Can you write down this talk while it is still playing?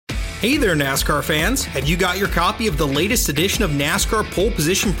Hey there, NASCAR fans. Have you got your copy of the latest edition of NASCAR Pole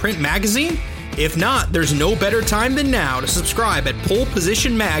Position Print Magazine? If not, there's no better time than now to subscribe at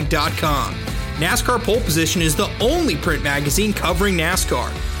polepositionmag.com. NASCAR Pole Position is the only print magazine covering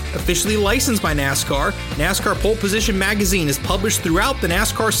NASCAR. Officially licensed by NASCAR, NASCAR Pole Position Magazine is published throughout the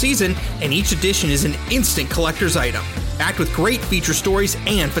NASCAR season, and each edition is an instant collector's item, packed with great feature stories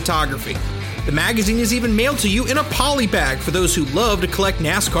and photography. The magazine is even mailed to you in a poly bag for those who love to collect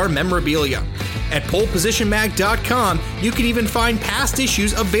NASCAR memorabilia. At polepositionmag.com, you can even find past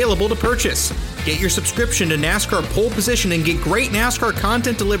issues available to purchase. Get your subscription to NASCAR Pole Position and get great NASCAR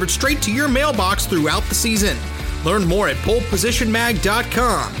content delivered straight to your mailbox throughout the season. Learn more at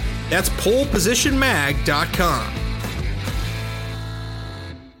polepositionmag.com. That's polepositionmag.com.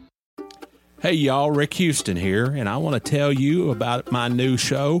 Hey y'all, Rick Houston here, and I want to tell you about my new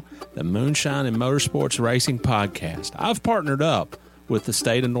show, the Moonshine and Motorsports Racing Podcast. I've partnered up with the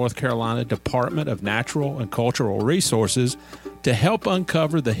state of North Carolina Department of Natural and Cultural Resources to help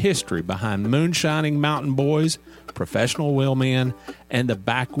uncover the history behind moonshining mountain boys, professional wheelmen, and the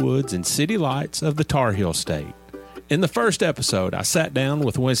backwoods and city lights of the Tar Heel State. In the first episode, I sat down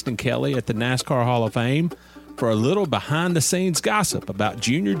with Winston Kelley at the NASCAR Hall of Fame for a little behind-the-scenes gossip about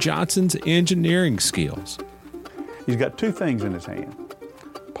Junior Johnson's engineering skills. He's got two things in his hand,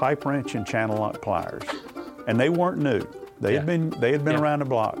 pipe wrench and channel lock pliers, and they weren't new. They had been around the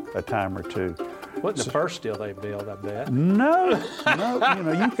block a time or two. Wasn't the first steel they built, I bet? No.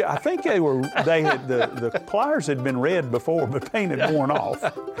 I think the pliers had been red before, but paint had worn off.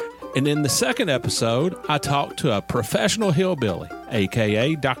 And in the second episode, I talked to a professional hillbilly,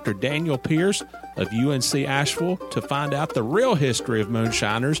 a.k.a. Dr. Daniel Pierce of UNC Asheville, to find out the real history of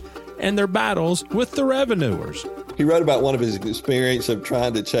moonshiners and their battles with the revenuers. He wrote about one of his experience of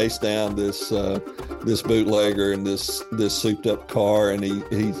trying to chase down this bootlegger in this souped-up car, and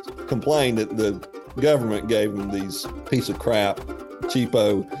he complained that the government gave him these piece of crap,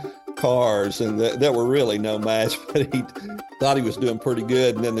 cheapo cars, and that were really no match, but he thought he was doing pretty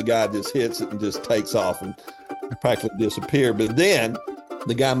good, and then the guy just hits it and just takes off and practically disappear. But then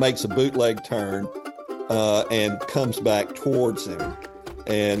the guy makes a bootleg turn and comes back towards him.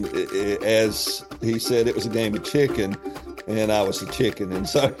 And as he said, it was a game of chicken, and I was the chicken. And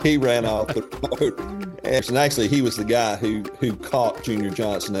so he ran off the road. And actually, he was the guy who caught Junior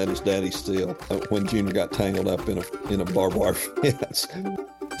Johnson at his daddy's steel when Junior got tangled up in a barbed wire fence.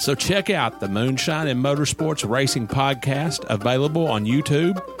 So check out the Moonshine and Motorsports Racing Podcast, available on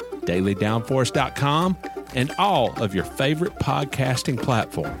YouTube, dailydownforce.com, and all of your favorite podcasting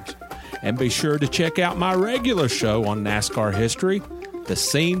platforms. And be sure to check out my regular show on NASCAR history, the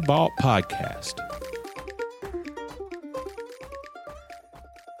Scene Vault Podcast.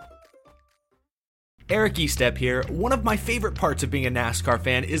 Eric Estep here. One of my favorite parts of being a NASCAR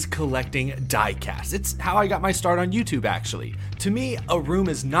fan is collecting diecasts. It's how I got my start on YouTube, actually. To me, a room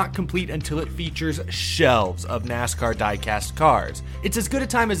is not complete until it features shelves of NASCAR diecast cars. It's as good a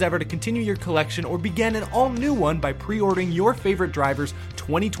time as ever to continue your collection or begin an all-new one by pre-ordering your favorite driver's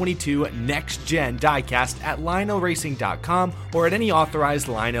 2022 Next Gen diecast at LionelRacing.com or at any authorized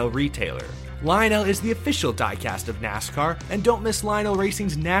Lionel retailer. Lionel is the official diecast of NASCAR, and don't miss Lionel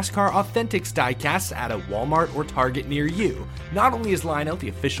Racing's NASCAR Authentics diecasts at a Walmart or Target near you. Not only is Lionel the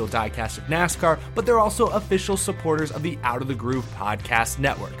official diecast of NASCAR, but they're also official supporters of the Out of the Groove podcast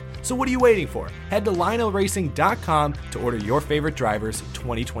network. So what are you waiting for? Head to LionelRacing.com to order your favorite driver's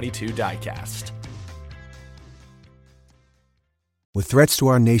 2022 diecast. With threats to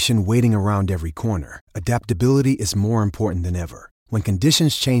our nation waiting around every corner, adaptability is more important than ever. When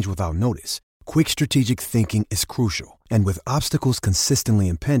conditions change without notice, quick strategic thinking is crucial, and with obstacles consistently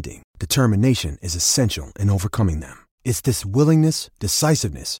impending, determination is essential in overcoming them. It's this willingness,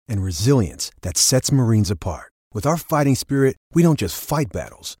 decisiveness, and resilience that sets Marines apart. With our fighting spirit, we don't just fight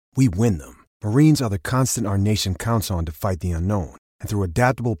battles, we win them. Marines are the constant our nation counts on to fight the unknown, and through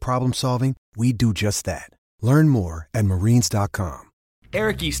adaptable problem solving, we do just that. Learn more at Marines.com.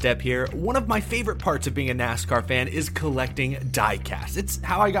 Eric Estep here. One of my favorite parts of being a NASCAR fan is collecting diecasts. It's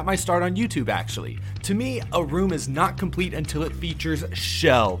how I got my start on YouTube, actually. To me, a room is not complete until it features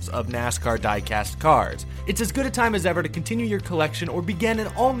shelves of NASCAR diecast cars. It's as good a time as ever to continue your collection or begin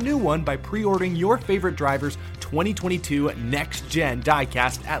an all-new one by pre-ordering your favorite driver's 2022 Next Gen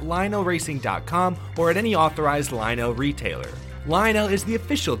diecast at LionelRacing.com or at any authorized Lionel retailer. Lionel is the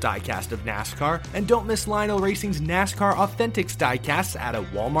official diecast of NASCAR, and don't miss Lionel Racing's NASCAR Authentics diecasts at a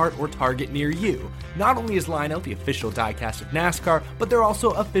Walmart or Target near you. Not only is Lionel the official diecast of NASCAR, but they're also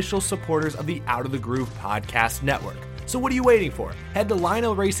official supporters of the Out of the Groove podcast network. So what are you waiting for? Head to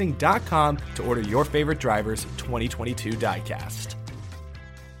LionelRacing.com to order your favorite driver's 2022 diecast.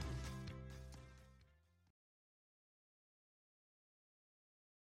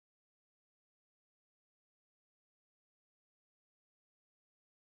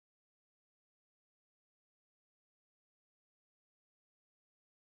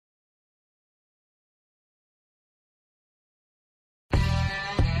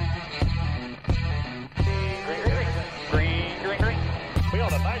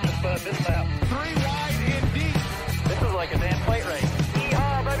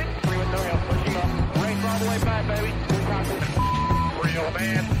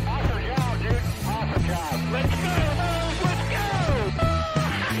 man. Awesome job, dude. Awesome job. Let's go, Moose. Let's go. Oh,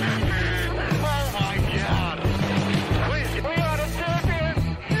 my God. We are the champions.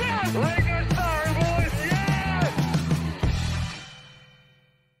 Yes. Ring is sorry, boys. Yes.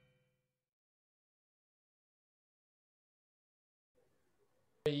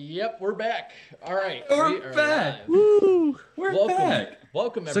 Yep, we're back. All right. We're back. Woo! We're back.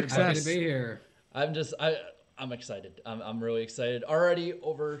 Welcome, everybody. Success. To be here. I'm excited. I'm really excited. Already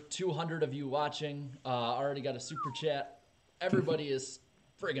over 200 of you watching. Already got a super chat. Everybody is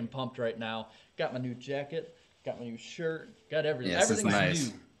friggin' pumped right now. Got my new jacket. Got my new shirt. Got everything. Yes, Everything's nice.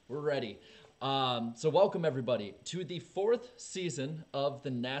 new. We're ready. So welcome everybody to the 4th season of the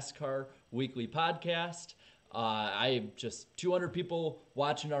NASCAR Weekly Podcast. I just 200 people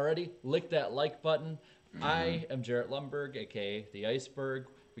watching already. Lick that like button. I am Jarrett Lundberg, aka the Iceberg.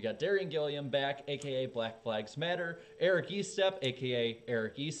 We got Darian Gilliam back, aka Black Flags Matter. Eric Estep, aka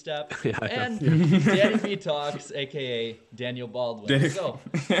Eric Estep, and Danny B Talks, aka Daniel Baldwin. So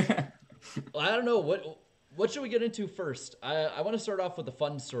I don't know what should we get into first. I want to start off with a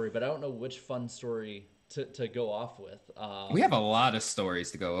fun story, but I don't know which fun story to go off with. We have a lot of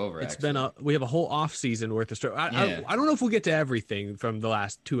stories to go over. We have a whole off season worth of story. I don't know if we'll get to everything from the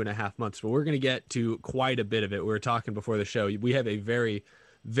last 2.5 months, but we're going to get to quite a bit of it. We were talking before the show. We have a very,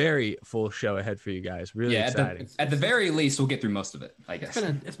 very full show ahead for you guys. Really exciting. At the very least, we'll get through most of it, I guess.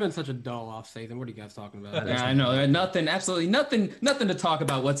 It's been such a dull off season. What are you guys talking about? Yeah, I know. Absolutely nothing to talk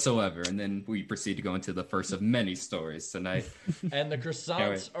about whatsoever. And then we proceed to go into the first of many stories tonight. And the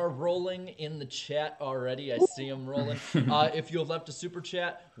croissants are rolling in the chat already. I see them rolling. If you have left a super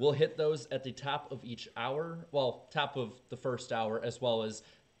chat, we'll hit those at the top of each hour. Well, top of the first hour, as well as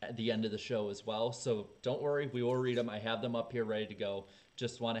at the end of the show as well. So don't worry, we will read them. I have them up here ready to go.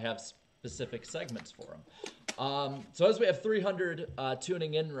 Just want to have specific segments for them. So as we have 300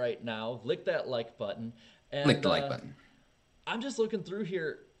 tuning in right now, lick that like button. And, Click the like button. I'm just looking through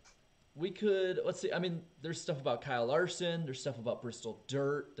here. Let's see. I mean, there's stuff about Kyle Larson. There's stuff about Bristol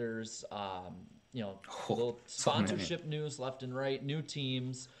Dirt. There's, little sponsorship news left and right, new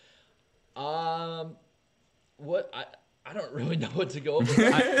teams. I don't really know what to go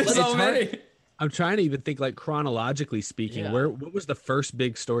over. I'm trying to even think, like, chronologically speaking, what was the first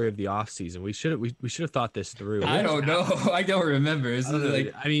big story of the off season? We should have thought this through. I don't know. I don't remember.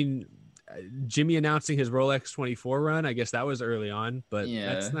 Jimmy announcing his Rolex 24 run. I guess that was early on, but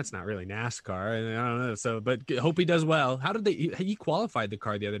that's not really NASCAR. I don't know. So, but hope he does well. How did he qualified the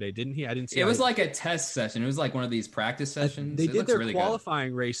car the other day, didn't he? I didn't see. It was like a test session. It was like one of these practice sessions. They did their really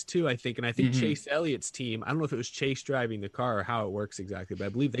qualifying race too, I think. And I think Chase Elliott's team, I don't know if it was Chase driving the car or how it works exactly, but I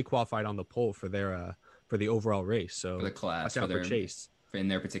believe they qualified on the pole for their for the overall race. So for the class, watch out for Chase. In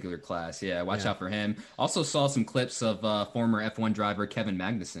their particular class. Watch out for him. Also saw some clips of former F1 driver Kevin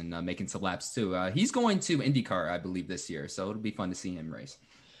Magnussen making some laps too. He's going to IndyCar, I believe, this year, so it'll be fun to see him race.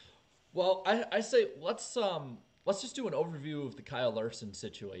 Well, I say let's just do an overview of the Kyle Larson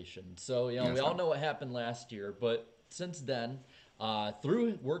situation. So, we all know what happened last year, but since then,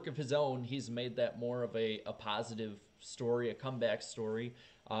 through work of his own, he's made that more of a positive story, a comeback story,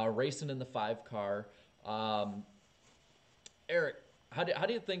 racing in the 5-car. Eric, how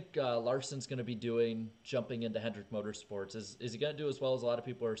do you think Larson's going to be doing jumping into Hendrick Motorsports? Is he going to do as well as a lot of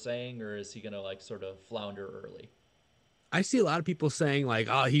people are saying, or is he going to sort of flounder early? I see a lot of people saying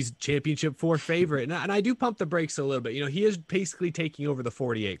he's championship 4 favorite. And I do pump the brakes a little bit. He is basically taking over the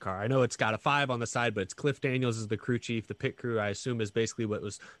 48 car. I know it's got a 5 on the side, but it's Cliff Daniels is the crew chief. The pit crew, I assume, is basically what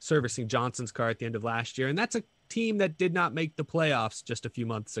was servicing Johnson's car at the end of last year. And that's a team that did not make the playoffs just a few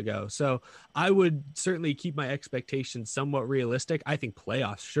months ago. So I would certainly keep my expectations somewhat realistic. I think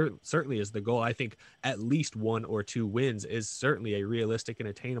playoffs certainly is the goal. I think at least 1 or 2 wins is certainly a realistic and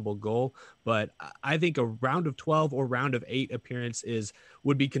attainable goal. But I think a round of 12 or round of 8 appearance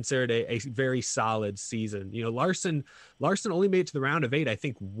would be considered a very solid season. Larson only made it to the round of 8, I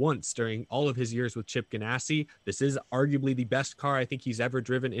think, once during all of his years with Chip Ganassi. This is arguably the best car I think he's ever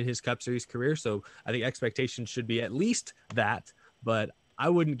driven in his Cup Series career. So I think expectations should be at least that, but I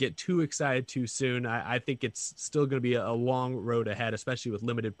wouldn't get too excited too soon. I think it's still going to be a long road ahead, especially with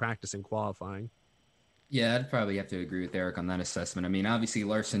limited practice and qualifying. Yeah, I'd probably have to agree with Eric on that assessment. I mean, obviously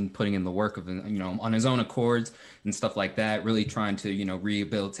Larson putting in the work of, on his own accords and stuff like that, really trying to,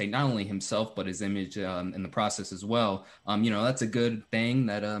 rehabilitate not only himself, but his image in the process as well. That's a good thing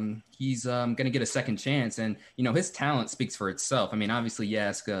that he's going to get a second chance. And, his talent speaks for itself. I mean, obviously you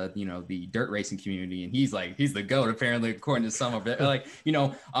ask, the dirt racing community, and he's the GOAT, apparently, according to some of it.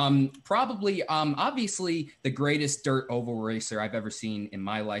 Obviously the greatest dirt oval racer I've ever seen in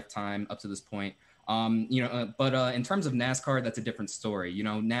my lifetime up to this point. But in terms of NASCAR, that's a different story.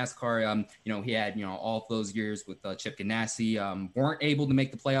 NASCAR, he had, all of those years with Chip Ganassi, weren't able to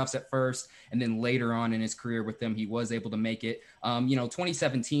make the playoffs at first. And then later on in his career with them, he was able to make it.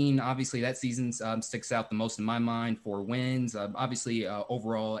 2017, obviously that season sticks out the most in my mind for wins. Obviously,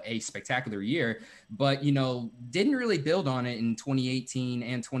 overall, a spectacular year, but, didn't really build on it in 2018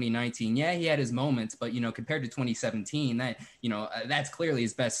 and 2019. Yeah, he had his moments, but, compared to 2017, that's clearly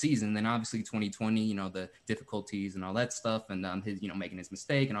his best season. Then obviously 2020, the difficulties and all that stuff, and his, making his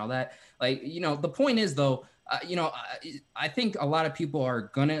mistake and all that. The point is though, I think a lot of people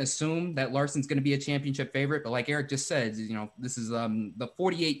are going to assume that Larson's going to be a championship favorite, but like Eric just said, this is the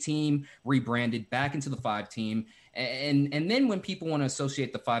 48 team rebranded back into the 5 team. And then when people want to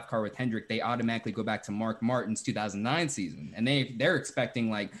associate the 5 car with Hendrick, they automatically go back to Mark Martin's 2009 season. And they're expecting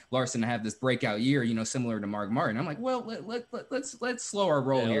like Larson to have this breakout year, similar to Mark Martin. I'm like, well, let's slow our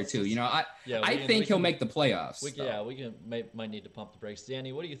roll here too. I think he'll make the playoffs. We might need to pump the brakes.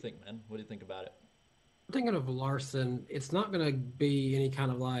 Danny, what do you think, man? What do you think about it? Thinking of Larson, it's not going to be any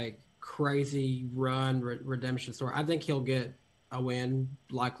kind of like crazy run redemption story. I think he'll get a win,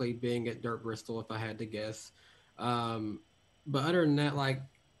 likely being at Dirt Bristol if I had to guess. But other than that, like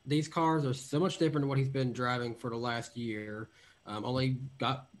these cars are so much different than what he's been driving for the last year. Only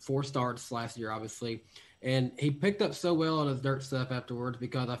got 4 starts last year, obviously, and he picked up so well on his dirt stuff afterwards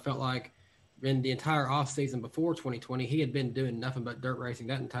because I felt like in the entire off season before 2020, he had been doing nothing but dirt racing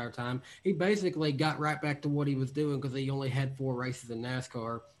that entire time. He basically got right back to what he was doing because he only had 4 races in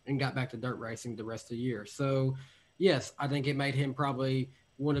NASCAR and got back to dirt racing the rest of the year. So, yes, I think it made him probably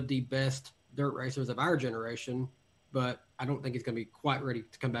one of the best dirt racers of our generation, but I don't think he's going to be quite ready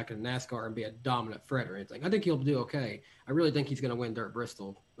to come back into NASCAR and be a dominant threat or anything. I think he'll do okay. I really think he's going to win Dirt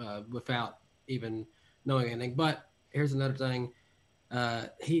Bristol without even knowing anything. But here's another thing.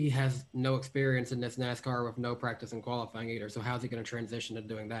 He has no experience in this NASCAR with no practice in qualifying either. So how's he going to transition to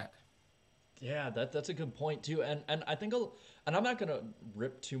doing that? Yeah, that's a good point too. And I think, and I'm not going to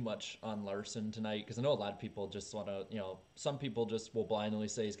rip too much on Larson tonight because I know a lot of people just want to, some people just will blindly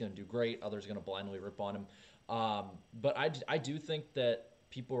say he's going to do great. Others are going to blindly rip on him. But I do think that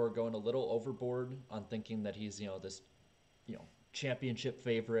people are going a little overboard on thinking that he's, this, championship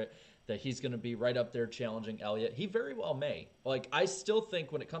favorite, that he's going to be right up there challenging Elliott. He very well may. Like, I still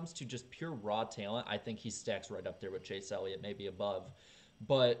think when it comes to just pure raw talent, I think he stacks right up there with Chase Elliott, maybe above.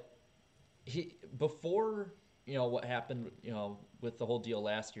 But he, before, what happened, with the whole deal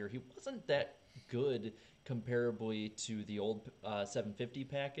last year, he wasn't that good comparably to the old 750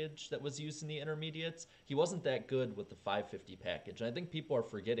 package that was used in the intermediates. He wasn't that good with the 550 package. And I think people are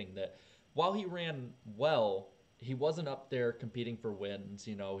forgetting that while he ran well, he wasn't up there competing for wins.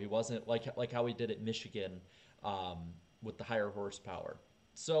 He wasn't like how he did at Michigan with the higher horsepower.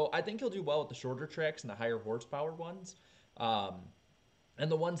 So I think he'll do well with the shorter tracks and the higher horsepower ones. And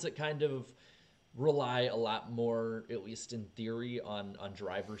the ones that kind of rely a lot more, at least in theory, on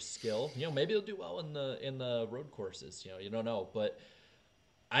driver skill. Maybe he'll do well in the road courses. You don't know, but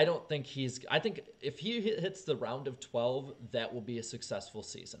I don't think I think if he hits the round of 12, that will be a successful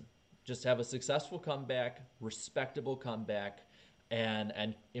season. Just have a successful comeback, respectable comeback,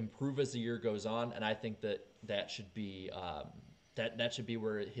 and improve as the year goes on. And I think that should be that should be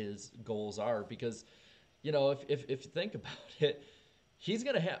where his goals are, because if you think about it, he's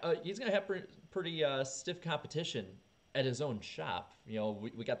gonna have pretty stiff competition at his own shop.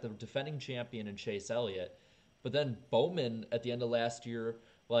 We got the defending champion in Chase Elliott, but then Bowman at the end of last year.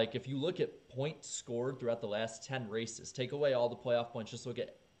 Like, if you look at points scored throughout the last 10 races, take away all the playoff points, just look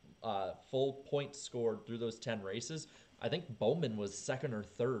at full points scored through those 10 races, I think Bowman was second or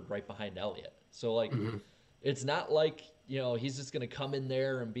third right behind Elliott. So, it's not like, he's just going to come in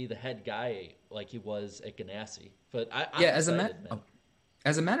there and be the head guy like he was at Ganassi. But as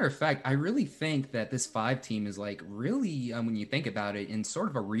a matter of fact, I really think that this 5 team is really, when you think about it, in sort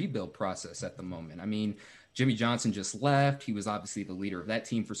of a rebuild process at the moment. I mean, Jimmy Johnson just left. He was obviously the leader of that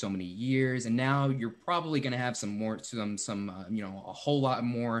team for so many years. And now you're probably going to have a whole lot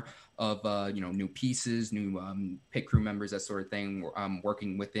more of, new pieces, new pit crew members, that sort of thing,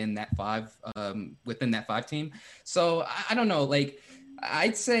 working within that 5 team. So I don't know,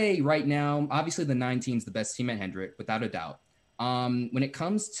 I'd say right now, obviously the 9 team's the best team at Hendrick, without a doubt. When it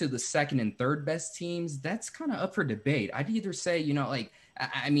comes to the second and third best teams, that's kind of up for debate. I'd either say,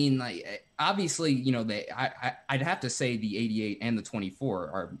 obviously, I'd have to say the 88 and the 24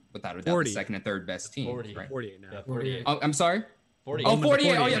 are without a doubt 40. The second and third best teams. 40, right? 48 now. Yeah, 48. Oh, I'm sorry? 48. Oh,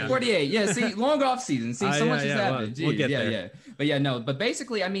 48. Oh, yeah, 48. Yeah, see, long off season. See, so much has happened. We'll get there. Yeah. But yeah, no. But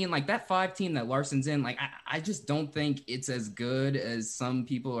basically, that 5 team that Larson's in, I just don't think it's as good as some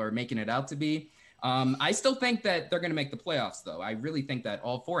people are making it out to be. I still think that they're going to make the playoffs, though. I really think that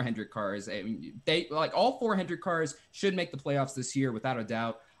all 4 Hendrick cars, all 4 Hendrick cars should make the playoffs this year without a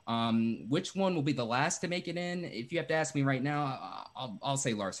doubt. Which one will be the last to make it in? If you have to ask me right now, I'll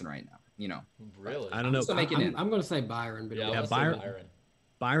say Larson right now. Really? I don't know. I'm going to say Byron. But yeah,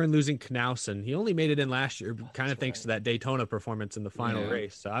 Byron losing Knausen. He only made it in last year, kind of thanks to that Daytona performance in the final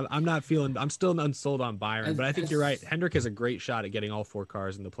race. So I'm still unsold on Byron, but I think you're right. Hendrick has a great shot at getting all 4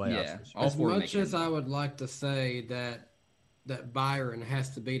 cars in the playoffs. Yeah, as much as I would like to say that Byron has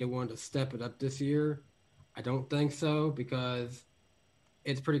to be the one to step it up this year, I don't think so, because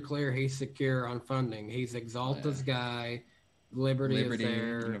it's pretty clear he's secure on funding. He's Exalta's guy. Liberty is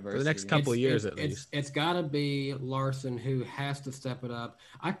there for the next couple of years at least. It's got to be Larson who has to step it up.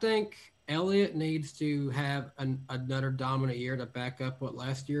 I think Elliott needs to have another dominant year to back up what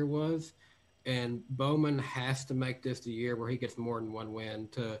last year was, and Bowman has to make this the year where he gets more than one win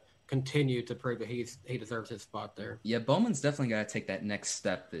to continue to prove that he deserves his spot there. Yeah, Bowman's definitely got to take that next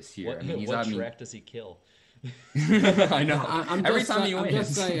step this year. What track does he kill? I know. Every time he wins. I'm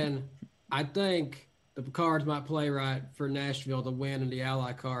just saying, I think the cards might play right for Nashville to win in the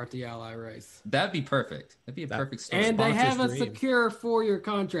Ally car at the Ally race. That'd be perfect. That'd be a perfect story. And they have a secure 4-year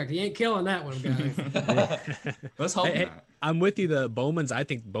contract. He ain't killing that one, guys. Let's hope not. I'm with you. I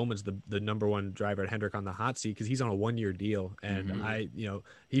think Bowman's the number one driver at Hendrick on the hot seat because he's on a 1-year deal, and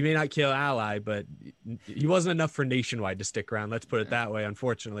he may not kill Ally, but he wasn't enough for Nationwide to stick around. Let's put it that way,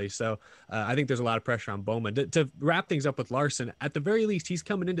 unfortunately. So I think there's a lot of pressure on Bowman to wrap things up with Larson. At the very least, he's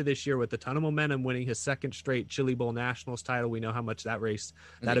coming into this year with a ton of momentum, winning his 2nd straight Chili Bowl Nationals title. We know how much that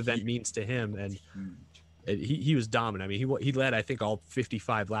event means to him, and he was dominant. I mean, he led, I think, all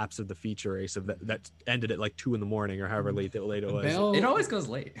 55 laps of the feature race that ended at like 2 a.m. or however late it was. It always goes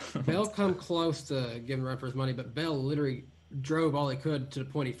late. Bell come close to giving run for his money, but Bell literally drove all he could to the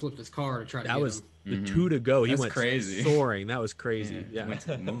point he flipped his car to try to get him. The 2 to go. He went crazy. Soaring. That was crazy. Yeah.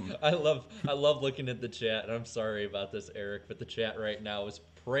 I love looking at the chat, and I'm sorry about this, Eric, but the chat right now is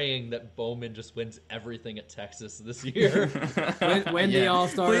praying that Bowman just wins everything at Texas this year. win the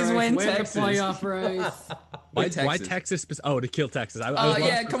All-Star Please race, win the Texas. Playoff race. Why Texas? Oh, to kill Texas.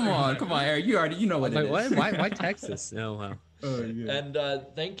 Come on, Eric. You know what it is. Why Texas? No, wow. And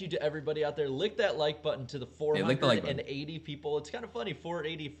thank you to everybody out there. Lick that like button to the 480 people. It's kind of funny,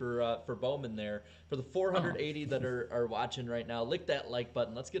 480 for Bowman there. For the 480 that are watching right now, lick that like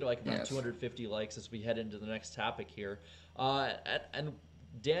button. Let's get to about 250 likes as we head into the next topic here. And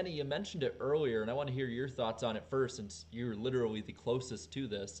Danny, you mentioned it earlier, and I want to hear your thoughts on it first, since you're literally the closest to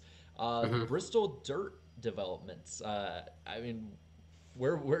this. Bristol dirt developments. I mean,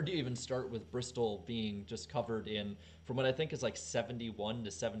 where do you even start with Bristol being just covered in, from what I think is like 71 to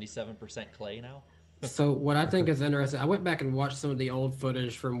 77% clay now? So what I think is interesting, I went back and watched some of the old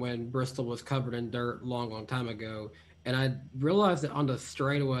footage from when Bristol was covered in dirt long time ago. And I realized that on the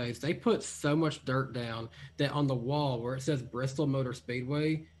straightaways, they put so much dirt down that on the wall where it says Bristol Motor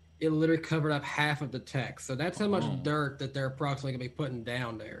Speedway, it literally covered up half of the text. So that's how much dirt that they're approximately going to be putting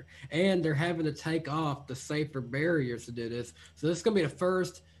down there. And they're having to take off the safer barriers to do this. So this is going to be the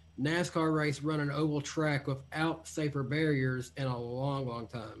first NASCAR race running an oval track without safer barriers in a long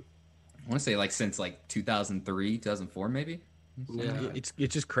time. I want to say since 2003, 2004 maybe. Yeah. It's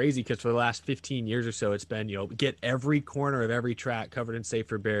just crazy because for the last 15 years or so, it's been, get every corner of every track covered in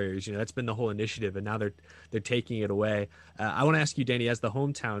safer barriers. That's been the whole initiative, and now they're taking it away. I want to ask you, Danny, as the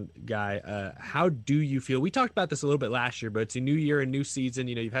hometown guy, how do you feel? We talked about this a little bit last year, but it's a new year, a new season.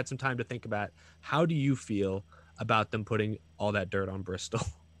 You've had some time to think about it. How do you feel about them putting all that dirt on Bristol?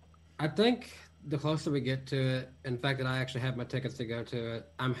 I think the closer we get to it, in fact that I actually have my tickets to go to it,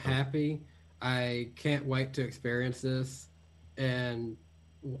 I'm happy. I can't wait to experience this. And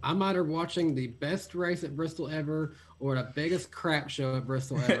I'm either watching the best race at Bristol ever or the biggest crap show at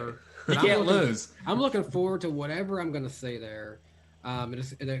Bristol ever. You can't lose. I'm looking forward to whatever I'm going to see there.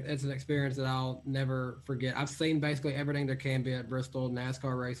 It's an experience that I'll never forget. I've seen basically everything there can be at Bristol: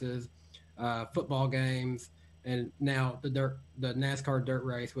 NASCAR races, football games, and now the NASCAR dirt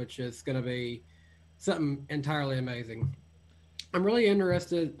race, which is going to be something entirely amazing. I'm really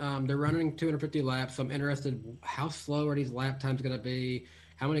interested. They're running 250 laps, so I'm interested how slow are these lap times going to be,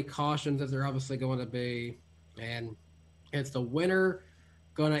 how many cautions is there obviously going to be, and is the winner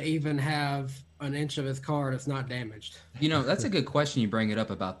going to even have an inch of his car that's not damaged? That's a good question you bring it up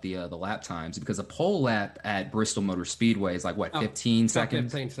about the lap times, because a pole lap at Bristol Motor Speedway is 15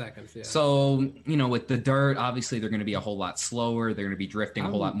 seconds? 15 seconds, yeah. So, with the dirt, obviously they're going to be a whole lot slower. They're going to be drifting a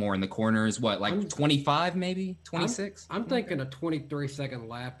whole lot more in the corners. 25 maybe? 26? I'm thinking a 23-second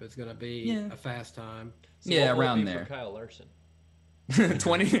lap is going to be a fast time. So yeah, what will it around be there. For Kyle Larson?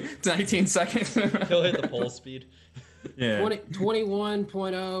 19 seconds. He'll hit the pole speed. Yeah.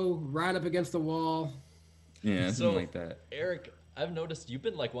 21.0, right up against the wall. Yeah, something like that. Eric, I've noticed you've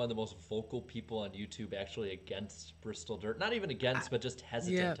been like one of the most vocal people on YouTube actually against Bristol Dirt. Not even against, but just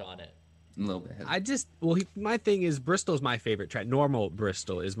hesitant on it. A little bit. My thing is Bristol's my favorite track. Normal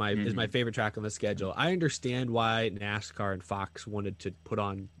Bristol is my favorite track on the schedule. I understand why NASCAR and Fox wanted to put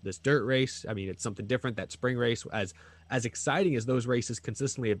on this dirt race. I mean, it's something different. That spring race, as exciting as those races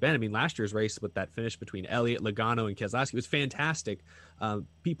consistently have been. I mean, last year's race with that finish between Elliott, Logano, and Keselowski was fantastic.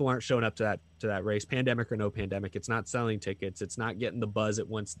 People aren't showing up to that race, pandemic or no pandemic. It's not selling tickets. It's not getting the buzz it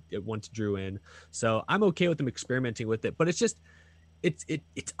once drew in. So I'm okay with them experimenting with it, but it's just.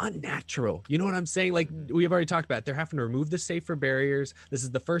 It's unnatural. You know what I'm saying? Like we've already talked about, they're having to remove the safer barriers. This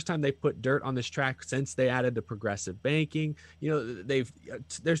is the first time they put dirt on this track since they added the progressive banking. You know,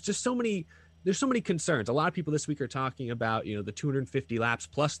 there's just so many concerns. A lot of people this week are talking about, you know, the 250 laps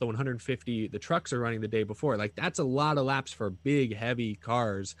plus the 150 the trucks are running the day before. Like that's a lot of laps for big, heavy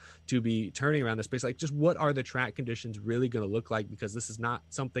cars to be turning around this space. Like just what are the track conditions really going to look like? Because this is not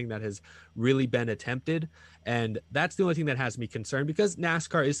something that has really been attempted. And that's the only thing that has me concerned, because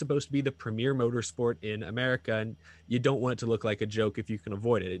NASCAR is supposed to be the premier motorsport in America. And you don't want it to look like a joke if you can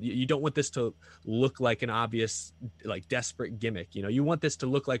avoid it. You don't want this to look like an obvious, like desperate gimmick. You know, you want this to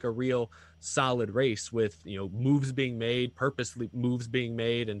look like a real solid race with, you know, moves being made, purposely moves being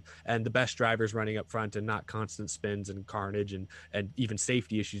made, and the best drivers running up front, and not constant spins and carnage and even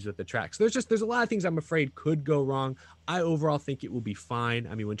safety issues with the track. So there's a lot of things I'm afraid could go wrong. I overall think it will be fine.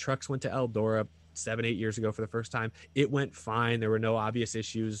 I mean, when trucks went to Eldora 7-8 years ago for the first time, it went fine. There were no obvious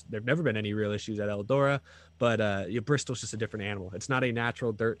issues. There've never been any real issues at Eldora, but Bristol's just a different animal. It's not a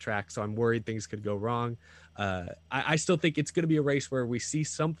natural dirt track, so I'm worried things could go wrong. I still think it's going to be a race where we see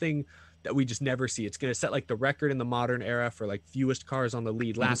something that we just never see. It's going to set like the record in the modern era for like fewest cars on the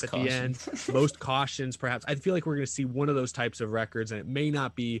lead lap at the end, most cautions perhaps. I feel like we're going to see one of those types of records, and it may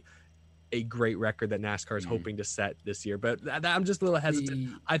not be a great record that NASCAR is hoping to set this year, but I'm just a little hesitant.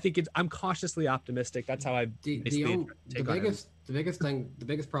 I'm cautiously optimistic. That's how the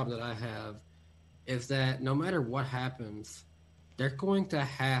biggest problem that I have is that no matter what happens, they're going to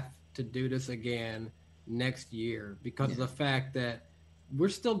have to do this again next year because of the fact that we're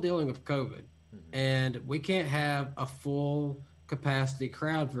still dealing with COVID, and we can't have a full capacity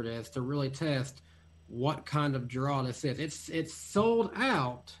crowd for this to really test what kind of draw this is. It's sold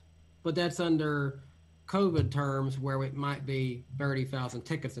out, but that's under COVID terms where it might be 30,000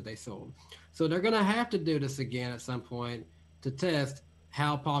 tickets that they sold. So they're going to have to do this again at some point to test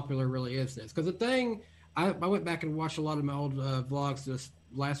how popular really is this. Because the thing, I went back and watched a lot of my old vlogs this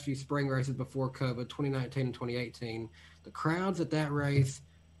last few spring races before COVID, 2019 and 2018. The crowds at that race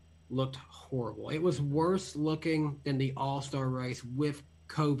looked horrible. It was worse looking than the All-Star race with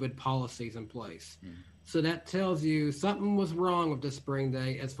COVID policies in place. So that tells you something was wrong with the spring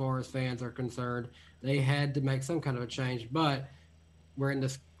day as far as fans are concerned. They had to make some kind of a change, but we're in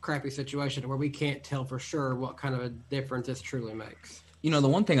this crappy situation where we can't tell for sure what kind of a difference this truly makes. You know, the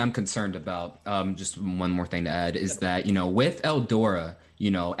one thing I'm concerned about, just one more thing to add, is that, you know, with Eldora, you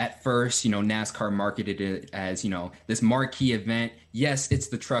know, at first, you know, NASCAR marketed it as, you know, this marquee event. Yes, it's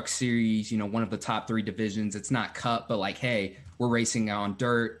the truck series, you know, one of the top 3 divisions. It's not Cup, but like, hey, we're racing on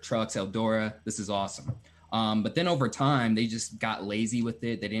dirt, trucks, Eldora. This is awesome. But then over time, they just got lazy with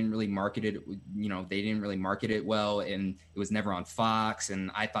it. They didn't really market it, you know, well, and it was never on Fox. And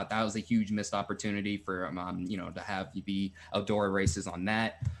I thought that was a huge missed opportunity for, you know, to have the Eldora races on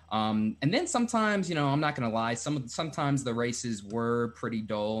that. And then sometimes, you know, I'm not going to lie, sometimes the races were pretty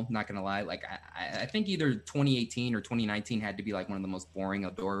dull, not going to lie. Like I think either 2018 or 2019 had to be like one of the most boring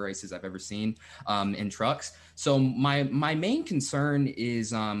Eldora races I've ever seen in trucks. So my main concern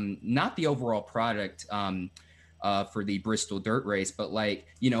is not the overall product for the Bristol Dirt Race, but like,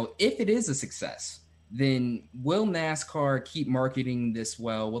 you know, if it is a success, then will NASCAR keep marketing this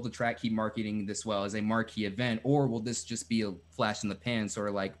well? Will the track keep marketing this well as a marquee event, or will this just be a flash in the pan, sort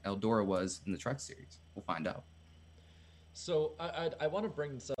of like Eldora was in the truck series? We'll find out. So I want to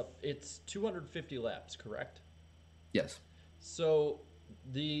bring this up. It's 250 laps, correct? Yes. So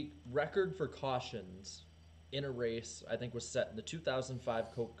the record for cautions in a race, I think, was set in the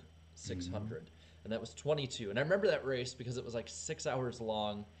 2005 Coke 600, and that was 22. And I remember that race because it was like 6 hours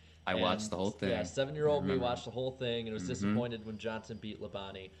long. I watched the whole thing. Yeah, 7-year-old me watched the whole thing and was disappointed when Johnson beat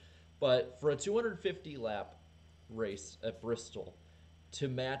Labonte. But for a 250-lap race at Bristol, to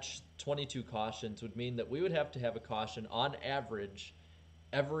match 22 cautions would mean that we would have to have a caution on average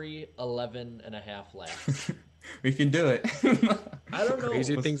every 11 and a half laps. We can do it. I don't know.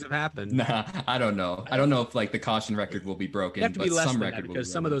 Crazier things have happened. Nah, I don't know. I don't know if like the caution record will be broken. It have to be but less some than record that will because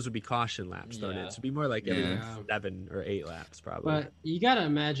be some of broken. those would be caution laps, don't Yeah. it? So it'd be more like every Yeah. 7 or 8 laps, probably. But you got to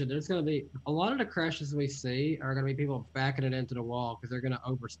imagine there's going to be a lot of the crashes we see are going to be people backing it into the wall because they're going to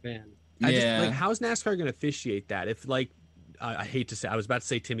overspin. I just, Yeah. like, how's NASCAR going to officiate that? If like, I hate to say, I was about to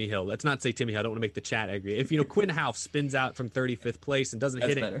say Timmy Hill. Let's not say Timmy Hill. I don't want to make the chat angry. If Quinn Half spins out from 35th place and doesn't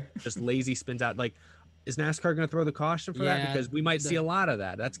That's hit better. it, just lazy spins out. Like, is NASCAR going to throw the caution for that? Yeah, Because we might see a lot of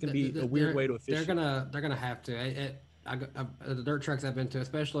that. That's going to be a weird way to officiate. They're gonna have to. The dirt tracks I've been to,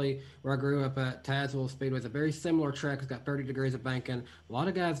 especially where I grew up at Tazewell Speedway, is a very similar track. It's got 30 degrees of banking. A lot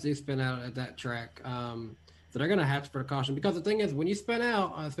of guys do spin out at that track. So they're going to have to put a caution because the thing is, when you spin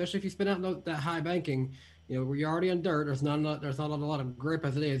out, especially if you spin out in that high banking, where you're already in dirt, there's not a lot of grip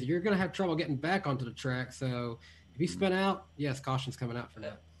as it is. You're going to have trouble getting back onto the track. So if you spin out, yes, caution's coming out for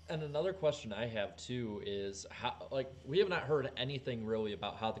that. And another question I have too is how, like, we have not heard anything really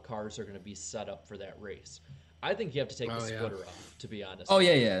about how the cars are going to be set up for that race. I think you have to take the splitter off, to be honest. Oh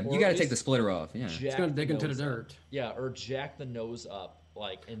yeah. Or You got to at take the least splitter off. Yeah. It's going to dig into the dirt. Yeah, or jack the nose up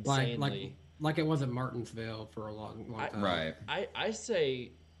like insanely. Like it was at Martinsville for a long time. Right. I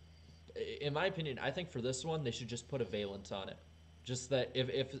say, in my opinion, I think for this one they should just put a valence on it. Just that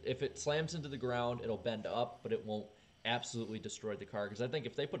if it slams into the ground, it'll bend up, but it won't absolutely destroy the car. Because I think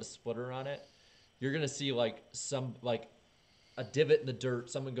if they put a splitter on it, you're gonna see like a divot in the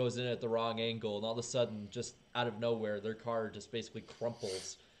dirt. Someone goes in at the wrong angle, and all of a sudden, just out of nowhere, their car just basically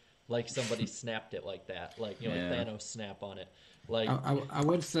crumples, like somebody snapped it like that, like like Thanos snap on it. Like I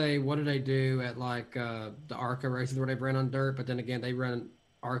would say, what do they do at like the ARCA races where they ran on dirt? But then again, they run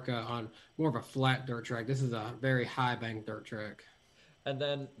ARCA on more of a flat dirt track. This is a very high bank dirt track. And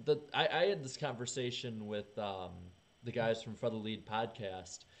then I had this conversation with the guys from For the Lead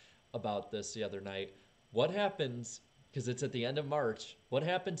podcast about this the other night. What happens, because it's at the end of March, what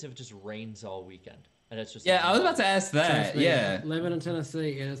happens if it just rains all weekend? And it's just I was about to ask that. Yeah. Living in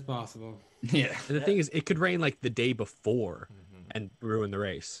Tennessee, it is possible. Yeah. And the thing is, it could rain like the day before and ruin the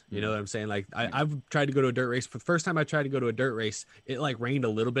race. You know what I'm saying? Like I've tried to go to a dirt race. For the first time I tried to go to a dirt race, it like rained a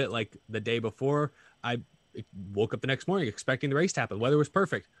little bit like the day before. I woke up the next morning expecting the race to happen. Weather was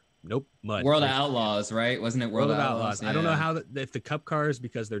perfect. Nope, mud. World of Outlaws, right? Wasn't it World of Outlaws? I don't know how if the Cup cars,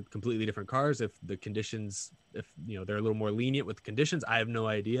 because they're completely different cars, if the conditions, if they're a little more lenient with the conditions, I have no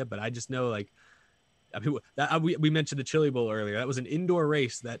idea. But I just know, like, I mean, we mentioned the Chili Bowl earlier. That was an indoor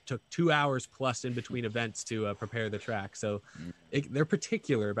race that took 2 hours plus in between events to prepare the track. So they're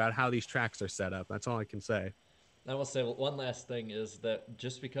particular about how these tracks are set up. That's all I can say. I will say one last thing is that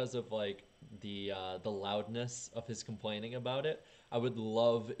just because of like the loudness of his complaining about it, I would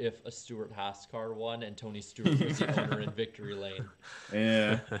love if a Stuart Haas car won and Tony Stewart was the owner in victory lane.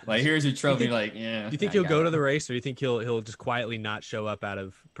 Yeah, like here's your trophy. Like, yeah. Do you think he'll go to the race, or do you think he'll just quietly not show up out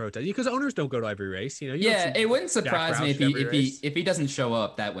of protest? Because owners don't go to every race. Yeah, it wouldn't surprise me if he doesn't show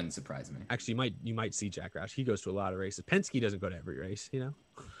up. That wouldn't surprise me. Actually, you might see Jack Roush. He goes to a lot of races. Penske doesn't go to every race.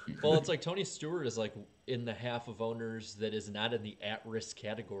 Well, it's like Tony Stewart is like in the half of owners that is not in the at-risk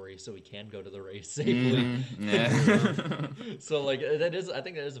category, so he can go to the race safely. Yeah. So like I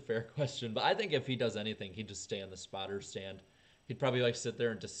think that is a fair question. But I think if he does anything, he'd just stay on the spotter stand. He'd probably like sit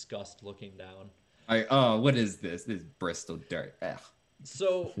there in disgust looking down. Like, oh, what is this? This is Bristol dirt. Ugh.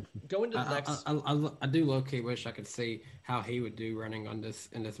 So going to the next, I do low-key wish I could see how he would do running in this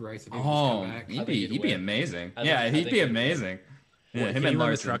race if he was Oh, come back. he'd be amazing. I Yeah, think he'd be amazing. Yeah, Can him he and run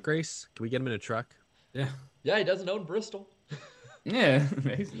the Larson. truck race? Can we get him in a truck? Yeah. yeah, he doesn't own Bristol. Yeah,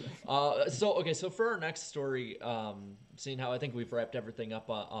 amazing. So for our next story, seeing how I think we've wrapped everything up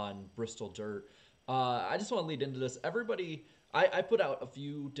on Bristol Dirt, I just want to lead into this. Everybody, I put out a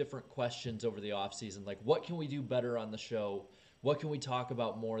few different questions over the off season, like what can we do better on the show? What can we talk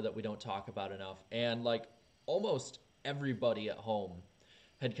about more that we don't talk about enough? And like almost everybody at home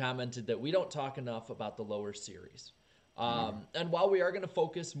had commented that we don't talk enough about the lower series. And while we are going to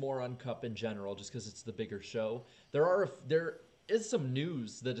focus more on Cup in general, just because it's the bigger show, there is some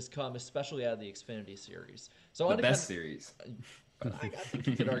news that has come, especially out of the Xfinity series. So The best series. I think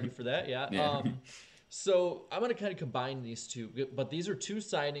you could argue for that, yeah. Yeah. So I'm going to kind of combine these two, but these are two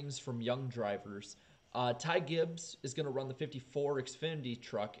signings from young drivers. Ty Gibbs is going to run the 54 Xfinity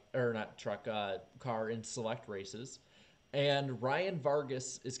car in select races. And Ryan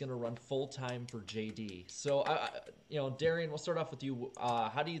Vargas is going to run full-time for JD. So, Darian, we'll start off with you.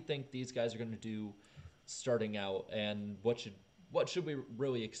 How do you think these guys are going to do starting out, and what should we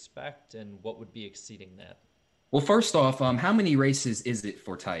really expect, and what would be exceeding that? Well, first off, how many races is it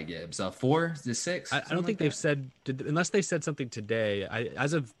for Ty Gibbs? 4? Is it 6? I don't think they've said, unless they said something today.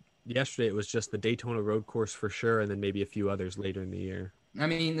 As of yesterday it was just the Daytona road course for sure, and then maybe a few others later in the year. I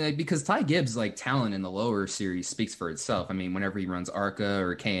mean, because Ty Gibbs' talent in the lower series speaks for itself. I mean, whenever he runs ARCA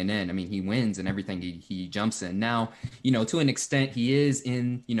or K&N, I mean, he wins in everything he jumps in. Now, to an extent, he is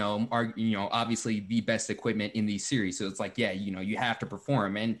in, obviously the best equipment in these series. So it's you have to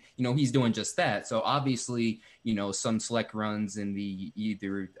perform, and he's doing just that. So obviously, some select runs in the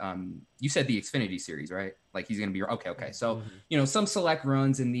you said the Xfinity series, right? Like he's going to be okay. So some select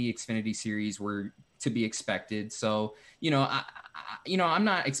runs in the Xfinity series were to be expected. So I'm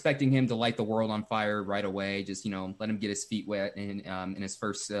not expecting him to light the world on fire right away. Just let him get his feet wet in his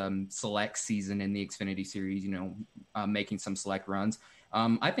first select season in the Xfinity series. Making some select runs.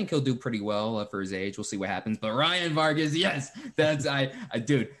 I think he'll do pretty well for his age. We'll see what happens. But Ryan Vargas, yes, that's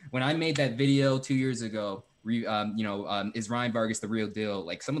dude. When I made that video 2 years ago, is Ryan Vargas the real deal?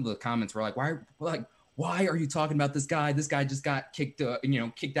 Like some of the comments were like, why are you talking about this guy? This guy just got kicked out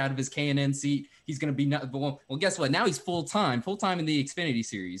of his K&N seat. He's going to be well, guess what? Now he's full-time in the Xfinity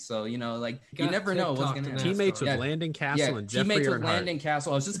series. So, you never know what's going to happen. Teammates with Landon Castle and Jeffrey Earnhardt. Teammates with Landon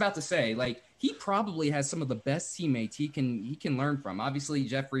Castle. I was just about to say, he probably has some of the best teammates he can learn from. Obviously,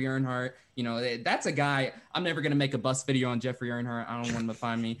 Jeffrey Earnhardt, that's a guy. I'm never going to make a bust video on Jeffrey Earnhardt. I don't want him to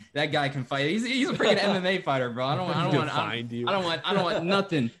find me. That guy can fight. He's a freaking MMA fighter, bro. I don't want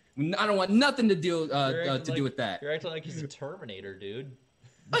nothing. I don't want nothing to do with that. You're acting like he's a Terminator, dude.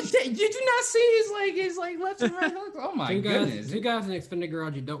 Did you not see his left and right hooks? Oh my goodness! Two guys in the Xfinity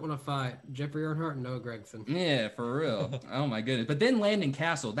garage you don't want to fight: Jeffrey Earnhardt and Noah Gragson. Yeah, for real. Oh my goodness! But then Landon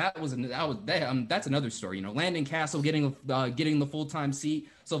Castle, that's another story. Landon Castle getting the full-time seat.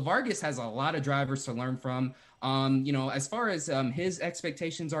 So Vargas has a lot of drivers to learn from. As far as his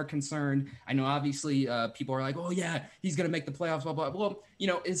expectations are concerned, I know obviously people are like, oh yeah, he's gonna make the playoffs, blah blah. Well,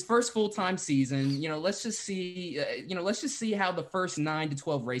 his first full-time season, let's just see how the first 9 to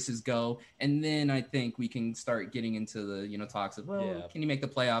 12 races go, and then I think we can start getting into the talks of can you make the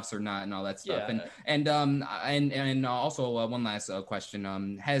playoffs or not and all that stuff. And also one last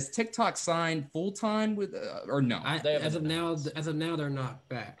question: has TikTok signed full-time with or no? As of now, they're not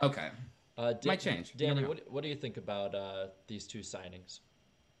back. Okay. Might change. Danny, what do you think about these two signings?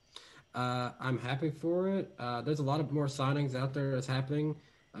 I'm happy for it. There's a lot of more signings out there that's happening.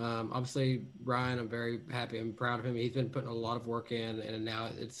 Obviously, Ryan, I'm very happy and proud of him. He's been putting a lot of work in, and now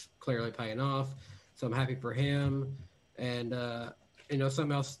it's clearly paying off. So I'm happy for him. And,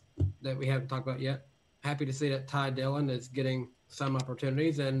 something else that we haven't talked about yet, happy to see that Ty Dillon is getting some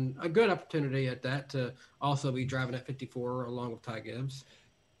opportunities, and a good opportunity at that, to also be driving at 54 along with Ty Gibbs.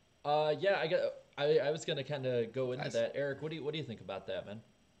 I was gonna kind of go into that. Eric, what do you think about that, man?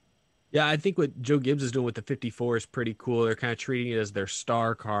 Yeah, I think what Joe Gibbs is doing with the 54 is pretty cool. They're kind of treating it as their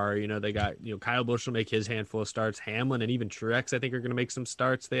star car. They got, Kyle Busch will make his handful of starts. Hamlin and even Truex, I think, are going to make some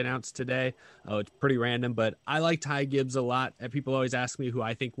starts. They announced today. Oh, it's pretty random, but I like Ty Gibbs a lot. And people always ask me who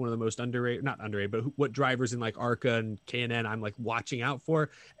I think one of the most not underrated, but what drivers in ARCA and K&N I'm watching out for.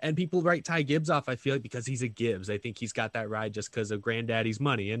 And people write Ty Gibbs off, I feel like, because he's a Gibbs. I think he's got that ride just because of granddaddy's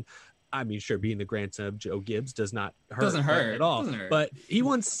money. And I mean, sure, being the grandson of Joe Gibbs doesn't hurt at all. But he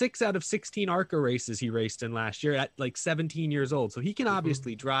won 6 out of 16 ARCA races he raced in last year at 17 years old. So he can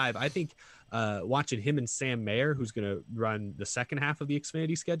obviously drive. I think watching him and Sam Mayer, who's going to run the second half of the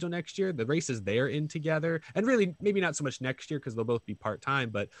Xfinity schedule next year, the races they're in together, and really maybe not so much next year because they'll both be part-time,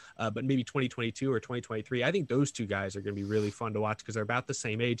 but maybe 2022 or 2023. I think those two guys are going to be really fun to watch because they're about the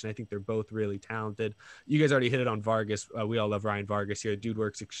same age, and I think they're both really talented. You guys already hit it on Vargas. We all love Ryan Vargas here. Dude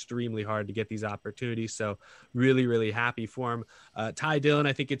works extremely hard to get these opportunities, so really, really happy for him. Ty Dillon,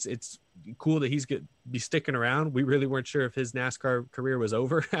 I think it's cool that he's going to be sticking around. We really weren't sure if his NASCAR career was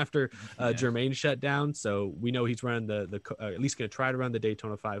over after Germain shut down. So we know he's running at least going to try to run the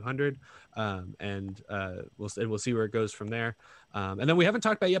Daytona 500. And we'll see where it goes from there. And then we haven't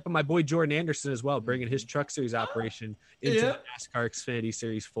talked about yet, but my boy Jordan Anderson as well, bringing his truck series operation into the NASCAR Xfinity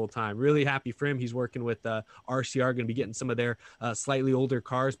series full time. Really happy for him. He's working with RCR, going to be getting some of their slightly older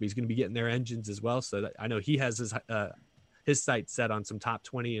cars, but he's going to be getting their engines as well. So I know he has his sights set on some top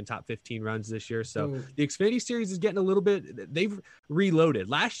 20 and top 15 runs this year. So the Xfinity series is getting a little bit, they've reloaded.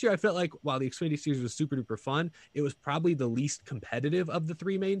 Last year, I felt like while the Xfinity series was super duper fun, it was probably the least competitive of the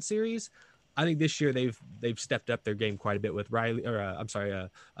three main series. I think this year they've stepped up their game quite a bit with Daniel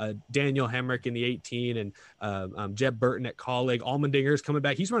Hemrick in the 18 and Jeb Burton at Colleague. Allmendinger's coming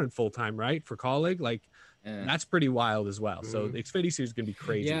back. He's running full-time, right, for Colleague? That's pretty wild as well. So the Xfinity series is going to be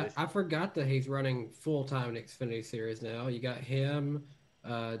crazy. Yeah, I forgot that he's running full-time in Xfinity series now. You got him,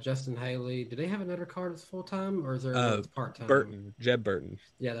 Justin Haley. Do they have another car that's full-time, or is there one that's part-time? Jeb Burton.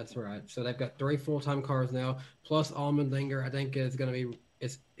 Yeah, that's right. So they've got 3 full-time cars now, plus Allmendinger, I think, is going to be I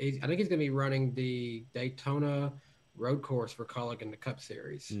think he's going to be running the Daytona road course for Kaulig in the Cup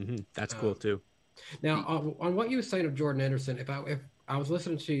Series. Mm-hmm. That's cool too. Now, on what you were saying of Jordan Anderson, if I was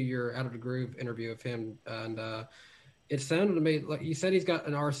listening to your Out of the Groove interview of him, and it sounded to me like you said he's got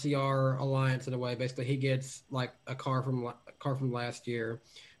an RCR alliance in a way. Basically, he gets like a car from last year,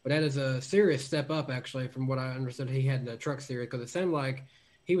 but that is a serious step up actually from what I understood he had in the truck series, because it sounded like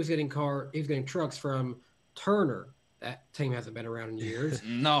he was getting trucks from Turner. That team hasn't been around in years.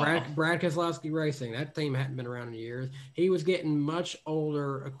 No. Brad Keselowski Racing, that team hadn't been around in years. He was getting much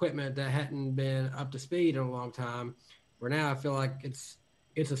older equipment that hadn't been up to speed in a long time, where now I feel like it's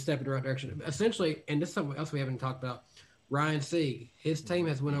a step in the right direction. Essentially, and this is something else we haven't talked about, Ryan Sieg, his team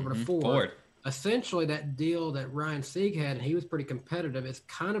has went over to Ford. Essentially, that deal that Ryan Sieg had, and he was pretty competitive, is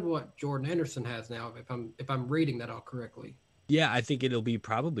kind of what Jordan Anderson has now, if I'm reading that all correctly. Yeah, I think it'll be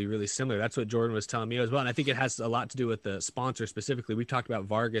probably really similar. That's what Jordan was telling me as well. And I think it has a lot to do with the sponsor specifically. We talked about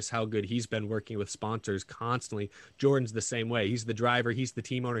Vargas, how good he's been working with sponsors constantly. Jordan's the same way. He's the driver. He's the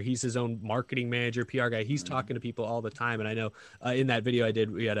team owner. He's his own marketing manager, PR guy. He's talking to people all the time. And I know in that video I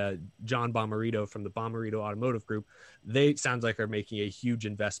did, we had John Bomarito from the Bomarito Automotive Group. They sounds like are making a huge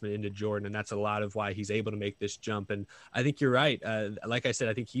investment into Jordan. And that's a lot of why he's able to make this jump. And I think you're right. Like I said,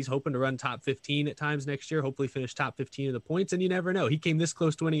 I think he's hoping to run top 15 at times next year, hopefully finish top 15 in the points. And you never know. He came this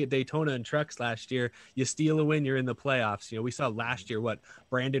close to winning at Daytona in trucks last year. You steal a win, you're in the playoffs. You know, we saw last year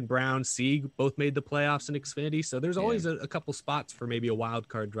Brandon Brown, Sieg both made the playoffs in Xfinity. So there's always a couple spots for maybe a wild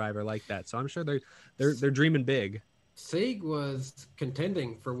card driver like that. So I'm sure they're dreaming big. Sieg was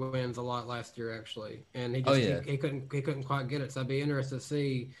contending for wins a lot last year, actually, and he couldn't quite get it. So I'd be interested to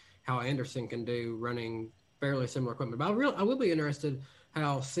see how Anderson can do running fairly similar equipment. But I will be interested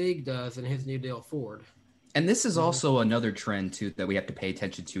how Sieg does in his new deal at Ford. And this is also another trend, too, that we have to pay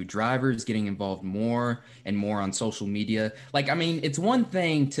attention to. Drivers getting involved more and more on social media. Like, I mean, it's one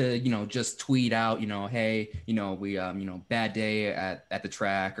thing to, just tweet out, hey, we, bad day at the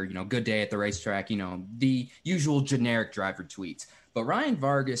track, or, good day at the racetrack, the usual generic driver tweets. But Ryan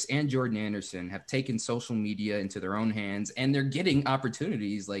Vargas and Jordan Anderson have taken social media into their own hands, and they're getting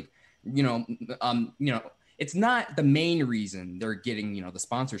opportunities like, it's not the main reason they're getting, the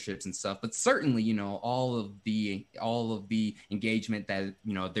sponsorships and stuff, but certainly, all of the engagement that,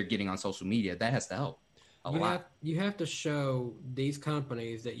 they're getting on social media, that has to help a lot. You have to show these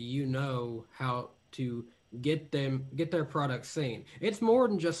companies that how to get their products seen. It's more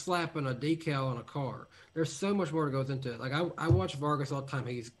than just slapping a decal on a car. There's so much more that goes into it. Like I watch Vargas all the time.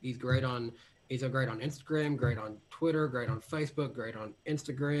 He's great on Instagram, great on Twitter, great on Facebook, great on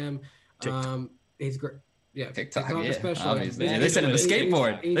Instagram. He's great. Yeah, TikTok especially. They sent him a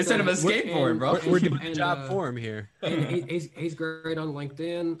skateboard. They sent him a skateboard, bro. We're doing a job for him here. And he's great on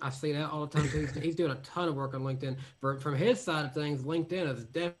LinkedIn. I see that all the time too. He's doing a ton of work on LinkedIn. From his side of things, LinkedIn is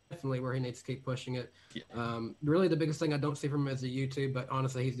definitely where he needs to keep pushing it. Yeah. Really, the biggest thing I don't see from him is the YouTube, but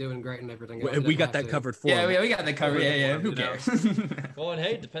honestly, he's doing great and everything else. We got that covered for him. Yeah, we got that covered. Yeah. Who cares? Well, and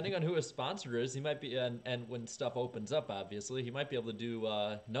hey, depending on who his sponsor is, he might be, and when stuff opens up, obviously, he might be able to do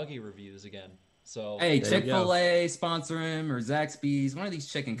Nuggie reviews again. So hey, Chick-fil-A sponsor him, or Zaxby's, one of these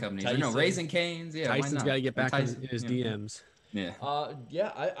chicken companies. Tyson. Or no, Raising Cane's. Yeah, Tyson's got to get back in his DMs. Yeah.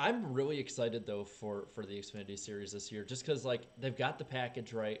 I'm really excited though for the Xfinity Series this year, just because like they've got the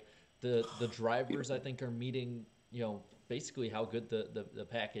package right. The drivers I think are meeting basically how good the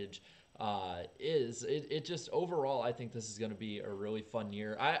package is. It just overall I think this is going to be a really fun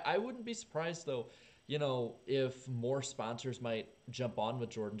year. I wouldn't be surprised though, if more sponsors might jump on with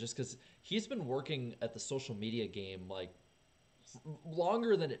Jordan, just because he's been working at the social media game like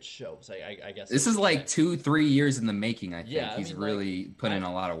longer than it shows. I guess this is like 2-3 years in the making. I think he's really put in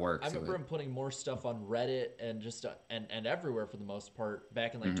a lot of work. I remember him putting more stuff on Reddit and just and everywhere for the most part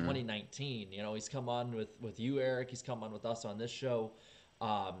back in like 2019. He's come on with you, Eric. He's come on with us on this show.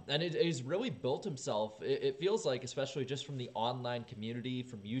 And he's really built himself. It feels like, especially just from the online community,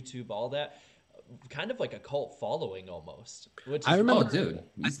 from YouTube, all that, kind of like a cult following almost. Which I remember, dude.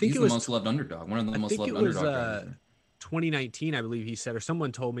 He's the most loved underdog. One of the most loved underdogs. 2019, I believe he said, or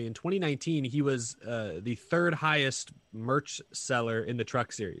someone told me in 2019 he was the third highest merch seller in the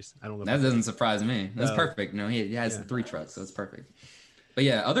truck series. I don't know. That doesn't surprise me. That's perfect. He has 3 trucks, so that's perfect. But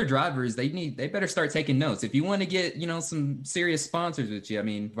yeah, other drivers, they better start taking notes. If you want to get, some serious sponsors with you, I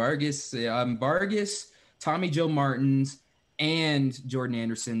mean, Vargas, Tommy Joe Martins, and Jordan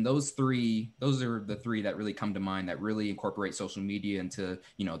Anderson, those are the 3 that really come to mind, that really incorporate social media into,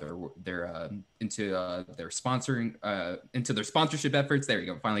 their sponsoring, into their sponsorship efforts. There you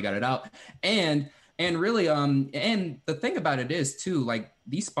go. Finally got it out. And really, and the thing about it is too, like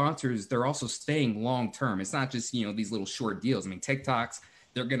these sponsors, they're also staying long term. It's not just, these little short deals. I mean, TikToks,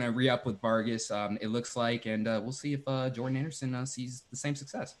 they're going to re-up with Vargas, it looks like, and we'll see if Jordan Anderson sees the same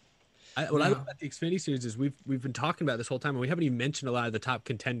success. What I love about the Xfinity Series is we've been talking about this whole time, and we haven't even mentioned a lot of the top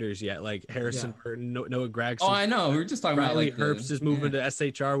contenders yet, like Harrison Burton, Noah Gragson. Oh, I know. We were just talking Riley about Herbst is moving to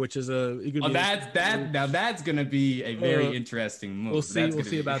SHR, which is that's going to be a very interesting move. We'll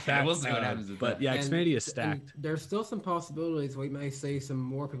see about that. We'll see what happens with that. Yeah, Xfinity is stacked. There's still some possibilities. We may see some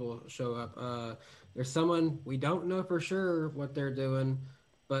more people show up. There's someone we don't know for sure what they're doing,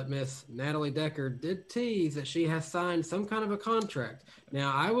 but Miss Natalie Decker did tease that she has signed some kind of a contract.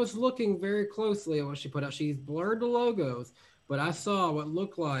 Now, I was looking very closely at what she put out. She's blurred the logos, but I saw what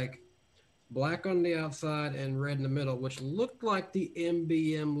looked like black on the outside and red in the middle, which looked like the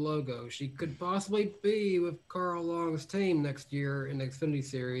MBM logo. She could possibly be with Carl Long's team next year in the Xfinity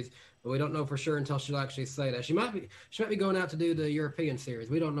Series, but we don't know for sure until she'll actually say that. She might be going out to do the European Series.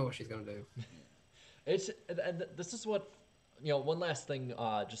 We don't know what she's going to do. And this is what, one last thing,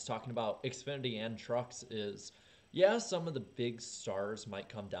 just talking about Xfinity and trucks is, some of the big stars might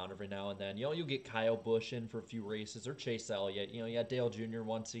come down every now and then. You'll get Kyle Busch in for a few races, or Chase Elliott. You got Dale Jr.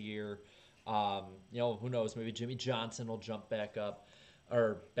 once a year. Who knows? Maybe Jimmy Johnson will jump back up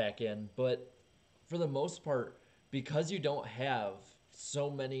or back in. But for the most part, because you don't have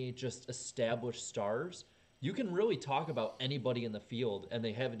so many just established stars, you can really talk about anybody in the field and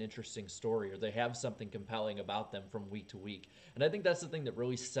they have an interesting story or they have something compelling about them from week to week. And I think that's the thing that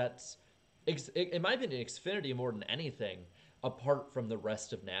really sets, in my opinion, Xfinity more than anything apart from the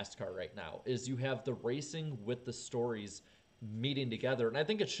rest of NASCAR right now, is you have the racing with the stories meeting together. And I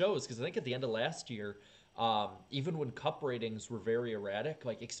think it shows, because I think at the end of last year, even when Cup ratings were very erratic,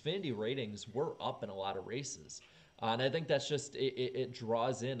 like Xfinity ratings were up in a lot of races. And I think that's just, it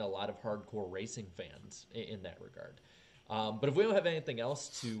draws in a lot of hardcore racing fans in that regard. But if we don't have anything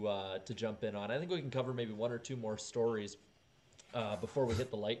else to jump in on, I think we can cover maybe one or two more stories before we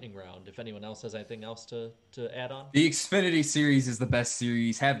hit the lightning round. If anyone else has anything else to add on. The Xfinity Series is the best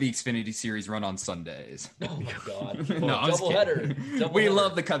series. Have the Xfinity Series run on Sundays. Oh my God. No, Doubleheader. We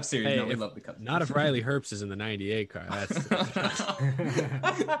love the Cup Series. Hey, we love the Cup Series. Not if Riley Herbst is in the 98 car.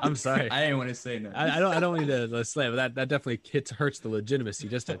 I'm sorry. I didn't want to say no. I don't need to slam, but that definitely hurts the legitimacy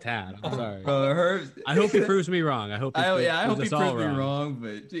just a tad. I'm sorry. I hope he proves me wrong. I hope he proves me wrong,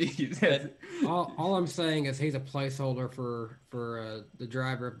 but geez. All I'm saying is he's a placeholder for the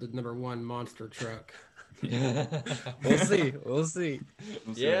driver of the number 1 monster truck. We'll see.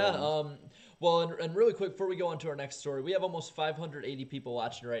 Yeah. Well, and really quick before we go on to our next story, we have almost 580 people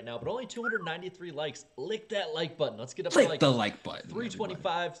watching right now, but only 293 likes. Lick that like button. Let's get up to the like button.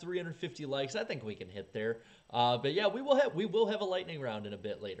 325, 350 likes. I think we can hit there. But yeah, we will have a lightning round in a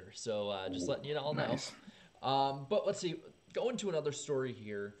bit later. So just letting you all know. But let's see. Going to another story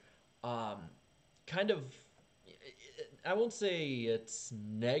here. Kind of, I won't say it's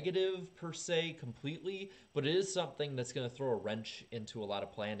negative per se completely, but it is something that's going to throw a wrench into a lot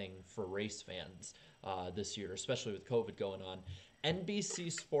of planning for race fans this year, especially with COVID going on.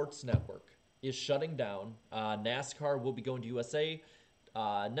 NBC Sports Network is shutting down. NASCAR will be going to USA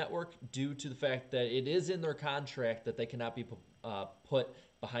Network due to the fact that it is in their contract that they cannot be put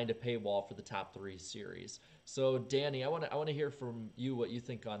behind a paywall for the top 3 series. So, Danny, I want to hear from you what you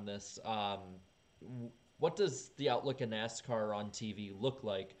think on this. What does the outlook of NASCAR on TV look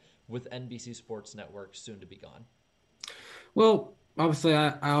like with NBC Sports Network soon to be gone? Well, obviously,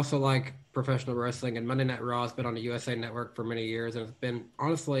 I also like professional wrestling, and Monday Night Raw has been on the USA Network for many years, and it's been,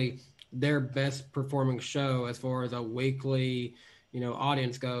 honestly, their best performing show as far as a weekly,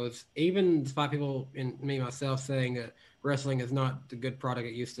 audience goes. Even despite people, and me myself, saying that wrestling is not the good product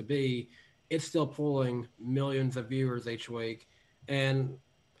it used to be, it's still pulling millions of viewers each week. And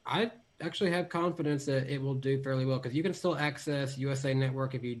I actually have confidence that it will do fairly well, because you can still access USA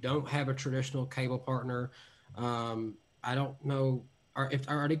Network if you don't have a traditional cable partner. I don't know, are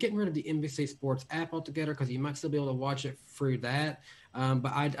they getting rid of the NBC Sports app altogether? Because you might still be able to watch it through that.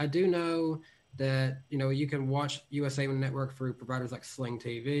 But I do know that, you can watch USA Network through providers like Sling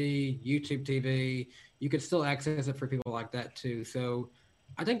TV, YouTube TV. You can still access it for people like that too. So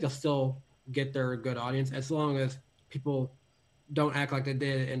I think they'll still get their good audience, as long as people don't act like they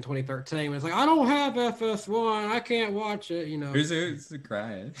did in 2013. When it's like, I don't have FS1, I can't watch it. Who's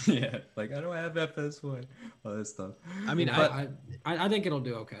crying? Yeah, like, I don't have FS1. All this stuff. I mean, I think it'll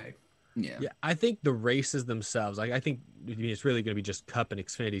do okay. Yeah. I think the races themselves, I think it's really going to be just Cup and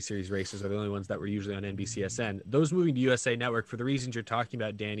Xfinity Series races are the only ones that were usually on NBCSN. Those moving to USA Network, for the reasons you're talking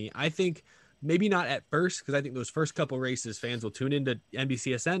about, Danny, I think maybe not at first, because I think those first couple races fans will tune into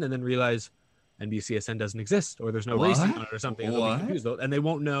NBCSN and then realize, NBCSN doesn't exist, or there's no racing on it or something. And they'll be confused, and they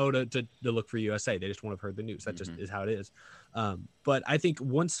won't know to look for USA. They just won't have heard the news. That just is how it is. But I think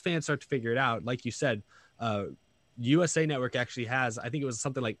once fans start to figure it out, like you said, USA Network actually has, I think it was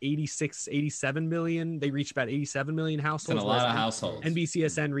something like 87 million. They reach about 87 million households. That's a lot of households.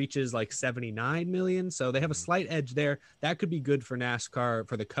 NBCSN reaches like 79 million. So they have a slight edge there. That could be good for NASCAR,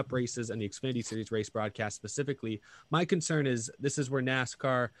 for the Cup races and the Xfinity Series race broadcast specifically. My concern is this is where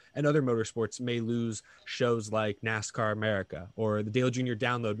NASCAR and other motorsports may lose shows like NASCAR America, or the Dale Jr.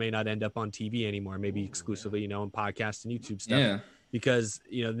 Download may not end up on TV anymore, maybe exclusively, on podcasts and YouTube stuff. Yeah. Because,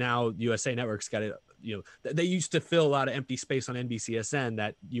 now USA Network's got it. They used to fill a lot of empty space on NBCSN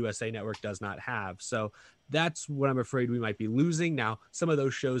that USA Network does not have. So that's what I'm afraid we might be losing. Now, some of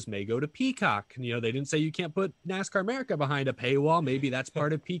those shows may go to Peacock. They didn't say you can't put NASCAR America behind a paywall. Maybe that's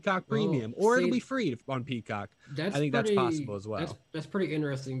part of Peacock Premium, or it'll be free on Peacock. I think that's possible as well. That's pretty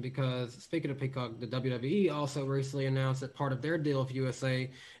interesting, because speaking of Peacock, the WWE also recently announced that part of their deal with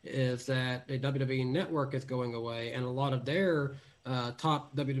USA is that the WWE Network is going away, and a lot of their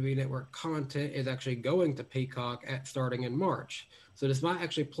top WWE Network content is actually going to Peacock starting in March. So this might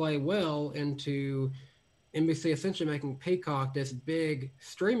actually play well into NBC essentially making Peacock this big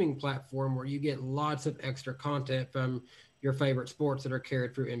streaming platform where you get lots of extra content from your favorite sports that are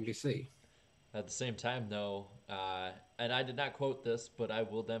carried through NBC. At the same time, though, and I did not quote this, but I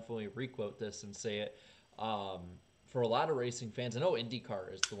will definitely requote this and say it. For a lot of racing fans, I know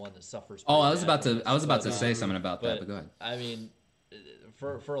IndyCar is the one that suffers. I was about to say something about that, but go ahead. I mean,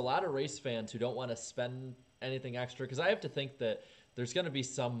 for a lot of race fans who don't want to spend anything extra, because I have to think that there's going to be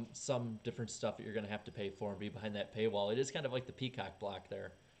some different stuff that you're going to have to pay for and be behind that paywall. It is kind of like the Peacock block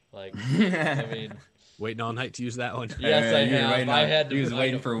there. Like, I mean, waiting all night to use that one. Yes, I have. I had to. He was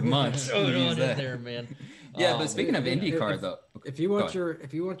waiting for months to use that. There, man. Yeah, but speaking of IndyCar, though, if you want your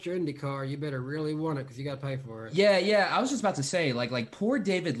IndyCar, you better really want it, because you got to pay for it. Yeah. I was just about to say, like poor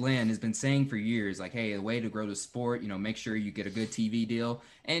David Lynn has been saying for years, like, hey, the way to grow the sport, make sure you get a good TV deal.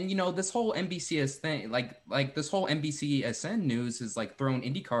 And this whole NBCS thing, like this whole NBCSN news has like thrown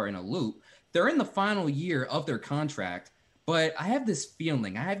IndyCar in a loop. They're in the final year of their contract, but I have this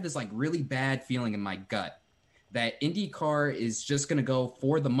feeling, like really bad feeling in my gut that IndyCar is just going to go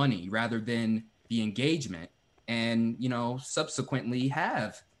for the money rather than the engagement, and subsequently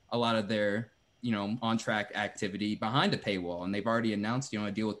have a lot of their on track activity behind a paywall. And they've already announced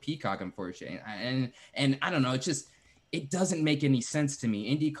a deal with Peacock, unfortunately. And I don't know, it doesn't make any sense to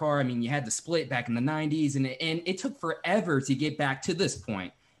me. IndyCar, I mean, you had the split back in the 90s, and it took forever to get back to this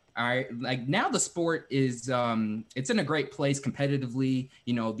point. All right, like now the sport is it's in a great place competitively.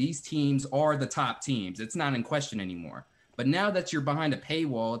 These teams are the top teams. It's not in question anymore. But now that you're behind a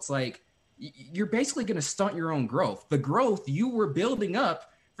paywall, it's like you're basically going to stunt your own growth. The growth you were building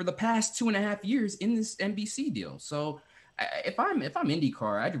up for the past 2.5 years in this NBC deal. So if I'm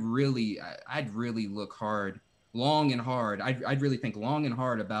IndyCar, I'd really look long and hard. I'd really think long and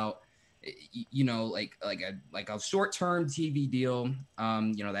hard about, like a short-term TV deal,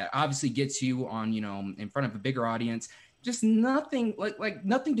 that obviously gets you on, in front of a bigger audience. Just nothing like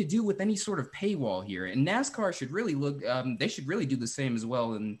nothing to do with any sort of paywall here. And NASCAR should really they should really do the same as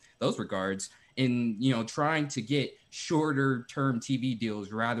well in those regards, in trying to get shorter term TV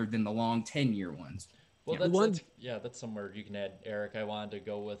deals rather than the long 10-year ones. Well, that's somewhere you can add, Eric. I wanted to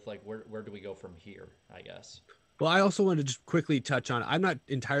go with like where do we go from here, I guess. Well, I also wanted to just quickly touch on, I'm not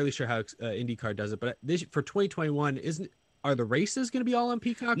entirely sure how IndyCar does it, but for 2021, are the races going to be all on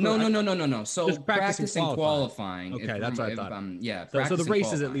Peacock? No. So just practicing qualifying. Okay, that's what I thought. So the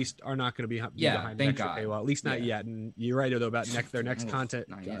races qualifying. At least are not going to be behind an extra paywall, at least not yet. And you're right, though, about their next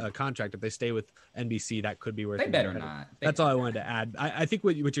contract. If they stay with NBC, that could be where they better not. That's all I wanted to add. I think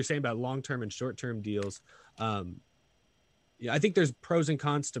what you're saying about long-term and short-term deals, I think there's pros and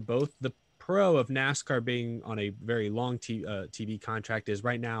cons to both. The pro of NASCAR being on a very long TV contract is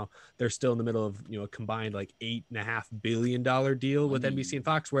right now they're still in the middle of a combined like $8.5 billion deal with NBC and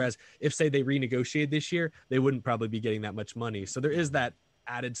Fox, whereas if say they renegotiated this year, they wouldn't probably be getting that much money. So there is that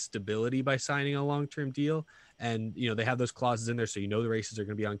added stability by signing a long-term deal, and they have those clauses in there, so the races are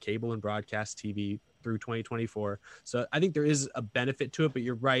going to be on cable and broadcast TV through 2024. So I think there is a benefit to it, but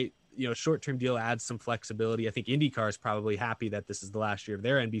you're right. Short-term deal adds some flexibility. I think IndyCar is probably happy that this is the last year of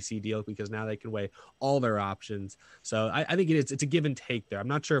their NBC deal, because now they can weigh all their options. So I think it's a give and take there. I'm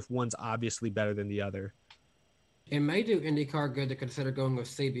not sure if one's obviously better than the other. It may do IndyCar good to consider going with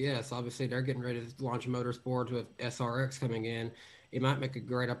CBS. Obviously, they're getting ready to launch motorsports with SRX coming in. It might make a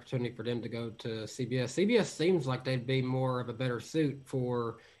great opportunity for them to go to CBS. CBS seems like they'd be more of a better suit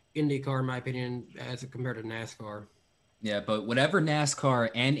for IndyCar, in my opinion, as compared to NASCAR. Yeah, but whatever NASCAR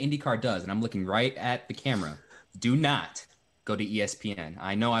and IndyCar does, and I'm looking right at the camera, do not go to ESPN.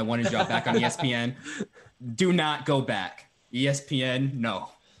 I know I wanted y'all back on ESPN. Do not go back. ESPN, no.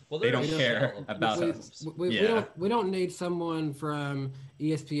 Well, they don't care about us. We don't need someone from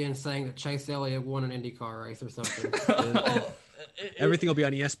ESPN saying that Chase Elliott won an IndyCar race or something. Everything will be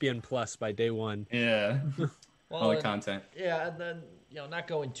on ESPN Plus by day one. Yeah. All the content. Yeah, and then not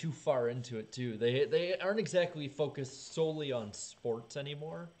going too far into it too. They aren't exactly focused solely on sports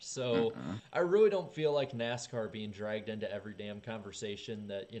anymore. So I really don't feel like NASCAR being dragged into every damn conversation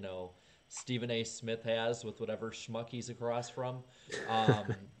that Stephen A. Smith has with whatever schmuck he's across from.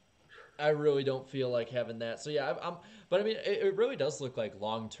 I really don't feel like having that. So yeah, but I mean, it really does look like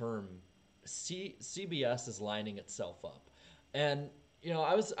long term. CBS is lining itself up, and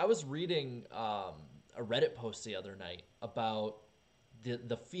I was reading a Reddit post the other night about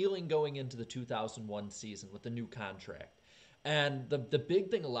the feeling going into the 2001 season with the new contract. And the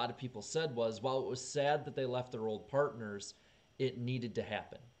big thing a lot of people said was, while it was sad that they left their old partners, it needed to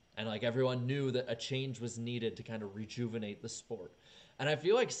happen. And like everyone knew that a change was needed to kind of rejuvenate the sport. And I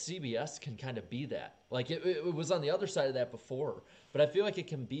feel like CBS can kind of be that. Like it was on the other side of that before, but I feel like it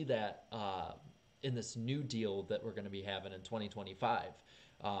can be that in this new deal that we're going to be having in 2025.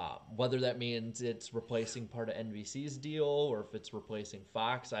 Whether that means it's replacing part of NBC's deal or if it's replacing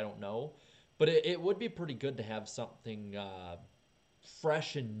Fox, I don't know. But it would be pretty good to have something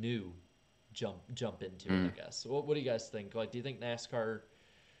fresh and new jump into it, I guess. What do you guys think? Like, do you think NASCAR,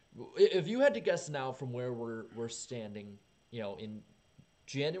 if you had to guess now from where we're standing, in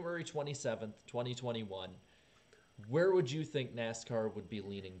January 27th, 2021, where would you think NASCAR would be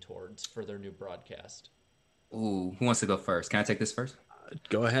leaning towards for their new broadcast? Ooh, who wants to go first? Can I take this first?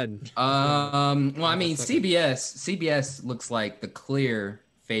 Go ahead. Well, I mean, CBS looks like the clear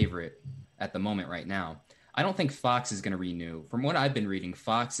favorite at the moment right now. I don't think Fox is going to renew. From what I've been reading,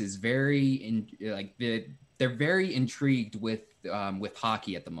 Fox is they're very intrigued with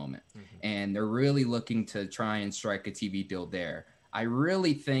hockey at the moment, and they're really looking to try and strike a TV deal there. I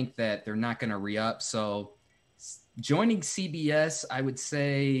really think that they're not going to re-up. So joining CBS, I would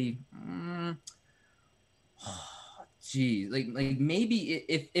say, like maybe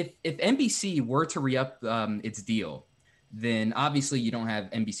if NBC were to re-up its deal, then obviously you don't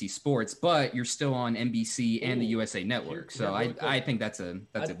have NBC Sports, but you're still on NBC and the USA Network. So I think that's a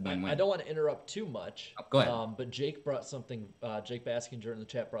win-win. I don't want to interrupt too much. Go ahead. But Jake Baskinger in the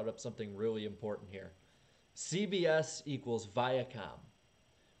chat brought up something really important here. CBS equals Viacom,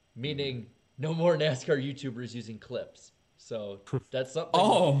 meaning no more NASCAR YouTubers using clips. So that's something.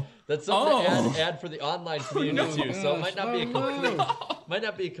 To add for the online community too. So it might not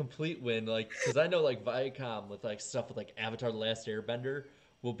be a complete win. Like, because I know like Viacom with like stuff with like Avatar: The Last Airbender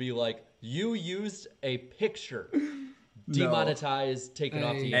will be like, you used a picture, demonetized, taken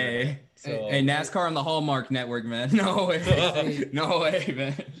off the internet. Hey, NASCAR on the Hallmark Network, man. No way, no way,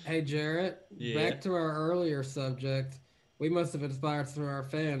 man. Hey, Jarrett. Yeah. Back to our earlier subject. We must have inspired some of our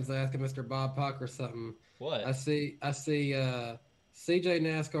fans asking Mr. Bob Pocker something. What? I see CJ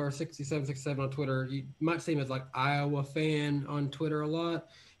NASCAR 6767 on Twitter. You might see him as like Iowa fan on Twitter a lot.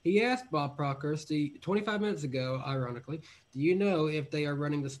 He asked Bob Prockhurst 25 minutes ago, ironically, do you know if they are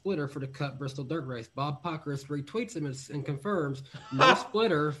running the splitter for the Cup Bristol Dirt Race? Bob Prockhurst retweets him and confirms no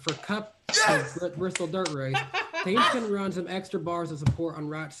splitter for Cup Bristol Dirt Race. Teams can run some extra bars of support on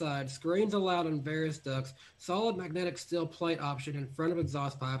right side. Screens allowed on various ducts. Solid magnetic steel plate option in front of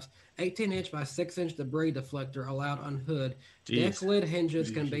exhaust pipes. 18-inch by 6-inch debris deflector allowed on hood. Deck lid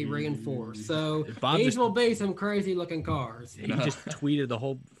hinges can be reinforced. So these will be some crazy-looking cars. He just tweeted the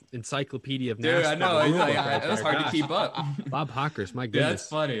whole encyclopedia of NASCAR. Dude, I know. It was hard to keep up. Bob Hawkers, my goodness. That's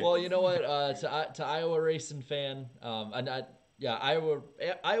funny. Well, you know what? To Iowa racing fan, Iowa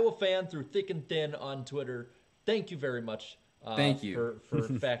fan through thick and thin on Twitter. Thank you very much. Thank you for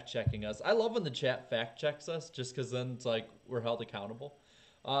fact checking us. I love when the chat fact checks us, just because then it's like we're held accountable.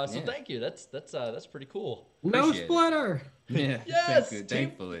 Thank you. That's pretty cool. No splitter. Yeah. Yes.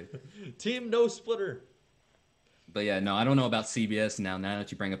 Thankfully. Team no splitter. But yeah, no, I don't know about CBS now. Now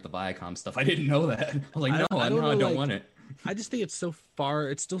that you bring up the Viacom stuff, I didn't know that. I was like, I don't want it. I just think it's still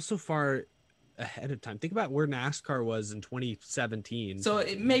so far ahead of time. Think about where NASCAR was in 2017. So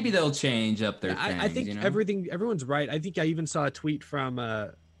maybe they'll change up their things. I think everyone's right. I think I even saw a tweet from I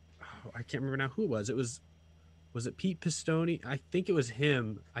can't remember now who it was. It was was it Pete Pistone? I think it was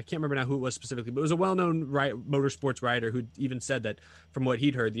him. I can't remember now who it was specifically, but it was a well-known motorsports writer who even said that from what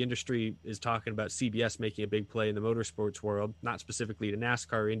he'd heard, the industry is talking about CBS making a big play in the motorsports world, not specifically to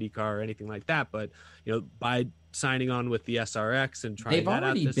NASCAR or IndyCar or anything like that, but by signing on with the SRX and trying They've that out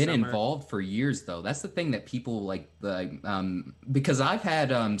already this been summer. involved for years, though. That's the thing that people because I've had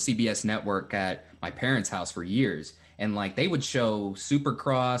CBS Network at my parents' house for years. And they would show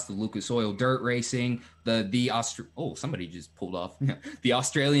Supercross, the Lucas Oil dirt racing, somebody just pulled off the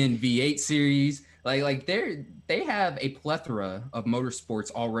Australian V8 series. They have a plethora of motorsports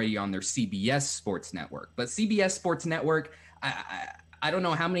already on their CBS Sports Network. But CBS Sports Network, I don't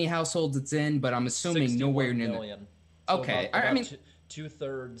know how many households it's in, but I'm assuming nowhere near million. So okay, about I mean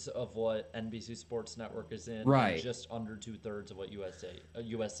 2/3 of what NBC Sports Network is in, right? And just under 2/3 of what USA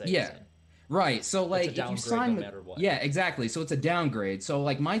is yeah. in. Right. So it's a if you sign no matter what. Yeah, exactly. So it's a downgrade. So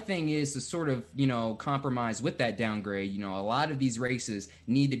my thing is to sort of, compromise with that downgrade. A lot of these races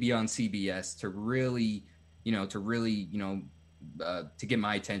need to be on CBS to really, to get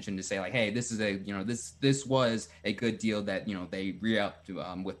my attention to say hey, this is this was a good deal that, they re-upped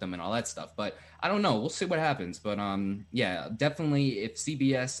with them and all that stuff. But I don't know. We'll see what happens. But yeah, definitely if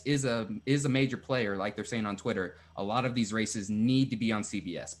CBS is a major player, like they're saying on Twitter, a lot of these races need to be on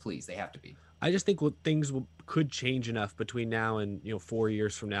CBS. Please, they have to be. I just think things could change enough between now and 4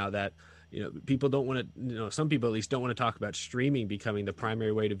 years from now that people don't want to, some people at least don't want to talk about streaming becoming the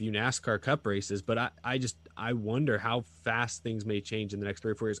primary way to view NASCAR Cup races. But I wonder how fast things may change in the next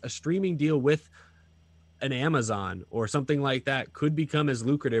 3 or 4 years. A streaming deal with an Amazon or something like that could become as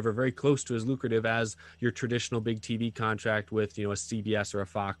lucrative or very close to as lucrative as your traditional big TV contract with, a CBS or a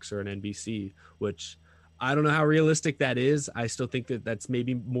Fox or an NBC, which I don't know how realistic that is. I still think that that's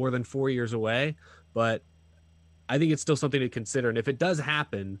maybe more than 4 years away, but I think it's still something to consider. And if it does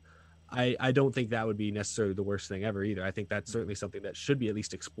happen, I don't think that would be necessarily the worst thing ever either. I think that's certainly something that should be at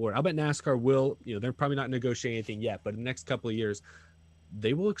least explored. I'll bet NASCAR will, they're probably not negotiating anything yet, but in the next couple of years,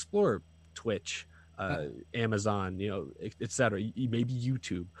 they will explore Twitch, Amazon, et cetera, maybe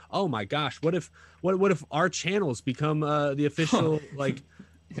YouTube. Oh my gosh. What if our channels become the official,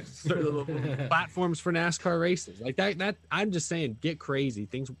 platforms for NASCAR races like that? I'm just saying, get crazy.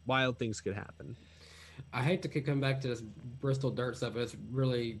 Wild things could happen. I hate to keep coming back to this Bristol dirt stuff, but it's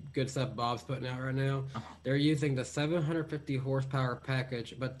really good stuff Bob's putting out right now. They're using the 750 horsepower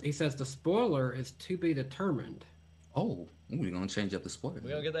package, but he says the spoiler is to be determined. Oh, we're going to change up the spoiler. We're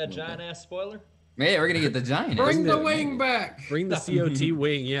going to get that giant-ass spoiler? Yeah, we're going to get the giant. Bring the wing back. Bring the COT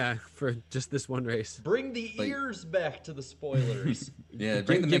wing, yeah, for just this one race. Bring the ears back to the spoilers. Yeah,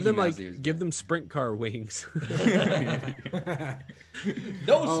 give them sprint car wings.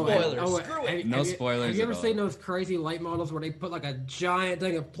 No spoilers. Screw it. No spoilers. Have you ever seen those crazy late models where they put a giant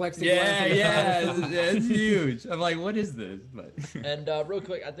thing of plexiglass? Yeah, it's huge. I'm like, what is this? But and real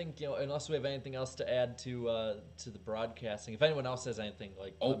quick, I think unless we have anything else to add to the broadcasting, if anyone else has anything,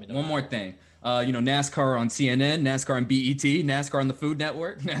 let me know. One more thing. NASCAR on CNN, NASCAR on BET, NASCAR on the Food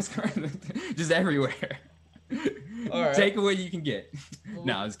Network, NASCAR just everywhere. All right. Take away you can get.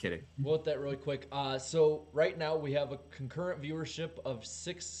 No, I was kidding. We'll hit that really quick. So right now we have a concurrent viewership of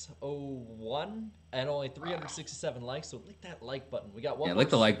 601 and only 367 likes. So click that like button. We got one. Yeah, click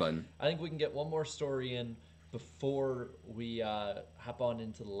the like button. I think we can get one more story in before we hop on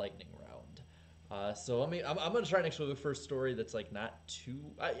into the lightning round. So I'm going to try and actually look for a story that's not too.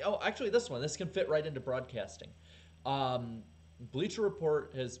 Actually, this can fit right into broadcasting. Bleacher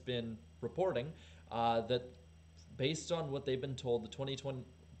Report has been reporting that based on what they've been told, the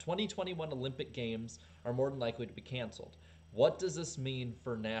 2021 Olympic Games are more than likely to be canceled. What does this mean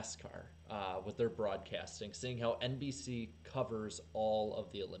for NASCAR with their broadcasting, seeing how NBC covers all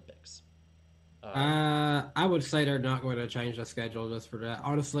of the Olympics? I would say they're not going to change the schedule just for that.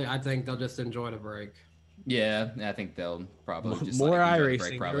 Honestly, I think they'll just enjoy the break. Yeah, I think they'll probably just more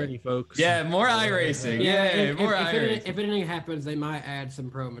iRacing already, folks. Yeah, more iRacing. Yeah, more iRacing. If anything happens, they might add some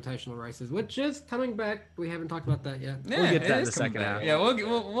pro invitational races, which is coming back. We haven't talked about that yet. Yeah, we'll get that in the second half. Yeah,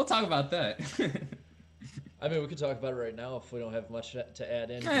 we'll talk about that. I mean, we could talk about it right now if we don't have much to add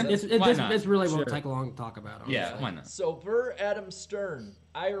in. This really won't take long to talk about. Honestly. Yeah, why not? So, per Adam Stern,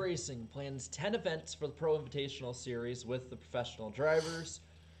 iRacing plans 10 events for the Pro Invitational Series with the professional drivers.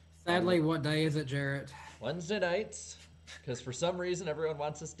 Sadly, what day is it, Jarrett? Wednesday nights, because for some reason everyone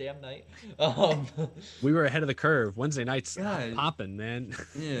wants this damn night. We were ahead of the curve. Wednesday nights popping, man.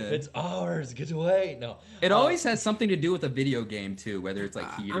 Yeah, it's ours. Get away. No, it always has something to do with a video game too, whether it's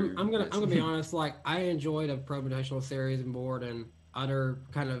Heat. I'm gonna be honest. I enjoyed a Pro Invitational Series and board and other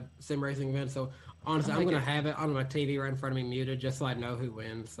kind of sim racing events. So Honestly, I'm gonna have it on my TV right in front of me, muted, just so I know who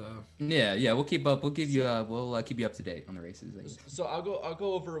wins. So yeah, we'll keep up. We'll keep you up to date on the races. So I'll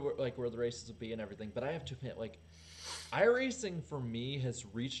go over where the races will be and everything. But I have to admit, iRacing for me has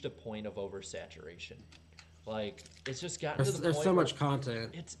reached a point of oversaturation. It's just gotten to the point. There's so much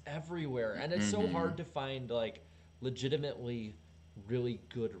content. It's everywhere, and it's so hard to find legitimately really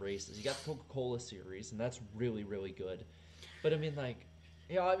good races. You got the Coca-Cola series, and that's really, really good. But I mean,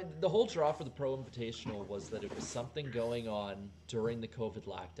 the whole draw for the Pro Invitational was that it was something going on during the COVID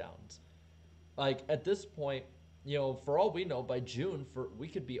lockdowns. At this point, for all we know, by June, we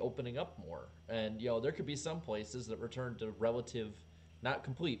could be opening up more, and there could be some places that return to relative, not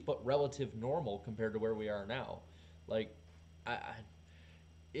complete, but relative normal compared to where we are now.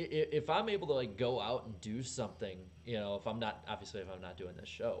 If I'm able to go out and do something, if I'm not doing this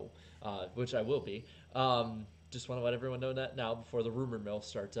show, which I will be, just want to let everyone know that now before the rumor mill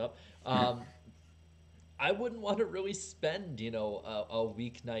starts up. I wouldn't want to really spend, a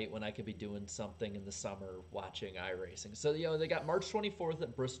weeknight when I could be doing something in the summer watching iRacing. So, they got March 24th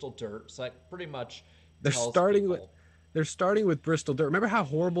at Bristol Dirt. So that pretty much They're starting with Bristol Dirt. Remember how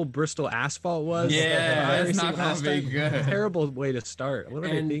horrible Bristol asphalt was? Yeah, that's not going to be good. Terrible way to start. What are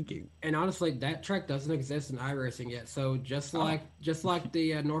they thinking? And honestly, that track doesn't exist in iRacing yet. So just like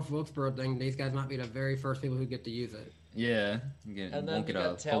the North Wilkesboro thing, these guys might be the very first people who get to use it. Yeah, and then won't get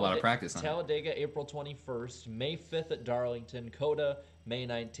a whole lot of practice on Talladega, April 21st, May 5th at Darlington, COTA, May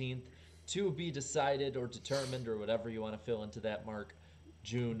 19th, to be decided or determined or whatever you want to fill into that mark,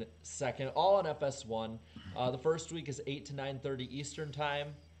 June 2nd, all on FS1. The first week is 8 to 9:30 Eastern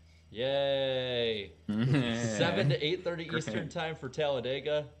Time. Yay! 7 to 8:30 Eastern Time for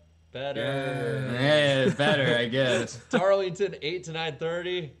Talladega. Better. Yeah, better, I guess. Darlington, 8 to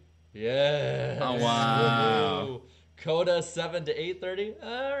 9:30. Yeah. Oh, wow. COTA 7 to 8:30. All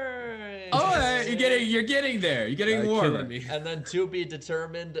right. Oh, you're getting there. You're getting warmer. And then to be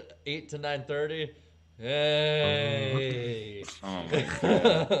determined 8 to 9:30. Hey. Oh my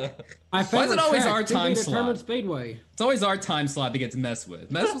god. Why is it always our time slot? Speedway. It's always our time slot that gets messed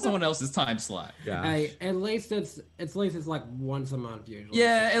with. Mess with someone else's time slot. Yeah. Hey, at least it's like once a month usually.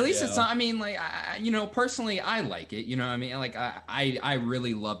 Yeah, at least it's not. I mean, personally, I like it. You know what I mean? I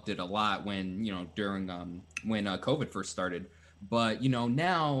really loved it a lot when during when COVID first started. But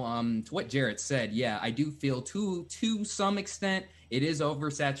now to what Jarrett said, yeah, I do feel to some extent it is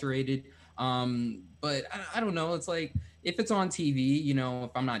oversaturated. But I don't know. It's if it's on TV,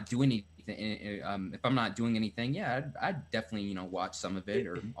 if I'm not doing anything, yeah, I'd definitely, watch some of it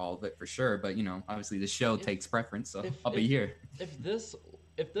or all of it for sure. But, obviously the show takes preference, so I'll be here. If this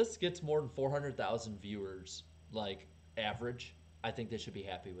gets more than 400,000 viewers, average, I think they should be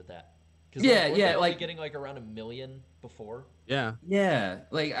happy with that. Yeah, getting around 1 million before. Yeah.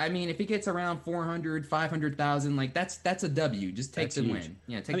 If it gets around 400, 500,000, that's a W. Just take the win.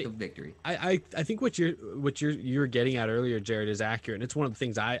 Yeah, take the victory. I think what you're getting at earlier, Jared, is accurate. And it's one of the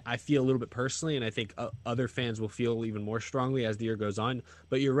things I feel a little bit personally, and I think other fans will feel even more strongly as the year goes on.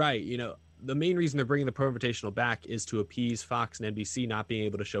 But you're right. The main reason they're bringing the Pro Invitational back is to appease Fox and NBC not being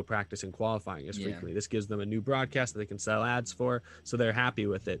able to show practice and qualifying as frequently. This gives them a new broadcast that they can sell ads for, so they're happy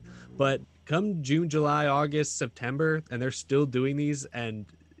with it. But come June, July, August, September, and they're still doing these, and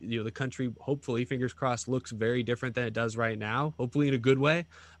the country, hopefully, fingers crossed, looks very different than it does right now, hopefully in a good way.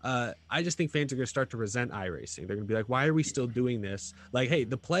 I just think fans are going to start to resent iRacing. They're going to be like, why are we still doing this? Hey,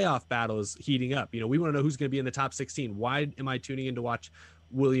 the playoff battle is heating up. We want to know who's going to be in the top 16. Why am I tuning in to watch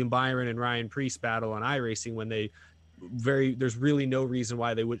William Byron and Ryan Preece battle on iRacing when there's really no reason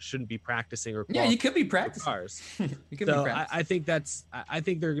why they shouldn't be practicing or you could be practicing cars. I think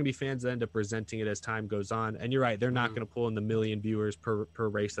they're going to be fans that end up resenting it as time goes on. And you're right, they're not going to pull in the 1 million viewers per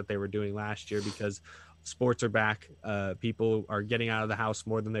race that they were doing last year because sports are back. People are getting out of the house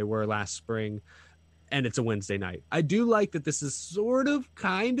more than they were last spring. And it's a Wednesday night. I do like that this is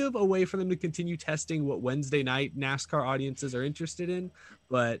kind of a way for them to continue testing what Wednesday night NASCAR audiences are interested in.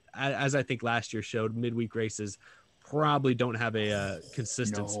 But as I think last year showed, midweek races probably don't have a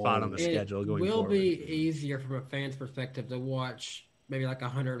consistent spot on the schedule going forward. It will be easier from a fan's perspective to watch maybe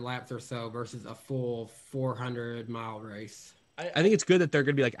 100 laps or so versus a full 400-mile race. I think it's good that they're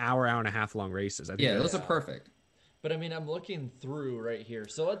going to be hour and a half long races. I think those are perfect. But I'm looking through right here.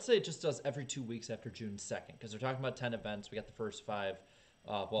 So let's say it just does every 2 weeks after June 2nd, because they're talking about 10 events. We got the first 5,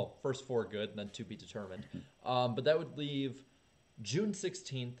 first 4 good, and then 2 be determined. But that would leave June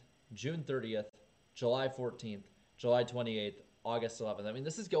 16th, June 30th, July 14th, July 28th, August 11th.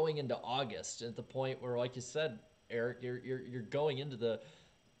 This is going into August at the point where, like you said, Eric, you're going into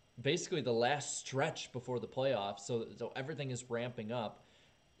basically the last stretch before the playoffs. So everything is ramping up.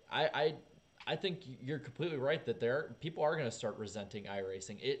 I think you're completely right that people are going to start resenting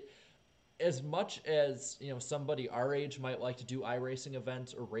iRacing. As much as somebody our age might like to do iRacing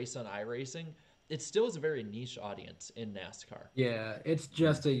events or race on iRacing, it still is a very niche audience in NASCAR. Yeah,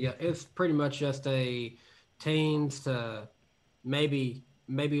 it's pretty much just a teens to maybe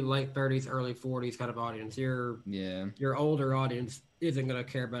late 30s, early 40s kind of audience. Your older audience isn't going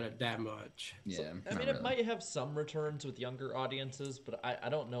to care about it that much. Yeah, so, I mean, it might have some returns with younger audiences, but I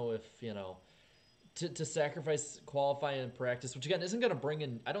don't know if to sacrifice qualifying and practice, which again isn't going to bring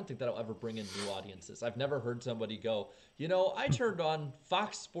in. I don't think that'll ever bring in new audiences. I've never heard somebody go, I turned on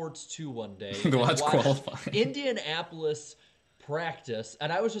Fox Sports 2 one day to watch qualifying Indianapolis practice,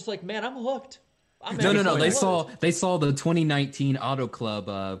 and I was just like, man, I'm hooked. No. They saw the 2019 Auto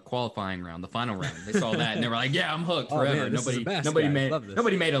Club qualifying round, the final round. They saw that and they were like, "Yeah, I'm hooked forever." Man, nobody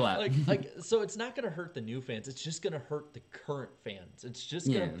made a lap. So it's not going to hurt the new fans. It's just going to hurt the current fans. It's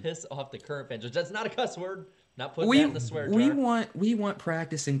just going to piss off the current fans. That's not a cuss word. Not putting that in the swear jar. We want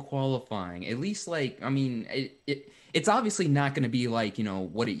practice and qualifying. At least it's obviously not going to be like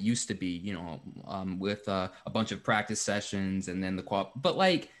what it used to be. With a bunch of practice sessions and then but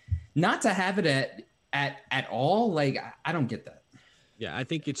not to have it at all. I don't get that. Yeah, I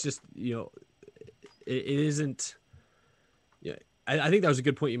think it's just it isn't. Yeah, I think that was a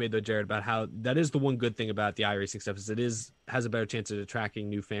good point you made though, Jared, about how that is the one good thing about the iRacing stuff is it has a better chance of attracting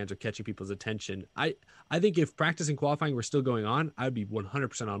new fans or catching people's attention. I think if practice and qualifying were still going on, I would be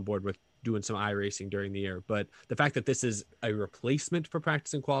 100% on board with doing some iRacing during the year. But the fact that this is a replacement for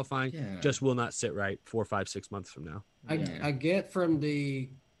practice and qualifying just will not sit right 4, 5, 6 months from now. I get from the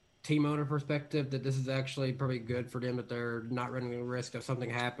team owner perspective that this is actually probably good for them that they're not running the risk of something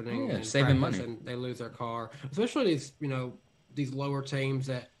happening and saving money and they lose their car, especially these lower teams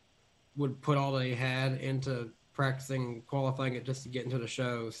that would put all they had into practicing, qualifying it just to get into the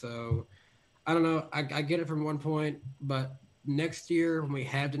show. So I don't know. I get it from one point, but next year when we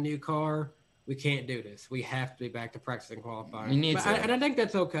have the new car, we can't do this. We have to be back to practicing, qualifying. And I think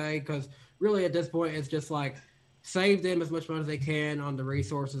that's okay because really at this point it's just save them as much money as they can on the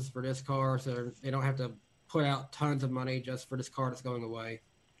resources for this car so they don't have to put out tons of money just for this car that's going away.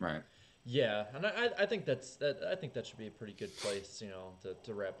 Right. Yeah, and I think that should be a pretty good place,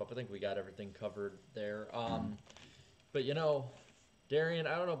 to wrap up. I think we got everything covered there. But Darian,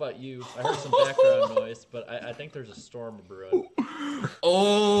 I don't know about you. I heard some background noise, but I think there's a storm brewing.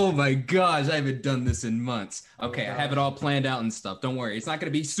 Oh my gosh, I haven't done this in months. Okay, I have it all planned out and stuff. Don't worry, it's not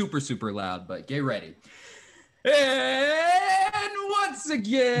going to be super, super loud, but get ready. And once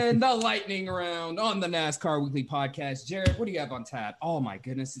again, the lightning round on the NASCAR Weekly Podcast. Jared, what do you have on tap? Oh my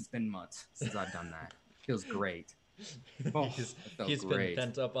goodness, it's been months since I've done that. Feels great. He's been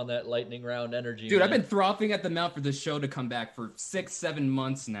pent up on that lightning round energy. Dude, man. I've been frothing at the mouth for the show to come back for 6-7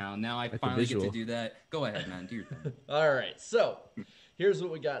 months now. Now I finally get to do that. Go ahead, man. Do your thing. All right, so here's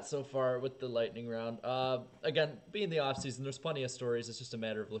what we got so far with the lightning round. Again, being the off season, there's plenty of stories. It's just a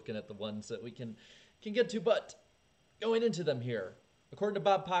matter of looking at the ones that we can get to, but going into them here, according to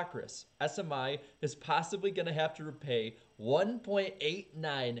Bob Pockrass, SMI is possibly going to have to repay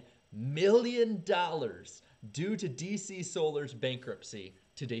 $1.89 million due to DC Solar's bankruptcy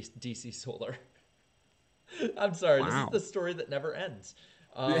to DC Solar. I'm sorry, This is the story that never ends.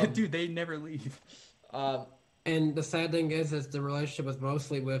 Dude, they never leave. And the sad thing is the relationship was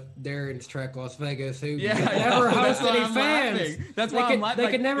mostly with Darian's track, Las Vegas, who never host any fans. That's why I'm laughing. They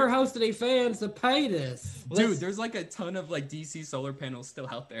could never host any fans to pay this. Dude, there's a ton of DC solar panels still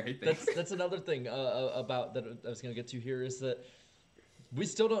out there, I think. That's another thing about that I was going to get to here is that we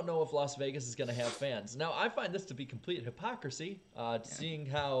still don't know if Las Vegas is going to have fans. Now, I find this to be complete hypocrisy, seeing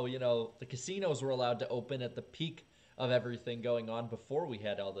how, the casinos were allowed to open at the peak of everything going on before we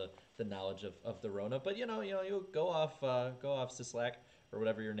had all the knowledge of the Rona. But you go off Sislak or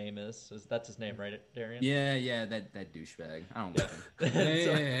whatever your name is. That's his name, right, Darian? Yeah, that douchebag. I don't like him.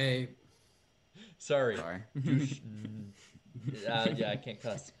 Hey. Sorry. Yeah, I can't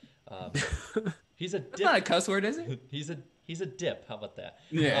cuss. He's a dip. That's not a cuss word, is it? He's a dip. How about that?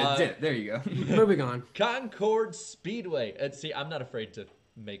 Yeah, dip. There you go. Moving on. Concord Speedway. See, I'm not afraid to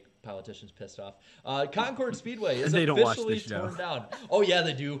make politicians pissed off. Concord Speedway is officially torn down. Oh yeah,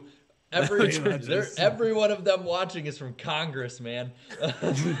 they do. Every one of them watching is from Congress, man.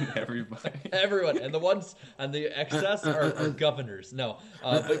 Everyone, and the ones and the excess are governors. No,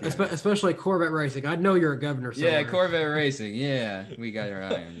 especially Corvette Racing. I know you're a governor. Somewhere. Yeah, Corvette Racing. Yeah, we got your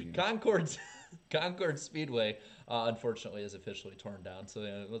eye on you. Concord Speedway, unfortunately, is officially torn down.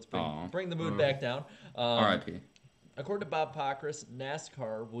 So let's bring the mood back down. R.I.P. According to Bob Pockrass,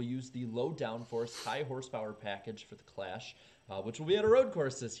 NASCAR will use the low downforce, high horsepower package for the Clash, which will be at a road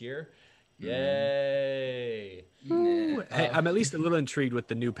course this year. Yay! Ooh, hey, I'm at least a little intrigued with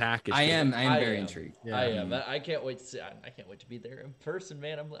the new package. I am very intrigued. Yeah. I am. I can't wait to see. I can't wait to be there in person,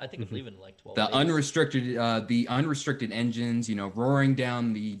 man. I think I'm leaving in like 12 The days. unrestricted engines, roaring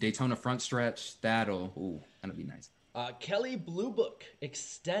down the Daytona front stretch. That'll be nice. Kelly Blue Book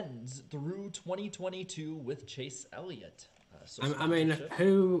extends through 2022 with Chase Elliott. I mean,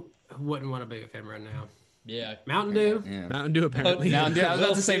 who wouldn't want to be with him right now? Yeah. Mountain Dew? Yeah. Mountain Dew, apparently. Mountain Dew. I was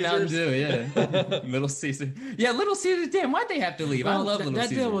about to say Mountain Dew, yeah. Little Caesar. Yeah, Little Caesar. Damn, why'd they have to leave? I love Little Caesar.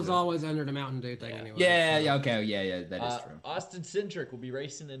 That deal was always under the Mountain Dew thing anyway. Yeah, okay. Yeah, that is true. Austin Cindric will be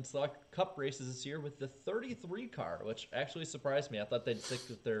racing in Select Cup races this year with the 33 car, which actually surprised me. I thought they'd stick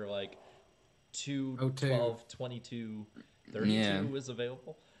with their, 12, 22, 32 was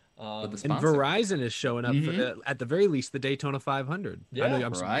available. And Verizon is showing up for at the very least, the Daytona 500. Yeah, I know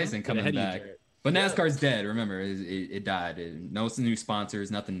I'm Verizon coming back. But NASCAR's dead. Remember, it died. No new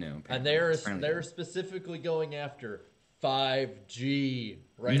sponsors, nothing new. And they're specifically going after 5G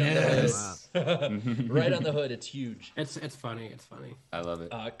right on the hood. Right on the hood. It's huge. It's funny. It's funny. I love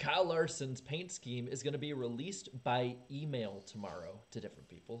it. Kyle Larson's paint scheme is going to be released by email tomorrow to different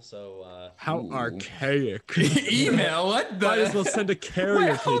people. So how archaic. Email? What the? Might as well send a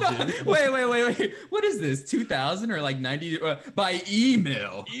carrier pigeon. Wait. What is this? 2000 or 90? By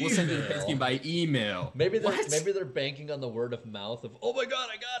email. We'll send you the paint scheme by email. Maybe they're banking on the word of mouth of, oh my God,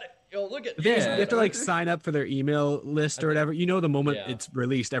 I got it. Yo, look at You have to sign up for their email list or whatever. The moment it's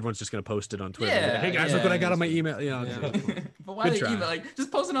released, everyone's just going to post it on Twitter. Hey guys, look what I got on my email. But why they email?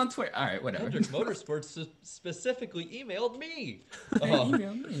 Just post it on Twitter. All right, whatever. Hendrick Motorsports specifically emailed me.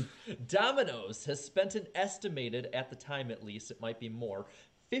 Emailed me. Domino's has spent an estimated, at the time at least, it might be more,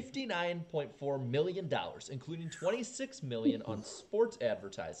 $59.4 million, including $26 million on sports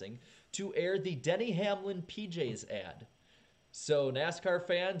advertising, to air the Denny Hamlin PJ's ad. So NASCAR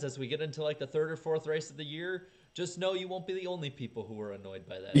fans, as we get into the third or fourth race of the year, just know you won't be the only people who are annoyed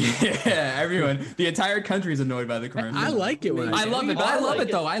by that. Yeah, everyone. The entire country is annoyed by the commercial. I like it when I love it. I love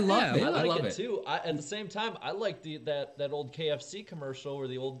it though. I love it. I like it too. At the same time, I like that old KFC commercial where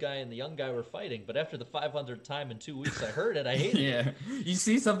the old guy and the young guy were fighting. But after the 500th time in 2 weeks, I heard it. I hate it. Yeah, you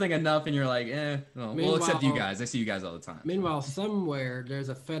see something enough, and you're like, we'll accept you guys. I see you guys all the time. Meanwhile, somewhere there's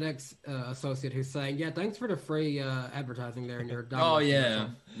a FedEx associate who's saying, "Yeah, thanks for the free advertising there in your." Oh yeah.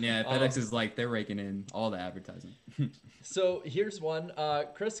 Yeah, FedEx is they're raking in all the advertising. So here's one.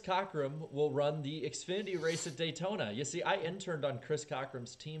 Chris Cockrum will run the Xfinity race at Daytona. You see, I interned on Chris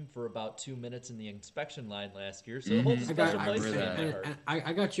Cockrum's team for about 2 minutes in the inspection line last year, so it holds a special place in my heart.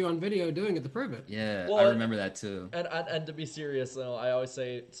 I got you on video doing it to prove it. Yeah, I remember that too. And to be serious, I always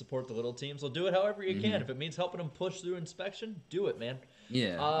say support the little teams. Well, do it however you can. If it means helping them push through inspection, do it, man.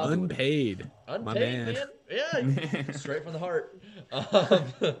 Yeah, unpaid, my man. Yeah, straight from the heart.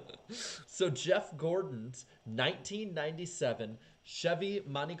 So Jeff Gordon's 1997 Chevy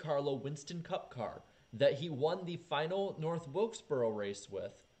Monte Carlo Winston Cup car that he won the final North Wilkesboro race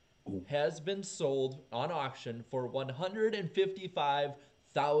with has been sold on auction for $155,000.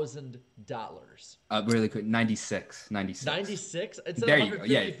 Really quick, 96. 96? It said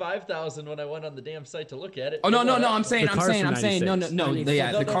 155,000 when I went on the damn site to look at it. Oh no, I'm saying, no.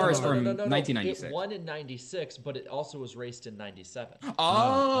 The car is from 1996. It won in 96, but it also was raced in 97.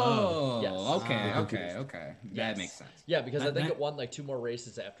 Oh, yes. Okay. That makes sense. Yeah, because I think it won 2 more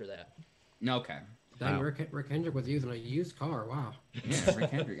races after that. Okay. Dang, wow. Rick Hendrick was using a used car. Wow. Yeah,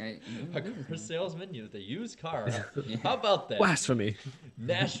 Rick Hendrick. A salesman with a used car. Yeah. How about that? Blasphemy.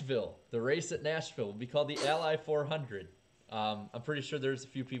 Nashville. The race at Nashville will be called the Ally 400. I'm pretty sure there's a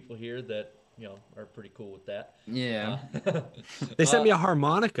few people here that are pretty cool with that. Yeah. They sent me a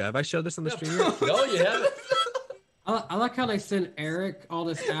harmonica. Have I showed this on the stream? No, you haven't. I like how they sent Eric all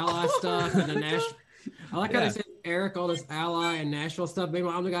this Ally stuff and the Nashville. I like how they sent Eric all this Ally and Nashville stuff.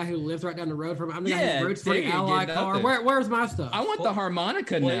 Meanwhile, I'm the guy who lives right down the road from him. I'm the guy who roots for the Ally car. Where's my stuff? I want the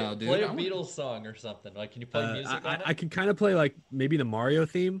harmonica now, dude. Play a Beatles song or something. Can you play music on it? I can kind of play maybe the Mario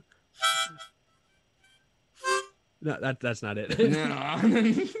theme. No, that's not it. No.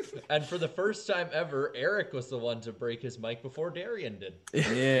 And for the first time ever, Eric was the one to break his mic before Darian did.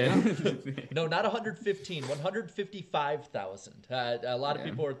 Yeah. No, not 115, 155,000. A lot of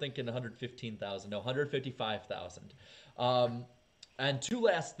people are thinking 115,000. No, 155,000. And 2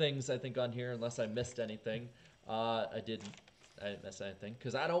 last things I think on here, unless I missed anything. I didn't miss anything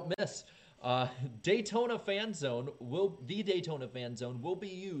because I don't miss. Daytona Fan Zone will be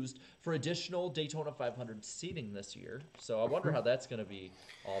used for additional Daytona 500 seating this year. So I wonder how that's going to be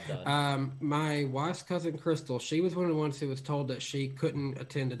all done. My wife's cousin Crystal, she was one of the ones who was told that she couldn't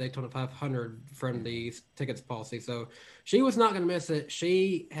attend the Daytona 500 from the tickets policy, so she was not going to miss it.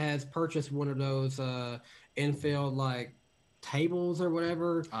 She has purchased one of those infield like tables or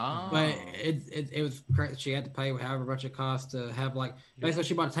whatever, but it was crazy. She had to pay however much it cost to have like basically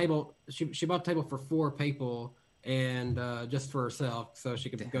she bought a table. She bought a table for 4 people and just for herself, so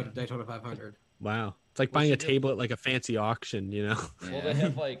she could go to Daytona 500. Wow, it's like buying a table at like a fancy auction, you know? Well, they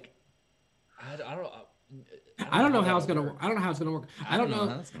have like I don't know how it's gonna work. I don't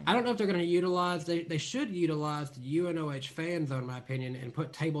know if they're gonna utilize. They should utilize the UNOH fan zone, in my opinion, and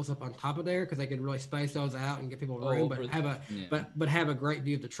put tables up on top of there because they could really space those out and get people room, but have a great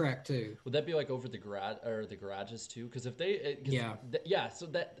view of the track too. Would that be like over the garage or the garages too? Because if they, so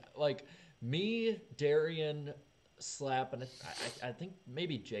that like me, Darian, Slap, and I think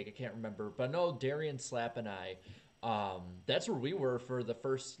maybe Jake, I can't remember, but no, Darian, Slap, and I. That's where we were for the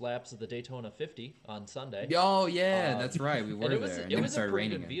first laps of the Daytona 50 on Sunday. Oh yeah, that's right. We were there. It was a pretty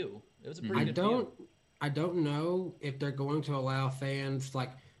good view. It was a pretty good view. I don't know if they're going to allow fans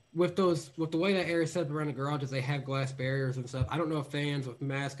like with the way that area set up around the garages. They have glass barriers and stuff. I don't know if fans with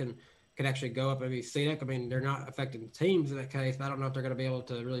masks can actually go up and maybe see that. I mean, they're not affecting the teams in that case, but I don't know if they're going to be able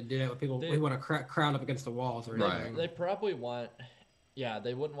to really do that with people who want to crowd up against the walls or anything. They probably want. Yeah,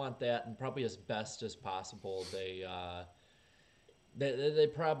 they wouldn't want that, and probably as best as possible, they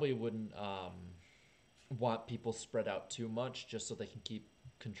probably wouldn't want people spread out too much, just so they can keep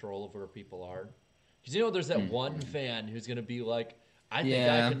control of where people are. Because there's that one fan who's gonna be like, I think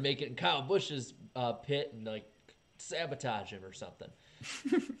I can make it in Kyle Busch's pit and like sabotage him or something.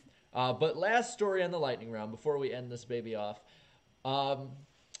 But last story on the lightning round before we end this baby off,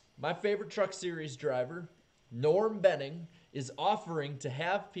 my favorite Truck Series driver, Norm Benning, is offering to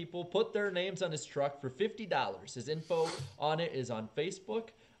have people put their names on his truck for $50. His info on it is on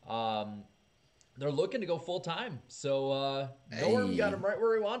Facebook. They're looking to go full time. So Norm got him right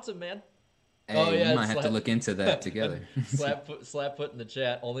where he wants him, man. Hey, we might have to look into that together. Slap put in the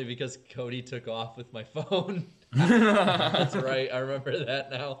chat only because Cody took off with my phone. That's right. I remember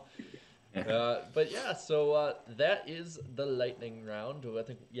that now. But yeah, so that is the lightning round. I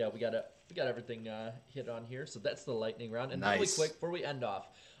think we got everything hit on here. So that's the lightning round. And really quick before we end off,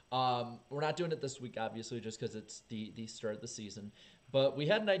 we're not doing it this week, obviously, just because it's the start of the season. But we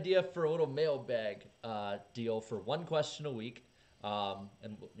had an idea for a little mailbag deal for one question a week.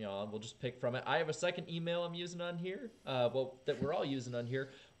 And we'll just pick from it. I have a second email I'm using on here. That we're all using on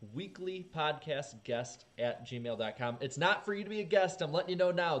here. weeklypodcastguest@gmail.com. It's not for you to be a guest. I'm letting you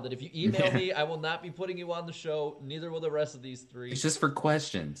know now that if you email me, I will not be putting you on the show. Neither will the rest of these 3. It's just for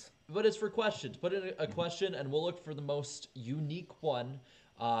questions. But it's for questions. Put in a question, and we'll look for the most unique one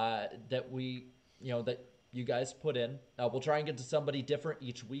that we, that you guys put in. We'll try and get to somebody different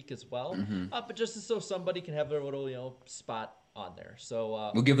each week as well. But just so somebody can have their little, spot on there.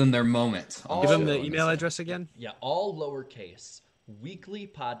 So we'll give them their moment. Give them the email address again. Yeah, all lowercase.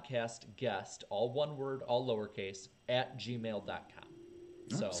 weeklypodcastguest, all one word, all lowercase, @gmail.com.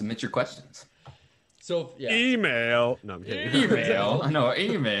 So submit your questions. So email. No, I'm kidding. Email. No,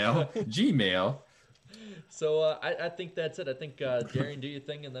 email. Gmail. So I think that's it. I think Darian, do your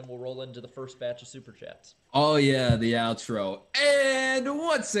thing, and then we'll roll into the first batch of super chats. Oh yeah, the outro. And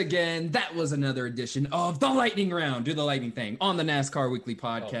once again, that was another edition of the Lightning Round. Do the lightning thing on the NASCAR Weekly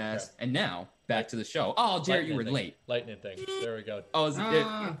Podcast. Oh, and now back to the show. Oh, Jared, you were late. Lightning thing. There we go. Oh,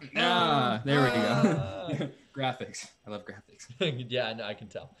 there we go. Graphics. I love graphics. Yeah, I can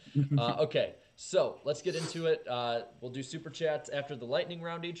tell. Okay. So let's get into it. We'll do super chats after the lightning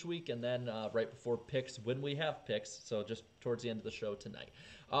round each week, and then right before picks when we have picks. So just towards the end of the show tonight.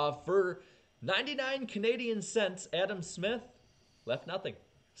 For 99 Canadian cents, Adam Smith left nothing.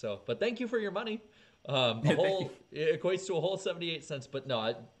 So, but thank you for your money. It equates to a whole 78 cents. But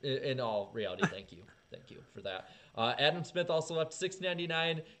no, in all reality, thank you for that. Adam Smith also left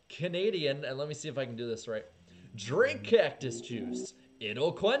 $6.99 Canadian, and let me see if I can do this right. Drink cactus juice.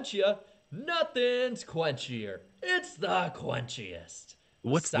 It'll quench you. Nothing's quenchier. It's the quenchiest.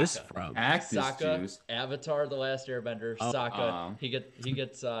 What's this from? Cactus juice. Avatar: The Last Airbender. Sokka. He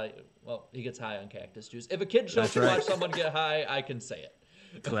gets high on cactus juice. If a kid shows to watch someone get high, I can say it.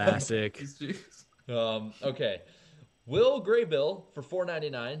 Classic. Okay. Will Graybill for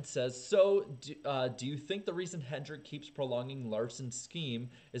 $4.99 says, so do you think the reason Hendrick keeps prolonging Larson's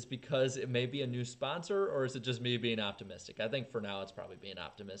scheme is because it may be a new sponsor, or is it just me being optimistic? I think for now it's probably being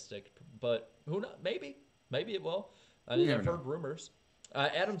optimistic, but who knows? Maybe it will. I've heard rumors.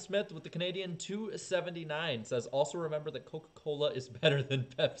 Adam Smith with the Canadian 279 says, also remember that Coca-Cola is better than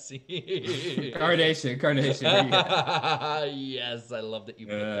Pepsi. Carnation. Yes, I love that you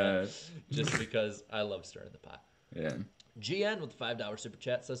put that. Just because I love stirring the pot. Yeah. GN with the $5 super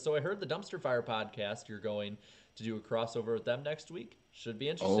chat says, so I heard the Dumpster Fire podcast, you're going to do a crossover with them next week. Should be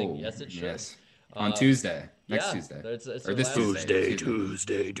interesting. Yes, it should. Yes. On Tuesday. Next Tuesday. It's or this Tuesday.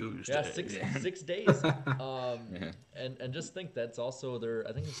 Yeah, 6 days. And just think that's also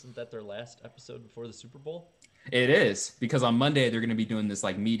I think isn't that their last episode before the Super Bowl? It is, because on Monday they're going to be doing this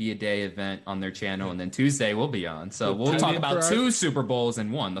like media day event on their channel, and then Tuesday we'll be on. So we'll talk about 2 Super Bowls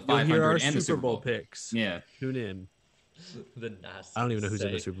in one, the 500 and the Super Bowl picks. Yeah. Tune in. The Nas. I don't even know who's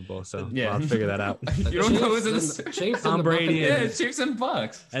in the Super Bowl, so I'll figure that out. You don't know who's in the Chiefs? Tom Brady. Yeah, Chiefs and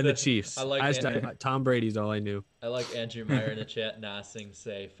Bucks. And the Chiefs. I like Tom Brady's all I knew. I like Andrew Meyer in the chat. Nasing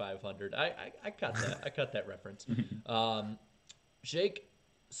say 500. I caught that. I caught that reference. Jake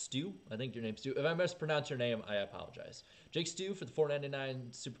Stew, I think your name's Stew. If I mispronounce your name, I apologize. Jake Stew for the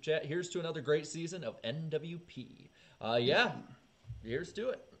 $4.99 super chat. Here's to another great season of NWP. Yeah, here's to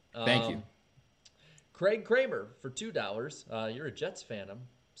it. Thank you. Craig Kramer for $2. You're a Jets fan. I'm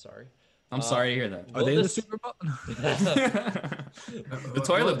sorry. I'm sorry to hear that. Are they in the Super Bowl? The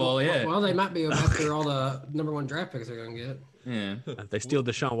toilet bowl, yeah. Well, they might be after all the number 1 draft picks they're going to get. Yeah. If they steal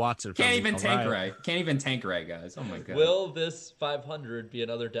Deshaun Watson from Can't even tank right, guys. Oh my god. Will this 500 be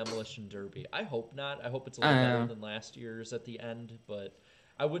another demolition derby? I hope not. I hope it's a little better than last year's at the end, but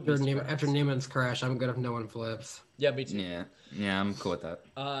I wouldn't be surprised. After Neiman's crash, I'm good if no one flips. Yeah, me too. Yeah, I'm cool with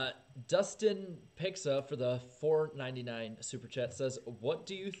that. Dustin Pixa for the $4.99 super chat says, what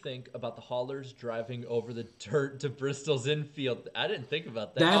do you think about the Haulers driving over the dirt to Bristol's infield? I didn't think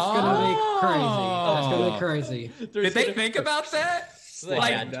about that. That's gonna be crazy. Did they think about that?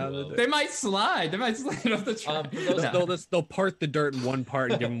 They might slide. They might slide off the track. They'll part the dirt in one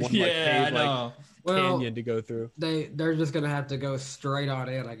part and give them one canyon to go through. They're just gonna have to go straight on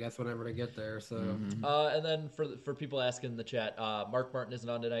in, I guess, whenever they get there. So, and then for people asking in the chat, Mark Martin isn't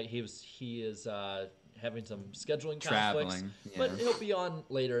on tonight. He is having some scheduling conflicts, but he'll be on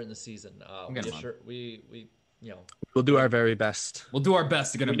later in the season. We'll do our very best. We'll do our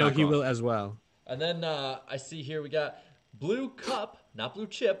best to get him. We know he will as well. And then I see here we got Blue Cup, not Blue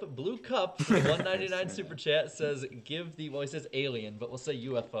Chip, Blue Cup for the $1.99 super chat says he says alien, but we'll say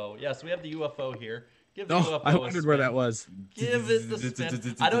UFO. Yes, we have the UFO here. Give the UFO I wondered where that was. Give it the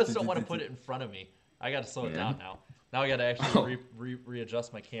spin. I just don't want to put it in front of me. I got to slow it down now. Now I got to actually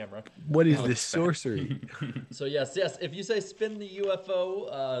readjust my camera. What is this sorcery? So yes. If you say spin the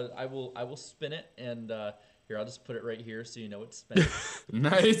UFO, I will spin it, and here I'll just put it right here so you know it's spinning. No,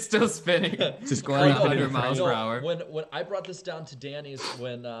 it's still spinning. Just going 100 miles per hour. When I brought this down to Danny's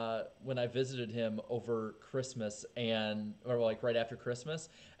when I visited him over Christmas or right after Christmas,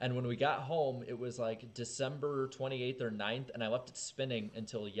 and when we got home it was like December 28th or 9th, and I left it spinning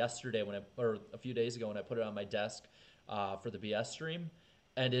until yesterday or a few days ago when I put it on my desk for the BS stream,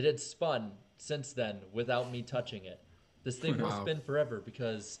 and it had spun since then without me touching it. This thing will spin forever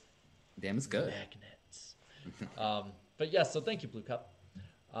because damn, it's good. Magnets. But yes, so thank you, Blue Cup.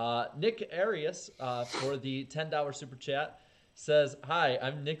 Nick Arias for the $10 super chat says, hi,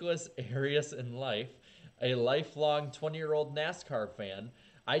 I'm Nicholas Arias in life, a lifelong 20-year-old NASCAR fan.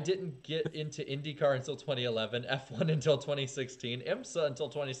 I didn't get into IndyCar until 2011, F1 until 2016, IMSA until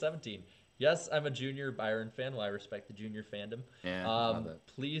 2017. Yes, I'm a junior Byron fan. Well, I respect the junior fandom. Yeah,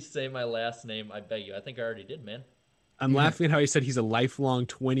 please say my last name, I beg you. I think I already did, man. I'm laughing at how he said he's a lifelong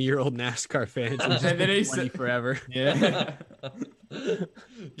 20-year-old NASCAR fan. And then he said forever. Yeah.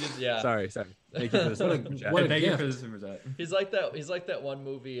 Yeah. Sorry. Thank you for this. Thank you for this super chat. He's like that one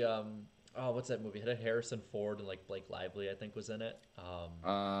movie. What's that movie? It had Harrison Ford and like Blake Lively, I think, was in it.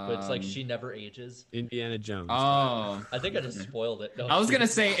 But it's like She Never Ages. Indiana Jones. Oh, I think I just spoiled it. I was gonna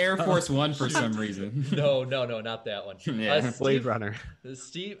say Air Force One for some reason. No, not that one. Yeah. Blade Runner.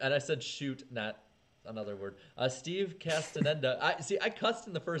 Steve, and I said shoot, not another word. Steve Castaneda. I cussed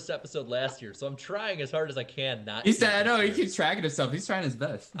in the first episode last year, so I'm trying as hard as I can not. He said, I know he keeps tracking himself. He's trying his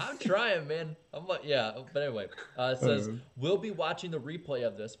best. I'm trying, man. But anyway, it says we'll be watching the replay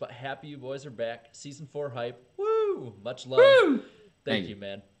of this, but happy you boys are back. Season 4 hype. Woo! Much love. Woo! Thank you,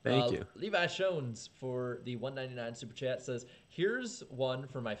 man. Thank you. Levi Shones for the $1.99 super chat says, here's one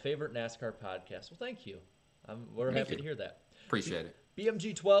for my favorite NASCAR podcast. Well, thank you. We're happy to hear that. Appreciate it.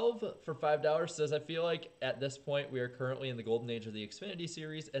 BMG12 for $5 says, I feel like at this point we are currently in the golden age of the Xfinity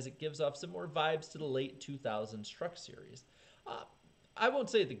series as it gives off some more vibes to the late 2000s truck series. I won't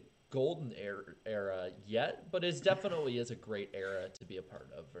say the golden era yet, but it definitely is a great era to be a part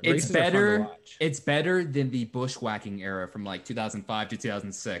of. It's better. It's better than the bushwhacking era from like 2005 to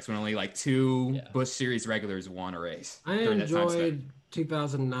 2006, when only like 2 Busch Series regulars won a race. I enjoyed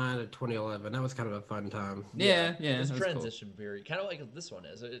 2009 to 2011. That was kind of a fun time. Yeah. It's a transition period, kind of like this one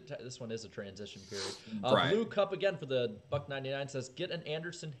is. This one is a transition period. Right. Blue Cup again for the $1.99 says, get an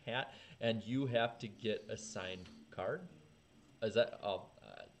Anderson hat and you have to get a signed card. Is that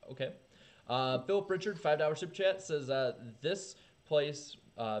okay? Philip Richard, $5 super chat says, this place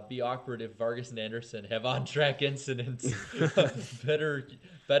be awkward if Vargas and Anderson have on-track incidents. better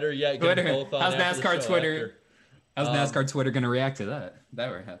yet, get them both on. How's NASCAR Twitter? After. How's NASCAR Twitter going to react to that? That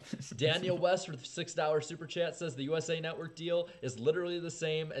ever happens. Daniel West with $6 super chat says the USA Network deal is literally the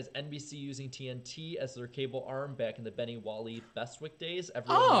same as NBC using TNT as their cable arm back in the Benny Wally Bestwick days.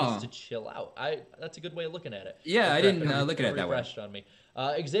 Everyone needs to chill out. That's a good way of looking at it. Yeah, I didn't look at it that way. Refreshed on me.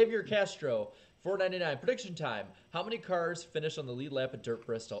 Xavier Castro, $4.99. Prediction time. How many cars finished on the lead lap at Dirt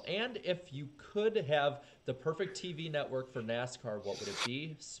Bristol? And if you could have the perfect TV network for NASCAR, what would it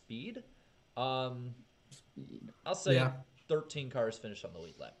be? Speed? I'll say 13 cars finished on the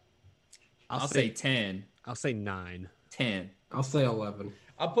lead lap. I'll say 10. I'll say 9. 10. I'll say 11.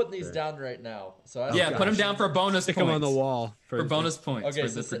 I'm putting these down right now. So put them down for bonus Stick points. them on the wall for bonus points. Okay, for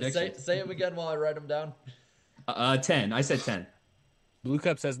so the prediction. say them again while I write them down. 10. I said 10. Blue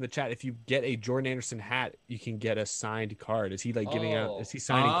Cup says in the chat, if you get a Jordan Anderson hat, you can get a signed card. Is he like giving out? Is he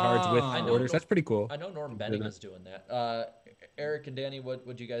signing cards with orders? That's pretty cool. I know Norm Benning is doing that. Eric and Danny,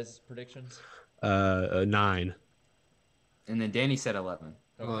 what you guys predictions? 9. And then Danny said 11.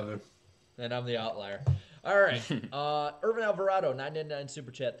 11. And I'm the outlier. All right. Irvin Alvarado, $9.99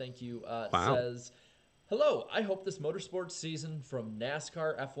 super chat. Thank you. Says, hello. I hope this motorsports season from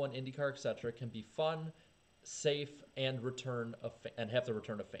NASCAR, F1, IndyCar, etc., can be fun, safe, and have the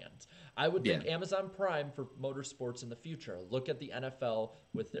return of fans. I would think Amazon Prime for motorsports in the future. Look at the NFL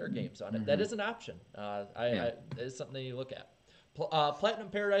with their games on it. That is an option. That is something you look at. Platinum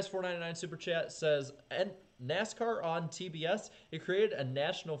Paradise, $4.99 super chat says, and NASCAR on TBS, it created a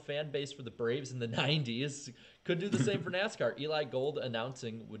national fan base for the Braves in the 90s. Could do the same for NASCAR. Eli Gold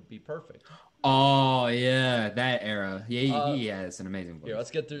announcing would be perfect. Oh, yeah, that era. Yeah, he has an amazing voice. Here,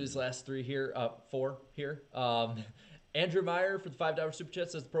 let's get through these last 3 here. 4 here. Andrew Meyer for the $5 super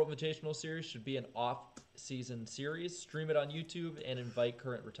chat says the Pro Invitational Series should be an off-season series. Stream it on YouTube and invite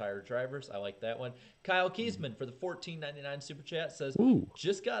current retired drivers. I like that one. Kyle Kiesman for the $14.99 super chat says,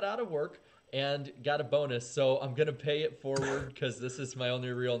 just got out of work and got a bonus, so I'm going to pay it forward because this is my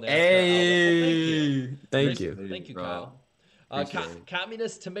only real NASCAR Hey! outlet. Thank you. Thank you, Kyle.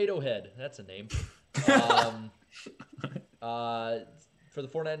 Communist Tomato Head. That's a name. For the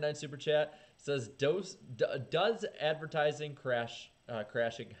 $4.99 super chat, says, does advertising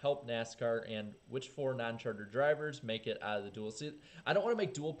crashing help NASCAR, and which 4 non-charter drivers make it out of the duel? See, I don't want to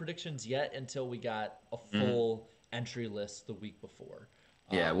make duel predictions yet until we got a full entry list the week before.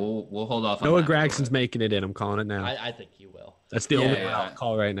 Yeah, we'll hold off on Noah that. Gragson's making it in. I'm calling it now. I think he will. That's the only one I'll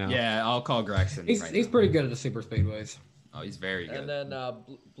call right now. Yeah, I'll call Gragson. He's pretty good at the super speedways. Oh, he's very good. And then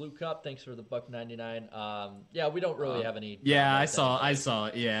Blue Cup, thanks for the $1.99. Yeah, we don't really have any. Yeah, I saw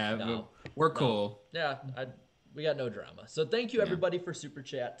it. Yeah, No. we're cool. Yeah, we got no drama. So thank you everybody for super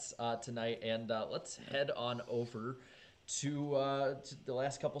chats tonight, and let's head on over to the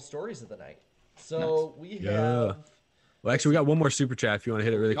last couple stories of the night. So we have. Well, actually, we got one more super chat if you want to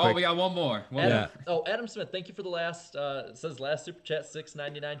hit it really quick. Oh, we got one more. Adam Smith, thank you for the last. It says last super chat,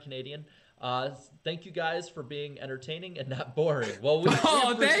 $6.99 Canadian. Thank you guys for being entertaining and not boring. Well,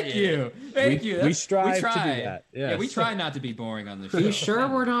 thank you. We strive to do that. Yeah, we try not to be boring on the show. Are you sure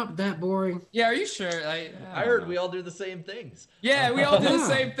we're not that boring? Yeah, are you sure? I heard we all do the same things. Yeah, we all do the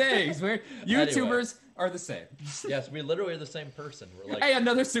same things. YouTubers are the same. Yes, we literally are the same person. We're like, hey,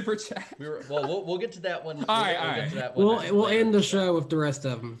 another super chat. We'll get to that one. All right. We'll end the show with the rest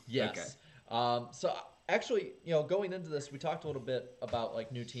of them. Yes. Okay. So actually, going into this, we talked a little bit about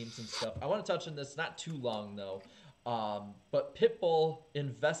like new teams and stuff. I want to touch on this, not too long though. But Pitbull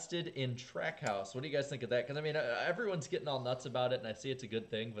invested in Trackhouse. What do you guys think of that? Because I mean, everyone's getting all nuts about it, and I see it's a good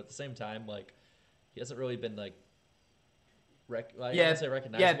thing. But at the same time, like, he hasn't really been like. I wouldn't say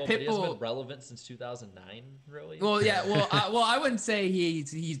recognizable, but he hasn't been relevant since 2009, really. Well, yeah, I wouldn't say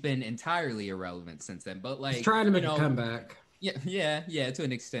he's been entirely irrelevant since then, but like he's trying to make a comeback. Yeah, to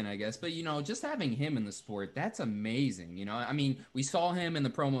an extent, I guess. But just having him in the sport, that's amazing. I mean, we saw him in the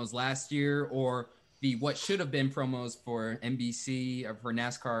promos last year, or what should have been promos for NBC or for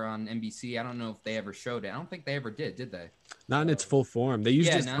NASCAR on NBC. I don't know if they ever showed it. I don't think they ever did they? Not in its full form. They used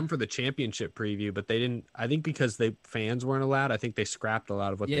Yeah, his no. film for the championship preview, but they didn't. I think because fans weren't allowed. I think they scrapped a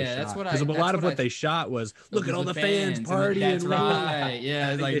lot of what they shot. that's what Because a that's lot of what I- they shot was look at all the fans and partying. That's woo." right. Yeah,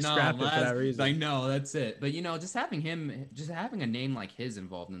 I it's think like they no, scrapped it for that reason. like no, that's it. But just having a name like his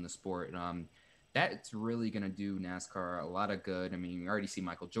involved in the sport, that's really gonna do NASCAR a lot of good. I mean, we already see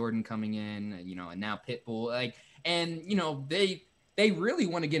Michael Jordan coming in, and now Pitbull, they really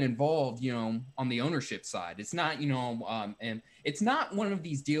want to get involved, on the ownership side. It's not, and it's not one of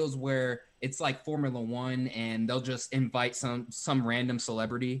these deals where it's like Formula One and they'll just invite some random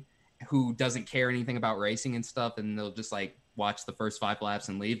celebrity who doesn't care anything about racing and stuff, and they'll just like watch the first 5 laps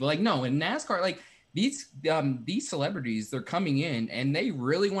and leave. But like, no, in NASCAR, like these celebrities, they're coming in and they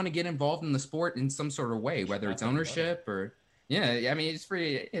really want to get involved in the sport in some sort of way, whether it's ownership or I mean,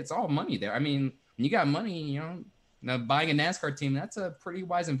 it's all money there. I mean, when you got money, now buying a NASCAR team, that's a pretty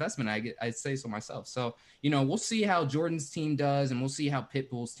wise investment. I'd say so myself. So, we'll see how Jordan's team does and we'll see how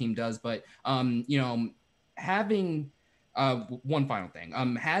Pitbull's team does. But, having one final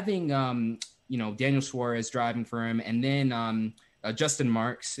thing, having, Daniel Suarez driving for him and then Justin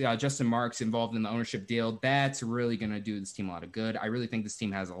Marks involved in the ownership deal, that's really going to do this team a lot of good. I really think this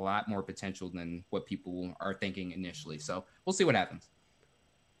team has a lot more potential than what people are thinking initially. So we'll see what happens.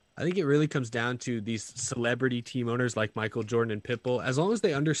 I think it really comes down to these celebrity team owners like Michael Jordan and Pitbull. As long as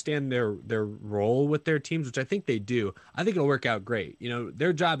they understand their role with their teams, which I think they do, I think it'll work out great.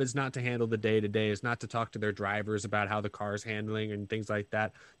 Their job is not to handle the day-to-day, is not to talk to their drivers about how the car is handling and things like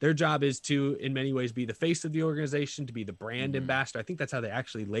that. Their job is to, in many ways, be the face of the organization, to be the brand ambassador. I think that's how they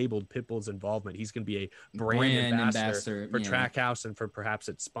actually labeled Pitbull's involvement. He's going to be a brand ambassador for Trackhouse and for perhaps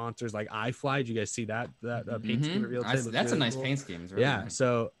its sponsors like iFly. Did you guys see that paint scheme revealed? That's really a nice cool. paint scheme. Really nice.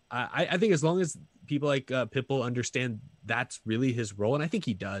 So I think as long as people like Pitbull understand that's really his role, and I think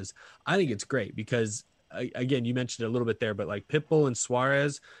he does, I think it's great because, again, you mentioned it a little bit there, but like Pitbull and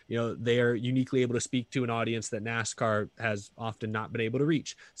Suarez, they are uniquely able to speak to an audience that NASCAR has often not been able to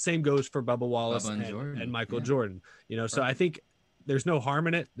reach. Same goes for Bubba Wallace and Michael Jordan. So I think there's no harm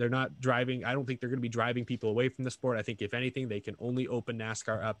in it. They're not driving. I don't think they're going to be driving people away from the sport. I think if anything, they can only open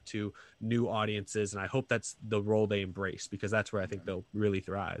NASCAR up to new audiences. And I hope that's the role they embrace because that's where I think they'll really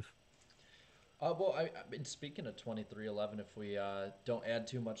thrive. Well, I mean, speaking of 23XI, if we don't add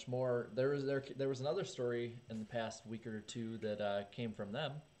too much more, there was another story in the past week or two that came from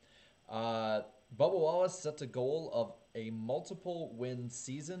them. Bubba Wallace sets a goal of a multiple win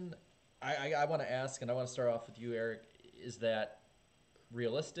season. I want to ask, and I want to start off with you, Eric, is that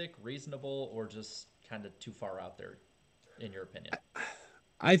realistic, reasonable, or just kind of too far out there, in your opinion?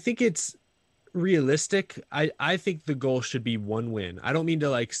 I think it's realistic. I think the goal should be 1 win. I don't mean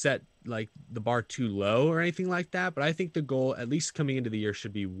to set the bar too low or anything like that, but I think the goal, at least coming into the year,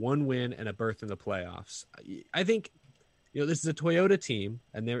 should be 1 win and a berth in the playoffs. I think, this is a Toyota team,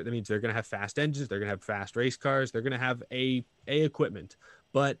 and that means they're going to have fast engines, they're going to have fast race cars, they're going to have a equipment,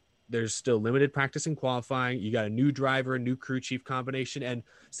 but there's still limited practice and qualifying. You got a new driver, a new crew chief combination, and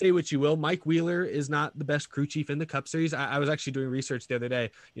say what you will, Mike Wheeler is not the best crew chief in the Cup Series. I was actually doing research the other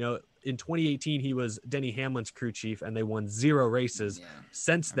day. In 2018, he was Denny Hamlin's crew chief, and they won 0 races. Yeah.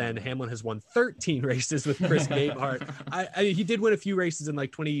 Since then, Hamlin has won 13 races with Chris Gabehart. He did win a few races in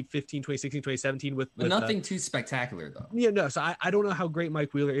 2015, 2016, 2017 with nothing too spectacular though. Yeah, no. So I don't know how great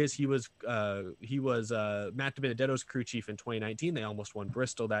Mike Wheeler is. He was Matt DiBenedetto's crew chief in 2019. They almost won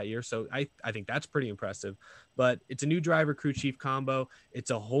Bristol that year. So I think that's pretty impressive. But it's a new driver crew chief combo.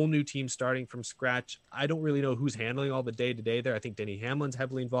 It's a whole new team starting from scratch. I don't really know who's handling all the day-to-day there. I think Denny Hamlin's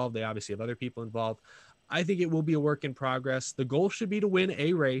heavily involved. They obviously have other people involved. I think it will be a work in progress. The goal should be to win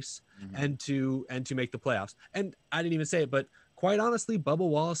a race and to make the playoffs. And I didn't even say it, but quite honestly, Bubba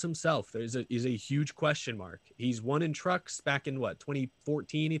Wallace himself is a huge question mark. He's won in trucks back in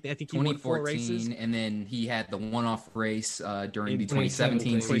 2014. I think he won 4 races, and then he had the one-off race during the 2017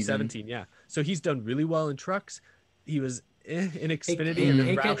 season. 2017, yeah. So he's done really well in trucks. He was in Xfinity and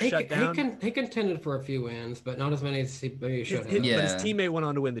the route shut down. He contended for a few wins, but not as many as he should have. But his teammate went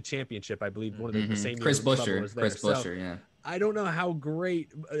on to win the championship, I believe, one of the same Chris years Buescher. was there. Chris Buescher, yeah. I don't know how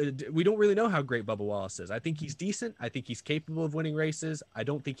great we don't really know how great Bubba Wallace is. I think he's decent. I think he's capable of winning races. I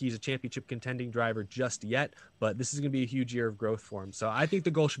don't think he's a championship contending driver just yet, but this is going to be a huge year of growth for him. So I think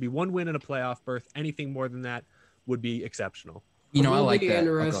the goal should be 1 win and a playoff berth. Anything more than that would be exceptional. I like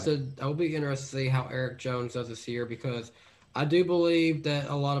that. I will be interested to see how Eric Jones does this year because I do believe that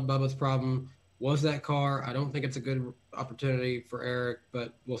a lot of Bubba's problem was that car. I don't think it's a good opportunity for Eric,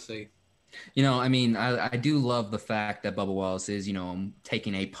 but we'll see. You know, I mean, I do love the fact that Bubba Wallace is,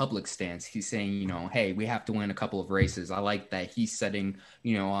 taking a public stance. He's saying, hey, we have to win a couple of races. I like that he's setting,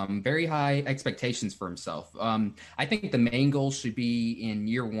 very high expectations for himself. I think the main goal should be in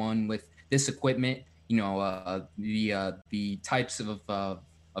year one with this equipment, the types of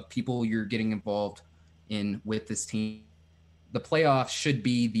people you're getting involved in with this team. The playoffs should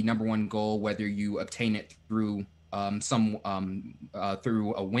be the number one goal, whether you obtain it through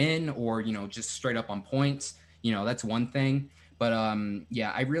through a win or, just straight up on points. That's one thing. But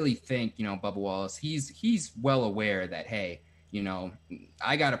I really think, Bubba Wallace, he's well aware that, hey,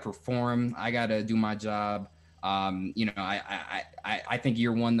 I got to perform. I got to do my job. I think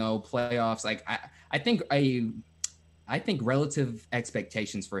year one, though, playoffs, like I think relative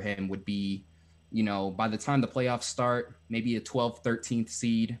expectations for him would be, by the time the playoffs start, maybe a 12th, 13th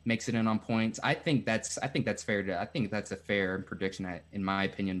seed makes it in on points. I think that's fair. I think that's a fair prediction, in my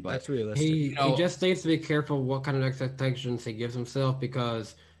opinion. But that's realistic. He just needs to be careful what kind of expectations he gives himself,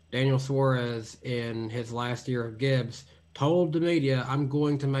 because Daniel Suarez, in his last year of Gibbs, told the media, "I'm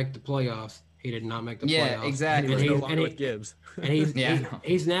going to make the playoffs." He did not make the playoffs. Yeah, exactly. With Gibbs. And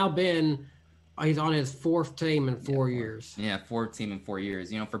he's now been. He's on his fourth team in 4 years. Yeah, fourth team in 4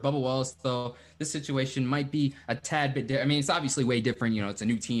 years. For Bubba Wallace, though, this situation might be a tad bit different. I mean, it's obviously way different. It's a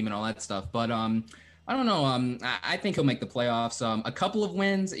new team and all that stuff. But I don't know. I think he'll make the playoffs. A couple of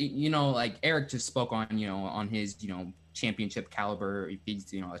wins. Like Eric just spoke on. On his championship caliber. If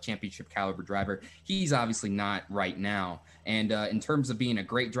he's a championship caliber driver, he's obviously not right now. And in terms of being a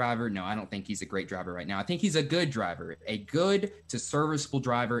great driver, no, I don't think he's a great driver right now. I think he's a good driver, a good to serviceable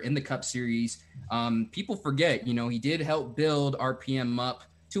driver in the Cup Series. People forget, he did help build RPM up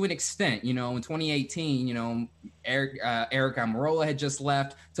to an extent. In 2018, Eric Almirola had just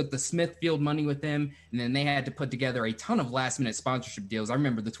left, took the Smithfield money with him, and then they had to put together a ton of last-minute sponsorship deals. I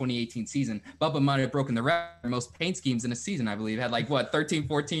remember the 2018 season. Bubba might have broken the record for most paint schemes in a season, I believe. Had 13,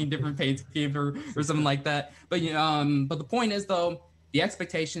 14 different paint schemes or something like that. But the point is, though, the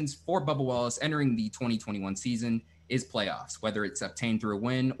expectations for Bubba Wallace entering the 2021 season is playoffs, whether it's obtained through a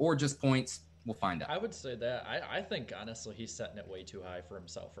win or just points. We'll find out. I would say that. I think, honestly, he's setting it way too high for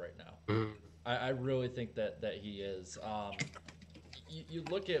himself right now. Mm-hmm. I really think that he is. You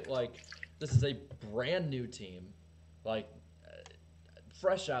look at, this is a brand new team,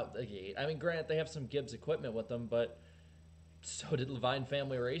 fresh out the gate. I mean, granted, they have some Gibbs equipment with them, but so did Levine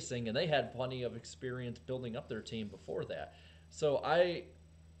Family Racing, and they had plenty of experience building up their team before that. So I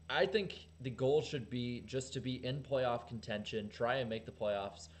think the goal should be just to be in playoff contention, try and make the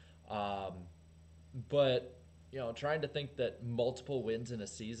playoffs. But trying to think that multiple wins in a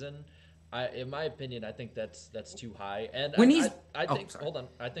season, in my opinion, I think that's too high. And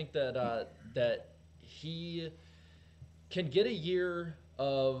I think that that he can get a year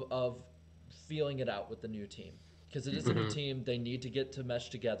of feeling it out with the new team, because it is a new team. They need to get to mesh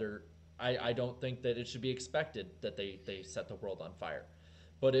together. I don't think that it should be expected that they set the world on fire.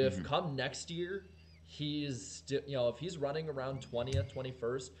 But if come next year, he's if he's running around 20th,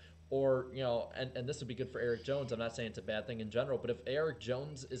 21st, or, and this would be good for Eric Jones. I'm not saying it's a bad thing in general, but if Eric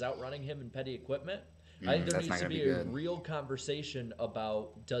Jones is outrunning him in petty equipment, I think there needs to be a real conversation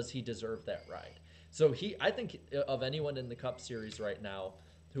about, does he deserve that ride? So I think of anyone in the Cup Series right now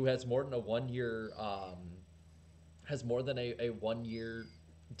who has more than a 1 year, has more than a 1 year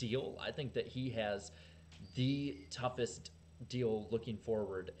deal, I think that he has the toughest deal looking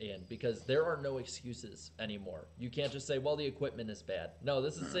forward in, because there are no excuses anymore. You can't just say, well, the equipment is bad. No,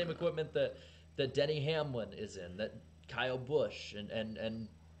 this is the same equipment that Denny Hamlin is in, that Kyle Busch and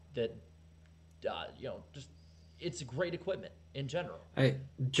that just, it's great equipment in general. Hey,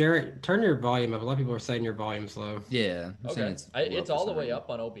 Jarrett, turn your volume up. A lot of people are saying your volume's low. Yeah. Okay. It's all the way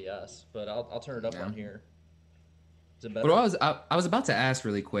up on OBS, but I'll turn it up on here. Is it better? But I was about to ask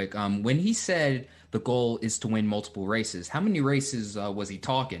really quick. When he said the goal is to win multiple races, how many races was he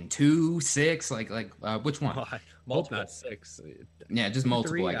talking? 2, 6, which one? Multiple. Not 6. Yeah, just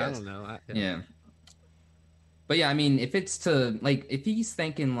multiple. 3, I guess. I don't know. Yeah. But yeah, I mean, if it's to if he's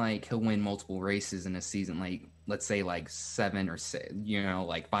thinking he'll win multiple races in a season, let's say 7 or 6,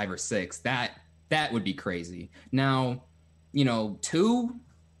 5 or 6, that would be crazy. Now, 2.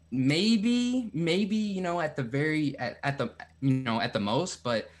 Maybe, at the most,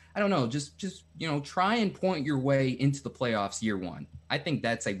 but I don't know. Just try and point your way into the playoffs year one. I think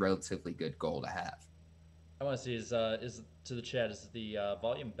that's a relatively good goal to have. I want to see is to the chat, is the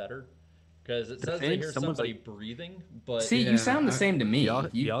volume better? Because it says I hear somebody breathing, but see, you sound the same to me.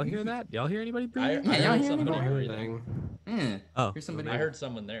 Y'all hear that? Y'all hear anybody breathing? I heard somebody breathing. Here's somebody. I heard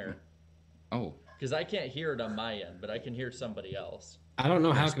someone there. Oh. Because I can't hear it on my end, but I can hear somebody else. I don't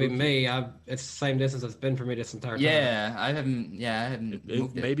know how it could be me. It's the same distance it's been for me this entire time. Yeah, I haven't. Yeah, I haven't.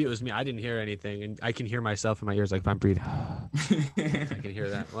 moved it. Maybe it was me. I didn't hear anything, and I can hear myself in my ears. Like if I'm breathing, I can hear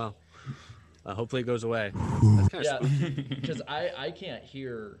that. Well, hopefully it goes away. That's kind of spooky. Because I can't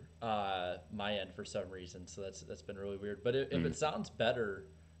hear my end for some reason, so that's been really weird. But if it sounds better,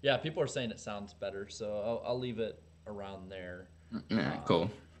 yeah, people are saying it sounds better, so I'll leave it around there. Yeah, cool.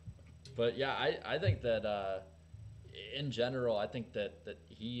 But yeah, I think that in general, I think that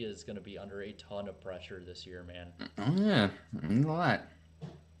he is going to be under a ton of pressure this year, man. Oh yeah, a lot.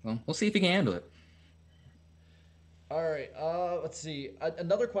 Well, we'll see if he can handle it. All right, let's see.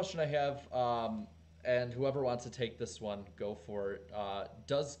 Another question I have, and whoever wants to take this one, go for it.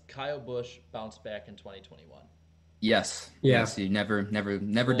 Does Kyle Busch bounce back in 2021? Yes. Yeah. Yes. You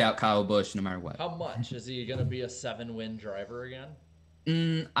never doubt Kyle Busch, no matter what. How much? Is he going to be a 7-win driver again?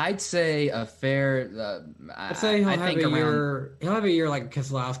 I'd say a fair. I'd say he'll have a year. He'll have a year like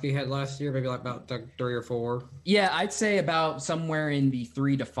Keselowski had last year, maybe like about 3 or 4. Yeah, I'd say about somewhere in the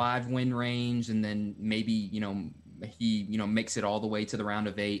 3 to 5 win range, and then maybe he makes it all the way to the round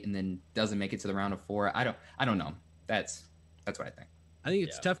of 8, and then doesn't make it to the round of 4. I don't know. That's what I think. I think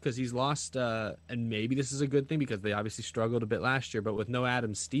it's tough because he's lost, and maybe this is a good thing because they obviously struggled a bit last year. But with no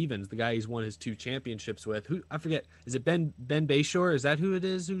Adam Stevens, the guy he's won his 2 championships with, who I forget, is it Ben Bayshore? Is that who it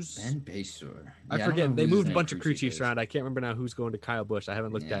is? Who's Ben Bayshore? I forget. They moved a bunch of crew chiefs around. I can't remember now who's going to Kyle Busch. I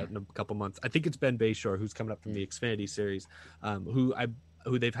haven't looked at it in a couple months. I think it's Ben Bayshore who's coming up from the Xfinity series, who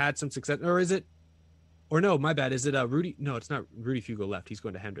they've had some success, or is it? Or no, my bad. Is it Rudy? No, it's not. Rudy Fugle left. He's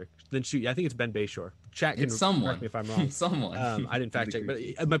going to Hendrick. Then shoot, I think it's Ben Bayshore. Chat can correct me if I'm wrong. Someone. I didn't fact check, but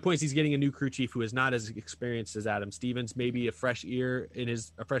my point is he's getting a new crew chief who is not as experienced as Adam Stevens. Maybe a fresh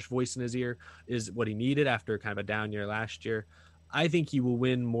voice in his ear is what he needed after kind of a down year last year. I think he will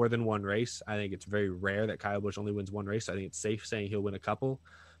win more than one race. I think it's very rare that Kyle Busch only wins one race. I think it's safe saying he'll win a couple,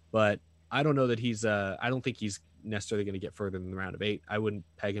 but I don't know that he's. I don't think he's necessarily going to get further than the round of 8. I wouldn't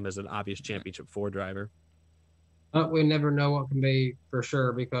peg him as an obvious championship 4 driver. But we never know what can be for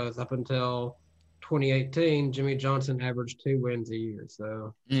sure because up until 2018, Jimmy Johnson averaged 2 wins a year.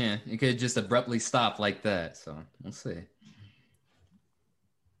 So yeah, it could just abruptly stop like that. So we'll see.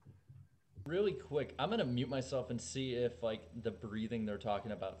 Really quick, I'm gonna mute myself and see if like the breathing they're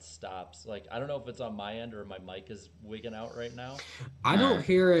talking about stops. Like I don't know if it's on my end or my mic is wigging out right now. I don't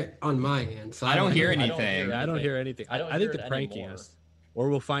hear it on my end. So I don't hear anything. I don't hear anything. I think they're pranking anymore. us. Or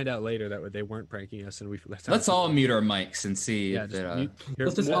we'll find out later that they weren't pranking us, and let's all mute our mics and see. Yeah,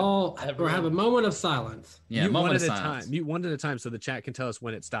 let's just all have a moment of silence. Yeah, mute moment one at of silence. a time. Mute one at a time, so the chat can tell us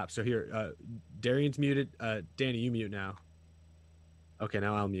when it stops. So here, Darian's muted. Danny, you mute now. Okay,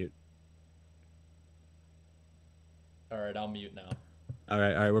 now I'll mute. All right, I'll mute now. All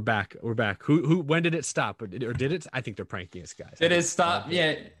right, we're back. Who? When did it stop? Or did it? I think they're pranking us, guys. Did it stop?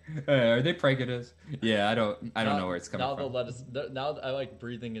 Yeah. Are they pranking us? Yeah, I don't know where it's coming from. Now they'll let us. Now I like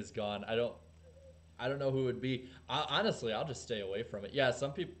breathing is gone. I don't know who it would be. Honestly, I'll just stay away from it. Yeah,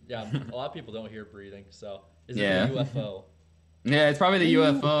 some people. Yeah, a lot of people don't hear breathing. So is it a UFO? Yeah, it's probably the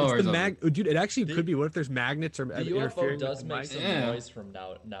UFO or something. Dude, it actually could be. What if there's magnets or the UFO does make some noise from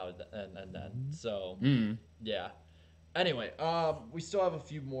now and then. So yeah. Anyway, we still have a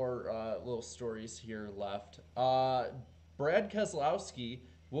few more little stories here left. Brad Keselowski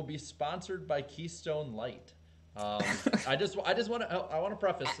will be sponsored by Keystone Light. I want to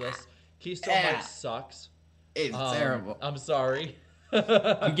preface this. Keystone Light sucks. It's terrible. I'm sorry.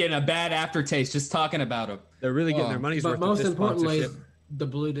 I'm getting a bad aftertaste just talking about them. They're really getting their money's worth. But most importantly, the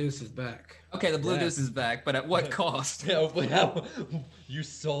Blue Deuce is back. Okay, the Blue Deuce is back, but at what cost? You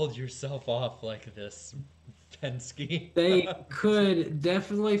sold yourself off like this. Penske. They could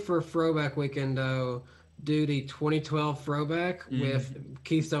definitely for throwback weekend though do the 2012 throwback with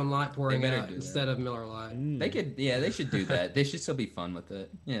Keystone Light pouring out instead of Miller Lite. They could, they should do that. They should still be fun with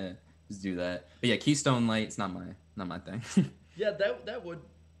it. Yeah, just do that. But yeah, Keystone Light, it's not my thing. Yeah, that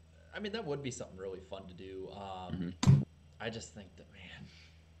would be something really fun to do. I just think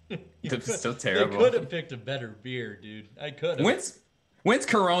that it's so terrible. They could have picked a better beer, dude. I could have. When's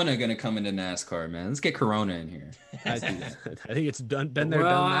Corona gonna come into NASCAR, man? Let's get Corona in here. I think it's been there,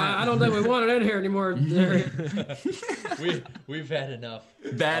 done that. I don't think we want it in here anymore. We've had enough.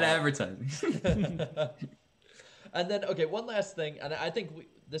 Bad advertising. And then, okay, one last thing, and I think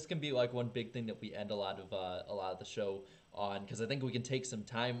this can be like one big thing that we end a lot of the show on, because I think we can take some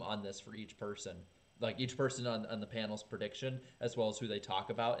time on this for each person. Like each person on the panel's prediction, as well as who they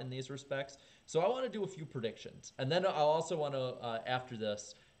talk about in these respects. So I want to do a few predictions. And then I'll also want to, after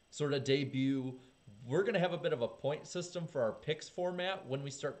this, sort of debut we're going to have a bit of a point system for our picks format when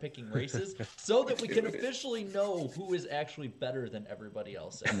we start picking races so that we can officially know who is actually better than everybody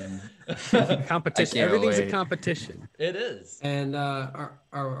else in it. Competition. Everything's a competition. It is. And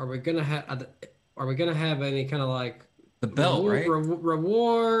are we gonna have any kind of like the belt,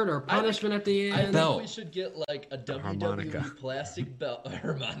 reward or punishment at the end? I think we should get like a WWE plastic belt.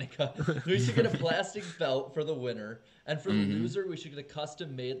 Harmonica. We should get a plastic belt for the winner, and for the loser, we should get a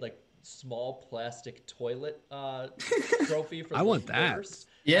custom made like small plastic toilet trophy for I want that. Worst.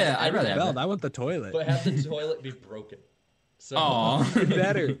 Yeah, I'd rather have belt. that. I want the toilet. But have the toilet be broken. So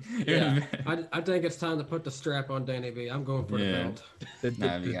better. Yeah. I think it's time to put the strap on Danny B. I'm going for the belt.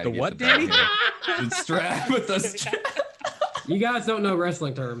 The what, Danny? The strap with the strap. You guys don't know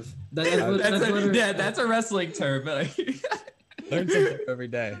wrestling terms. That's a wrestling term. But learn something every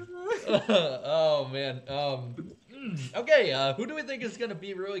day. Oh man. Okay, who do we think is going to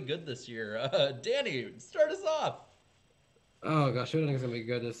be really good this year? Danny, start us off. Oh gosh, who do I think is going to be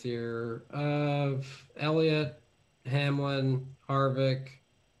good this year? Elliott, Hamlin, Harvick,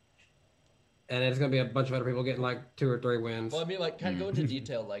 and it's going to be a bunch of other people getting like 2 or 3 wins. Well, I mean, like, kind of go into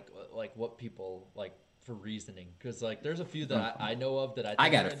detail, like what people like for reasoning, because like there's a few that I know of that I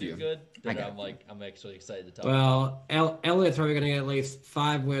think are do good. That I'm actually excited to talk about. Well, Elliott's probably going to get at least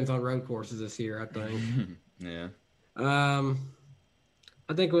 5 wins on road courses this year, I think. Yeah. I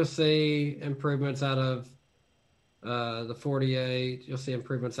think we'll see improvements out of the 48. You'll see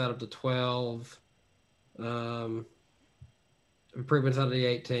improvements out of the 12. Improvements out of the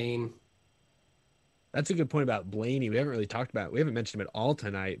 18. That's a good point about Blaney. We haven't mentioned him at all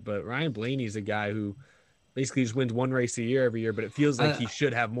tonight, but Ryan Blaney's a guy who basically just wins one race a year every year, but it feels like he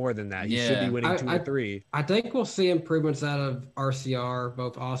should have more than that. He should be winning 2 or 3. I think we'll see improvements out of RCR,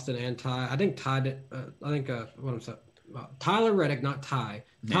 both Austin and Ty. I think Tyler Reddick, not Ty.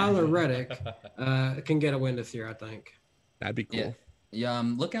 Tyler Reddick can get a win this year, I think. That'd be cool. Yeah,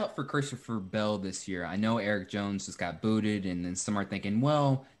 look out for Christopher Bell this year. I know Eric Jones just got booted, and then some are thinking,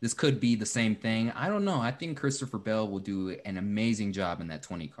 well, this could be the same thing. I don't know. I think Christopher Bell will do an amazing job in that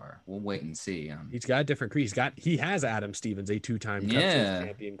 20 car. We'll wait and see. He's got a different crew. He has Adam Stevens, a 2-time Cup Series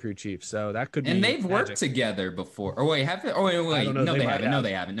champion crew chief. So that could be. And they've worked together before. Or wait, have they? Oh wait. I don't know. No, they haven't. No,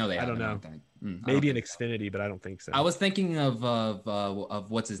 they haven't. I don't know. Maybe in Xfinity, but I don't think so. I was thinking of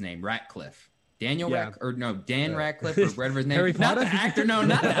what's his name, Ratcliffe. Dan Ratcliffe or whatever his name. Harry Potter? Not the actor. No,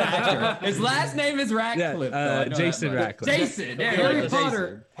 not the actor. His last name is Ratcliffe. Jason Ratcliffe. Jason. Harry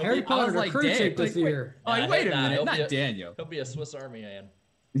Potter. Harry Potter, the crew chief this year. Oh, wait a minute. Not Daniel. He'll be a Swiss Army man.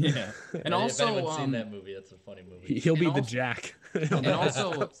 Yeah. And also, if anyone's seen that movie, that's a funny movie. He'll be the Jack. And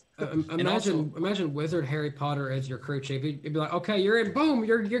also, imagine Wizard Harry Potter as your crew chief. He'd be like, okay, you're in. Boom,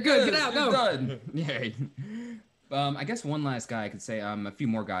 you're good. Get out, go. Done. Yeah. I guess one last guy I could say, a few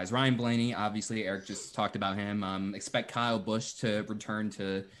more guys. Ryan Blaney, obviously, Eric just talked about him. Expect Kyle Busch to return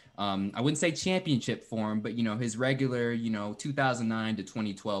to, I wouldn't say championship form, but, his regular, 2009 to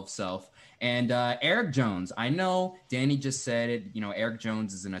 2012 self. And Eric Jones, I know Danny just said it, Eric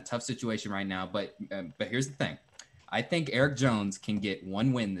Jones is in a tough situation right now, but here's the thing. I think Eric Jones can get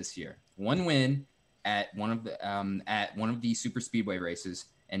 1 win this year. 1 win at one of the super speedway races.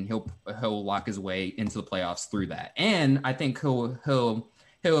 And he'll lock his way into the playoffs through that. And I think he'll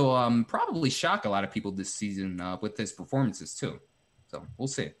probably shock a lot of people this season with his performances too. So we'll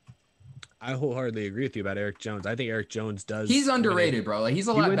see. I wholeheartedly agree with you about Eric Jones. I think Eric Jones does. He's underrated, bro. Like, he's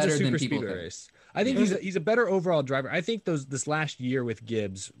a lot better than people think. Race. I think he's a better overall driver. I think this last year with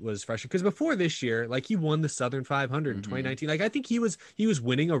Gibbs was frustrating because before this year, like he won the Southern 500 in 2019. Like I think he was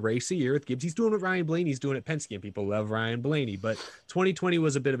winning a race a year with Gibbs. He's doing what Ryan Blaney's doing at Penske, and people love Ryan Blaney. But 2020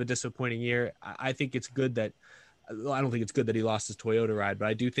 was a bit of a disappointing year. I think it's good that. I don't think it's good that he lost his Toyota ride, but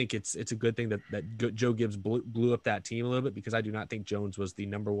I do think it's a good thing that Joe Gibbs blew up that team a little bit because I do not think Jones was the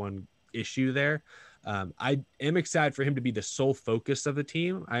number one issue there. I am excited for him to be the sole focus of the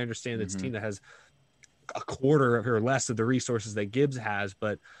team. I understand it's a team that has a quarter or less of the resources that Gibbs has,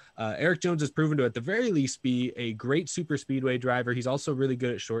 but Eric Jones has proven to at the very least be a great super speedway driver. He's also really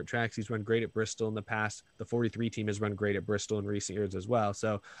good at short tracks. He's run great at Bristol in the past. The 43 team has run great at Bristol in recent years as well.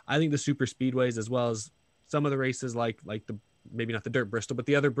 So I think the super speedways, as well as some of the races like the maybe not the dirt Bristol, but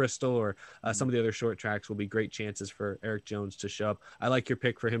the other Bristol or some of the other short tracks will be great chances for Eric Jones to show up. I like your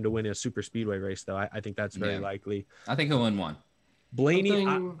pick for him to win a super speedway race, though. I think that's very likely. I think he'll win one. Blaney,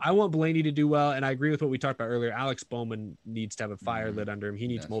 I want Blaney to do well, and I agree with what we talked about earlier. Alex Bowman needs to have a fire lit under him. He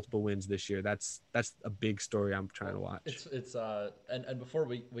needs multiple wins this year. That's a big story I'm trying to watch. It's and before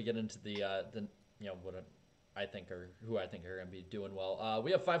we get into the I think are going to be doing well.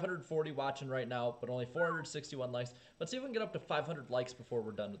 We have 540 watching right now, but only 461 likes. Let's see if we can get up to 500 likes before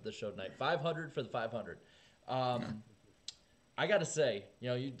we're done with the show tonight. 500 for the 500. I got to say,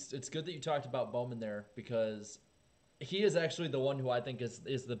 it's good that you talked about Bowman there, because he is actually the one who I think is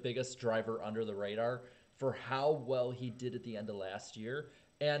the biggest driver under the radar for how well he did at the end of last year.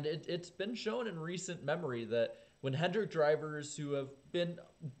 And it's been shown in recent memory that when Hendrick drivers who have been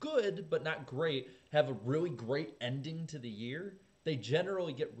good but not great have a really great ending to the year, they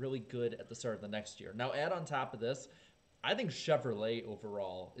generally get really good at the start of the next year. Now, add on top of this, I think Chevrolet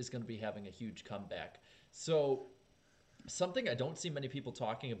overall is going to be having a huge comeback. So something I don't see many people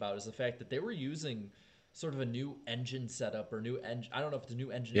talking about is the fact that they were using sort of a new engine setup or new engine. I don't know if it's a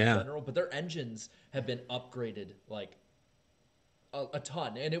new engine in general, but their engines have been upgraded like a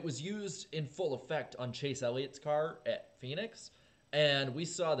ton, and it was used in full effect on Chase Elliott's car at Phoenix, and we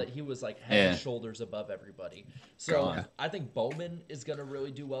saw that he was like head and shoulders above everybody. So I think Bowman is going to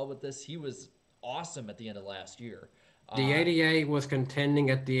really do well with this. He was awesome at the end of last year. The 88 was contending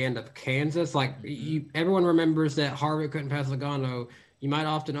at the end of Kansas. Like everyone remembers that Harvick couldn't pass Logano. You might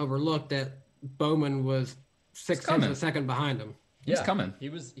often overlook that Bowman was 6 tenths of a second behind him. He's coming. He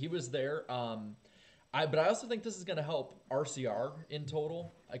was there. But I also think this is going to help RCR in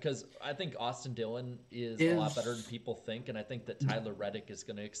total, because I think Austin Dillon is a lot better than people think, and I think that Tyler Reddick is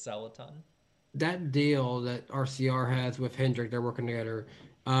going to excel a ton. That deal that RCR has with Hendrick, they're working together,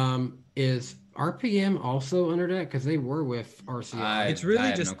 is RPM also under that? Because they were with RCR. It's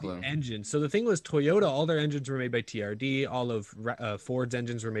really just the engine. So the thing was, Toyota, all their engines were made by TRD. All of Ford's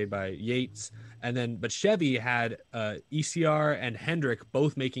engines were made by Yates. But Chevy had ECR and Hendrick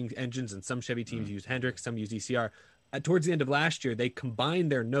both making engines, and some Chevy teams used Hendrick, some used ECR. Towards the end of last year, they combined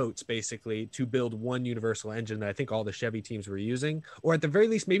their notes basically to build one universal engine that I think all the Chevy teams were using. Or at the very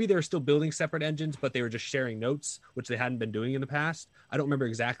least, maybe they were still building separate engines, but they were just sharing notes, which they hadn't been doing in the past. I don't remember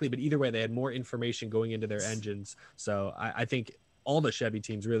exactly, but either way, they had more information going into their engines. So I think all the Chevy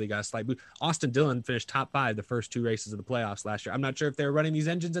teams really got a slight boost. Austin Dillon finished top 5 the first 2 races of the playoffs last year. I'm not sure if they were running these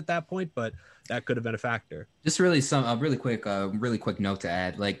engines at that point, but that could have been a factor. Just really really quick note to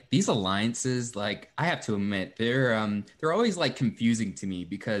add. Like, these alliances, like, I have to admit, they're always like confusing to me,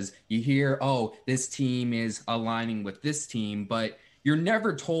 because you hear, oh, this team is aligning with this team, but you're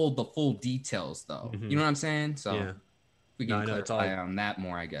never told the full details though. You know what I'm saying? So if we can clarify on that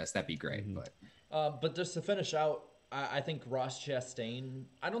more, I guess that'd be great. But just to finish out, I think Ross Chastain,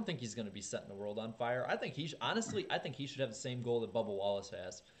 I don't think he's going to be setting the world on fire. I think he should have the same goal that Bubba Wallace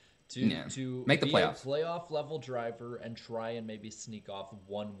has, to make the playoffs. A playoff level driver and try and maybe sneak off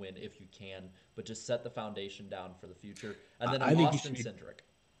one win if you can, but just set the foundation down for the future. And then Austin Cindric.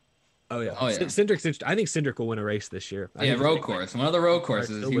 Oh yeah. Cindric's. I think Cindric will win a race this year. Road course. One of the road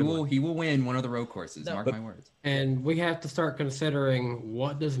courses. He will win one of the road courses. Mark my words. And we have to start considering,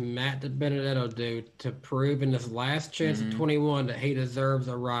 what does Matt Benedetto do to prove in this last chance of 21 that he deserves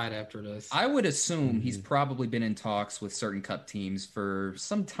a ride after this? I would assume he's probably been in talks with certain Cup teams for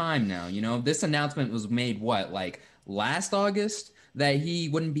some time now. You know, this announcement was made last August, that he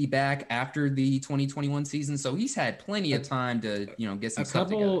wouldn't be back after the 2021 season. So he's had plenty of time to, get some stuff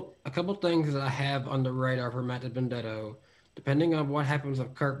together. A couple things that I have on the radar for Matt Benedetto, depending on what happens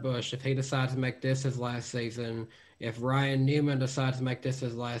with Kurt Busch, if he decides to make this his last season, if Ryan Newman decides to make this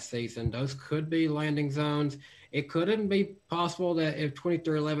his last season, those could be landing zones. It couldn't be possible that if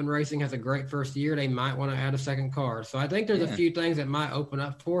 2311 Racing has a great first year, they might want to add a second car. So I think there's a few things that might open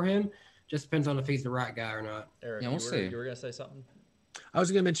up for him. Just depends on if he's the right guy or not. Eric, we'll see. You were going to say something? I was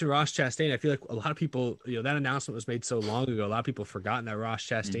going to mention Ross Chastain. I feel like a lot of people, that announcement was made so long ago. A lot of people have forgotten that Ross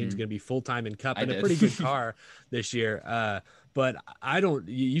Chastain is going to be full-time in Cup and a pretty good car this year. But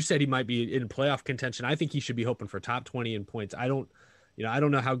you said he might be in playoff contention. I think he should be hoping for top 20 in points. I don't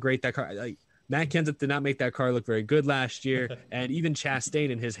know how great that car, Matt Kenseth did not make that car look very good last year. And even Chastain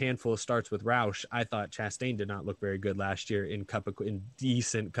in his handful of starts with Roush, I thought Chastain did not look very good last year in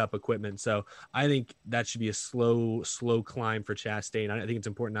decent Cup equipment. So I think that should be a slow climb for Chastain. I think it's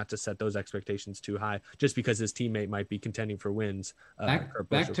important not to set those expectations too high, just because his teammate might be contending for wins. Back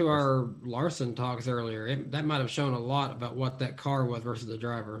to our Larson talks earlier, that might have shown a lot about what that car was versus the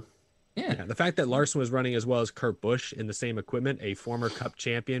driver. Yeah, the fact that Larson was running as well as Kurt Busch in the same equipment, a former Cup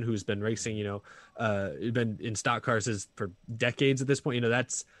champion who's been racing, been in stock cars for decades at this point. I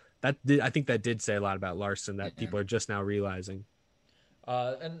think that did say a lot about Larson that people are just now realizing.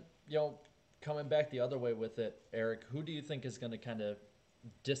 And coming back the other way with it, Eric, who do you think is going to kind of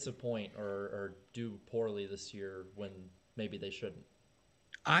disappoint or do poorly this year when maybe they shouldn't?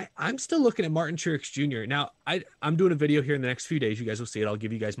 I'm still looking at Martin Truex Jr. Now, I'm doing a video here in the next few days. You guys will see it. I'll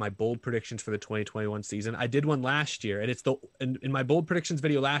give you guys my bold predictions for the 2021 season. I did one last year, and it's in my bold predictions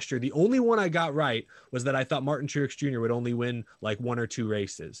video last year, the only one I got right was that I thought Martin Truex Jr. would only win like 1 or 2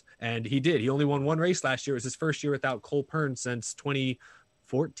 races. And he did. He only won 1 race last year. It was his first year without Cole Pearn since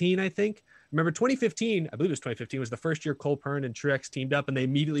 2014, I think. Remember 2015, I believe it was 2015, was the first year Cole Pearn and Truex teamed up, and they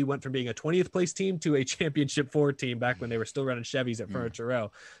immediately went from being a 20th place team to a championship 4 team back when they were still running Chevys at Furniture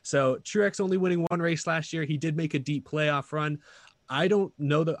Row. So Truex only winning 1 race last year. He did make a deep playoff run. I don't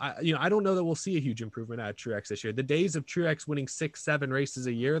know that I don't know that we'll see a huge improvement out of Truex this year. The days of Truex winning 6-7 races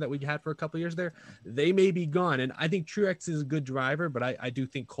a year that we had for a couple of years there, they may be gone. And I think Truex is a good driver, but I do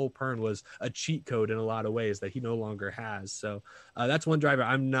think Cole Pearn was a cheat code in a lot of ways that he no longer has. So that's one driver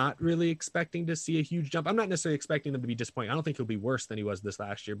I'm not really expecting to see a huge jump. I'm not necessarily expecting them to be disappointing. I don't think he'll be worse than he was this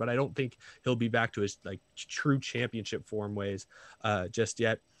last year, but I don't think he'll be back to his like true championship form ways just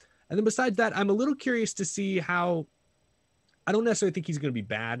yet. And then besides that, I'm a little curious to see how. I don't necessarily think he's going to be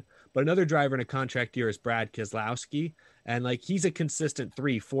bad, but another driver in a contract year is Brad Keselowski. And like, he's a consistent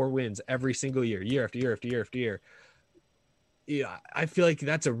 3-4 wins every single year, year after year after year after year. Yeah, I feel like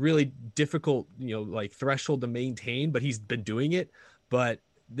that's a really difficult, like threshold to maintain, but he's been doing it. But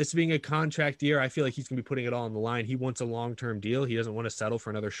this being a contract year, I feel like he's going to be putting it all on the line. He wants a long-term deal. He doesn't want to settle for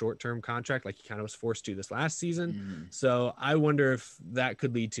another short-term contract like he kind of was forced to this last season. Mm-hmm. So I wonder if that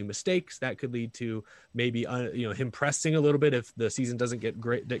could lead to mistakes. That could lead to maybe, him pressing a little bit if the season doesn't get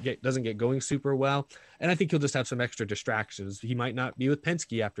going super well. And I think he'll just have some extra distractions. He might not be with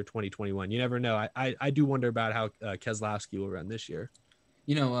Penske after 2021. You never know. I do wonder about how Keselowski will run this year.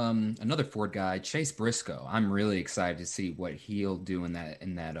 Another Ford guy, Chase Briscoe. I'm really excited to see what he'll do in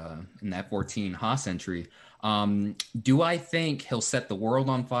that 14 Haas entry. Do I think he'll set the world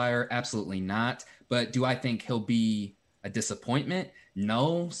on fire? Absolutely not. But do I think he'll be a disappointment?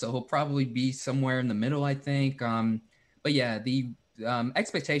 No. So he'll probably be somewhere in the middle, I think. But yeah, the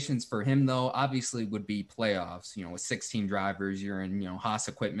expectations for him though obviously would be playoffs. With 16 drivers, you're in Haas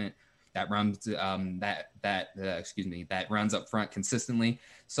equipment that runs that runs up front consistently.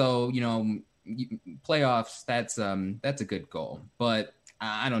 So playoffs, that's a good goal. But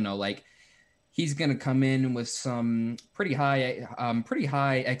I don't know, like he's gonna come in with some pretty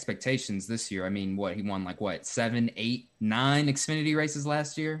high expectations this year. I mean, he won 7, 8, 9 Xfinity races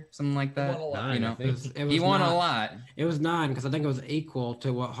last year, something like that. He won a lot. It was 9 because I think it was equal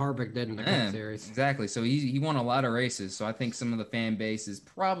to what Harvick did in the Cup Series. Exactly. So he won a lot of races. So I think some of the fan base is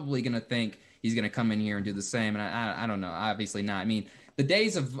probably gonna think he's gonna come in here and do the same. And I don't know. Obviously not. I mean, the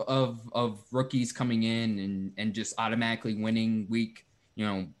days of rookies coming in and just automatically winning week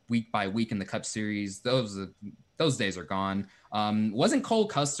by week in the Cup Series, those days are gone. Wasn't Cole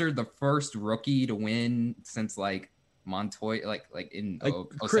Custer the first rookie to win since Montoya,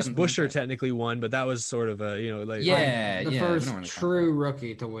 Chris Buescher technically won, but that was sort of the first true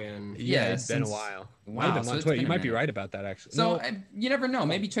rookie to win. Yeah, it's been a while. Wow, Montoya, you might be right about that actually. So you never know.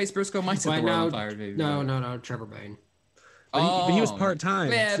 Maybe Chase Briscoe might set the world on fire. No, Trevor Bayne. But he was part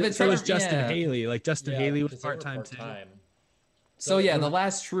time. Yeah, but so was Justin Haley. Justin Haley was part time too. So the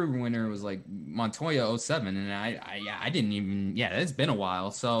last true winner was Montoya 07, and I didn't even. Yeah, it's been a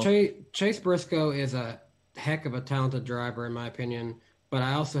while. So Chase Briscoe is a heck of a talented driver in my opinion, but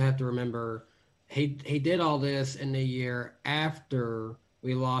I also have to remember he did all this in the year after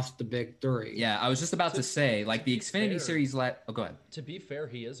we lost the big 3. Yeah, I was just about to say the Xfinity Series. Go ahead. To be fair,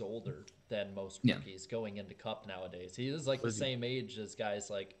 he is older than most rookies going into Cup nowadays. He is the same age as guys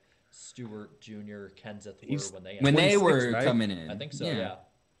like Stewart Jr., Kenseth were when they were right? coming in. I think so, yeah.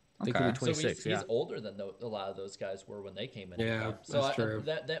 I think he'll be 26. So he's older than a lot of those guys were when they came in. Yeah, so that's true.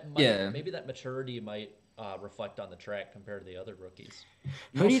 Maybe that maturity might reflect on the track compared to the other rookies.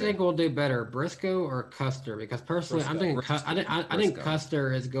 Who do you think will do better, Briscoe or Custer? Because personally, I think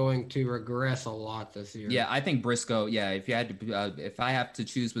Custer is going to regress a lot this year. Yeah, I think Briscoe. Yeah, if I have to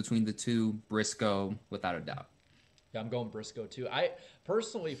choose between the two, Briscoe without a doubt. Yeah, I'm going Briscoe too. I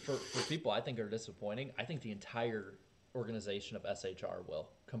personally, for people I think are disappointing, I think the entire organization of SHR will,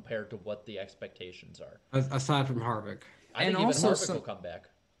 compared to what the expectations are. Aside from Harvick. I think even Harvick will come back.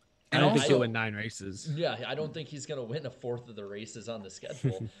 I don't think he'll win 9 races. Yeah, I don't think he's going to win a fourth of the races on the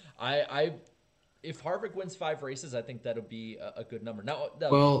schedule. If Harvick wins 5 races, I think that'll be a good number. Now,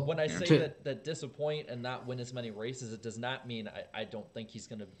 when I say that disappoint and not win as many races, it does not mean I don't think he's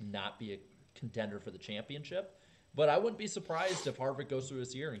going to not be a contender for the championship. But I wouldn't be surprised if Harvick goes through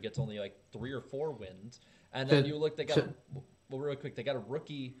this year and gets only 3 or 4 wins. And then you look, they got a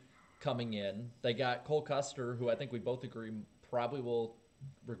rookie coming in. They got Cole Custer, who I think we both agree probably will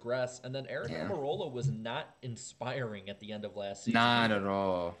regress. And then Eric Almirola was not inspiring at the end of last season. Not at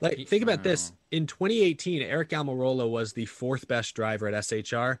all. Like, think about this. In 2018, Eric Almirola was the 4th best driver at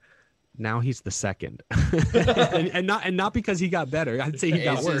SHR. Now he's the 2nd, and not because he got better. I'd say he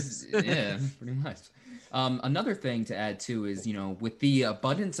got worse. Yeah, pretty much. Another thing to add too is, with the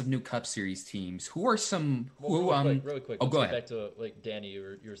abundance of new Cup Series teams, who are some really quick. Oh, go ahead. Back to like Danny,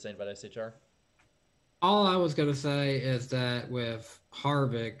 you were saying about SHR. All I was gonna say is that with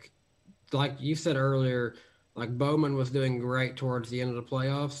Harvick, like you said earlier, like Bowman was doing great towards the end of the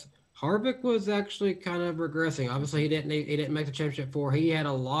playoffs. Harvick was actually kind of regressing. Obviously, he didn't make the championship 4. He had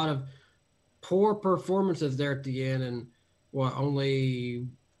a lot of poor performances there at the end, and only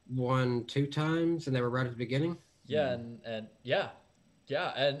won 2 times, and they were right at the beginning. Yeah, and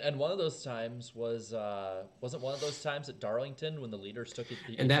one of those times wasn't one of those times at Darlington when the leaders took it.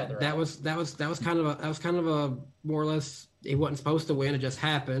 And that was kind of a more or less, he wasn't supposed to win. It just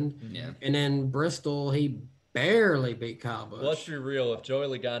happened. Yeah. And then Bristol, he barely beat Kyle Busch. Well, let's be real. If Joey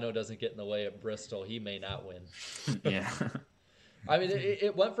Logano doesn't get in the way at Bristol, he may not win. Yeah. I mean,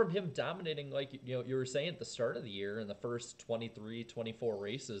 it went from him dominating, like you were saying at the start of the year in the first 23, 24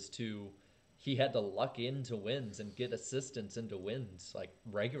 races, to he had to luck into wins and get assistance into wins like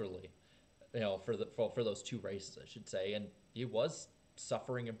regularly, for those 2 races, I should say, and he was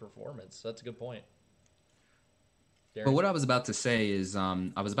suffering in performance. So that's a good point. Darren? But what I was about to say is,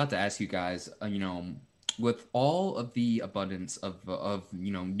 I was about to ask you guys, with all of the abundance of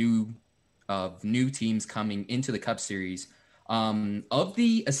new teams coming into the Cup Series. Of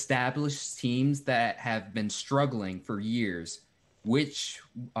the established teams that have been struggling for years, which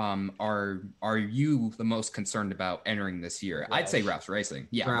are you the most concerned about entering this year? Roush. I'd say Roush Racing.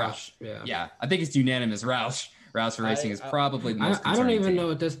 Yeah, Roush. Yeah, I think it's unanimous. Roush Racing is probably the most. I don't even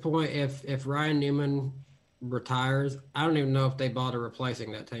know at this point if Ryan Newman retires. I don't even know if they bother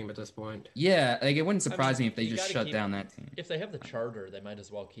replacing that team at this point. Yeah, like it wouldn't surprise me if they just shut down that team. If they have the charter, they might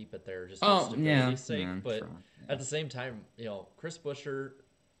as well keep it there just for stability's sake. Yeah, but sure. At the same time, Chris Buescher,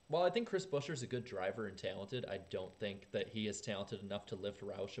 while I think Chris Buescher's a good driver and talented, I don't think that he is talented enough to lift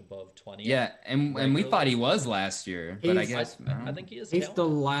Roush above 20. Yeah, and we thought he was last year, but I guess I think he is. He's the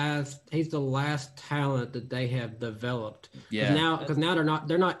last talent that they have developed. Yeah. Because now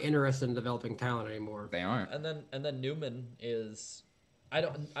they're not interested in developing talent anymore. They aren't. And then Newman is. I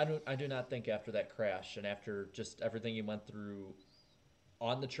do not think after that crash and after just everything he went through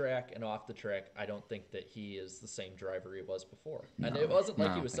on the track and off the track, I don't think that he is the same driver he was before. And it wasn't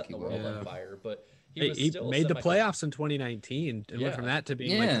like he was setting the world on fire, but he still made the playoffs in 2019 and went from that to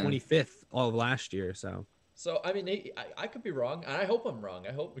being like 25th all of last year. So I mean, I could be wrong, and I hope I'm wrong.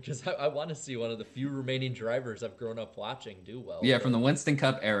 I hope, because I want to see one of the few remaining drivers I've grown up watching do well. Yeah, from the Winston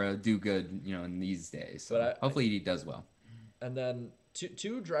Cup era, do good, in these days. So hopefully he does well. And then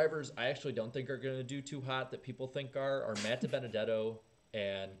two drivers I actually don't think are going to do too hot that people think are Matt DiBenedetto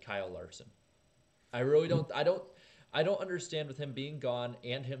and Kyle Larson. I really don't. I don't understand with him being gone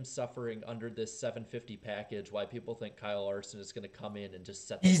and him suffering under this 750 package why people think Kyle Larson is going to come in and just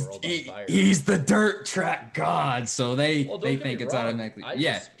set the world on fire. He's the dirt track god, so they think it's automatically.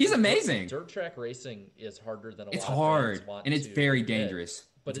 He's amazing. Dirt track racing is harder than it's hard, and it's very dangerous.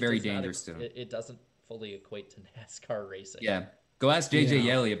 But it's very dangerous too. It doesn't fully equate to NASCAR racing. Yeah, go ask JJ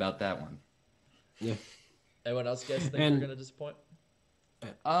Yeley about that one. Yeah. Anyone else guys think they're going to disappoint?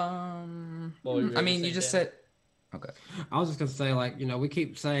 I mean, you just said. Okay. I was just gonna say, we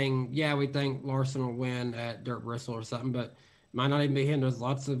keep saying, we think Larson will win at Dirt Bristol or something, but it might not even be him. There's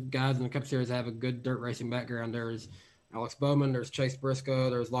lots of guys in the Cup Series that have a good dirt racing background. There's Alex Bowman, there's Chase Briscoe,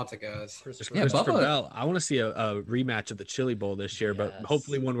 there's lots of guys. Christopher Bell. I want to see a rematch of the Chili Bowl this year, but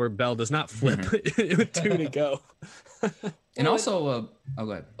hopefully one where Bell does not flip with 2 to go. And also,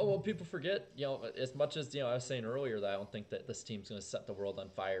 go ahead. Oh, well, people forget, as much as, I was saying earlier that I don't think that this team's going to set the world on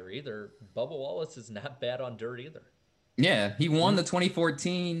fire either. Bubba Wallace is not bad on dirt either. Yeah, he won the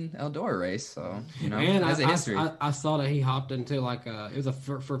 2014 Eldora race, so, and has a history. I saw that he hopped into, it was a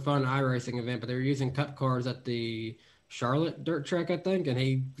for fun iRacing event, but they were using Cup cars at the Charlotte dirt track, I think, and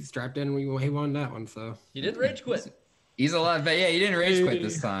he strapped in and he won that one, so. He didn't rage quit. He's a lot, but he didn't rage quit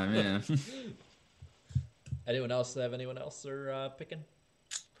this time, yeah. Anyone else have anyone else they're picking?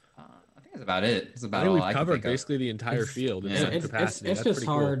 I think that's about it. It's about all we've I covered basically the entire field in some capacity. It's just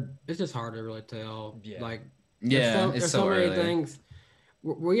hard. Cool. It's just hard to really tell. Yeah. There's so many things.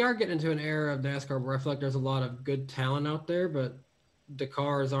 We are getting into an era of NASCAR where I feel like there's a lot of good talent out there, but the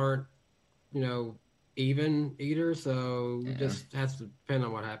cars aren't, even either. So it just has to depend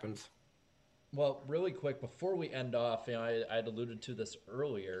on what happens. Well, really quick, before we end off, I'd alluded to this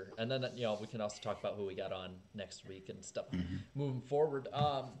earlier, and then, we can also talk about who we got on next week and stuff moving forward.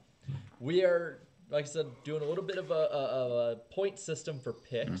 We are, like I said, doing a little bit of a point system for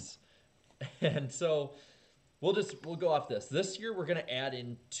picks. And so we'll go off this. This year, we're going to add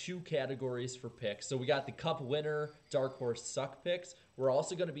in 2 categories for picks. So we got the Cup winner, Dark Horse Suck picks. We're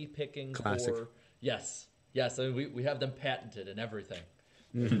also going to be picking Classic. for... Yes. I mean, we have them patented and everything.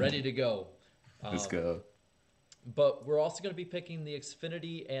 Ready to go. Let's go. But we're also going to be picking the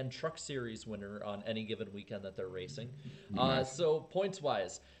Xfinity and Truck Series winner on any given weekend that they're racing. So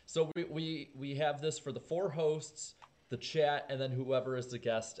points-wise, so we have this for the 4 hosts, the chat, and then whoever is the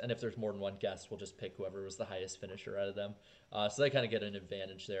guest. And if there's more than one guest, we'll just pick whoever was the highest finisher out of them. So they kind of get an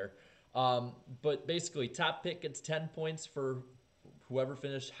advantage there. But basically, top pick gets 10 points for whoever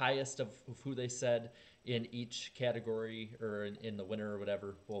finished highest of who they said in each category, or in the winner or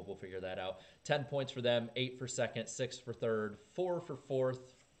whatever. We'll figure that out. 10 points for them, 8 for second, 6 for third, 4 for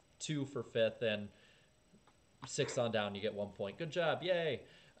fourth, 2 for fifth, and 6 on down, you get 1 point. Good job. Yay.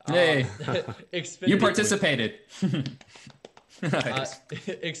 Yay. You participated. Nice.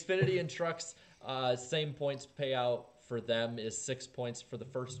 Xfinity and Trucks, same points payout for them is 6 points for the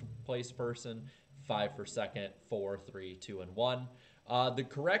first place person, 5 for second, 4, 3, 2, and 1. The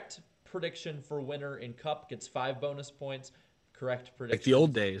correct prediction for winner in Cup gets 5 bonus points. Correct prediction. Like the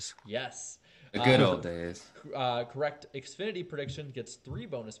old days. Yes. The good old days. Correct Xfinity prediction gets 3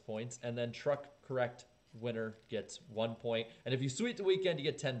 bonus points, and then Truck correct winner gets 1 point. And if you sweep the weekend, you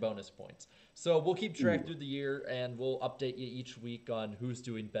get 10 bonus points. So we'll keep track through the year, and we'll update you each week on who's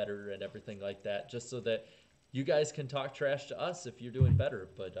doing better and everything like that, just so that you guys can talk trash to us if you're doing better.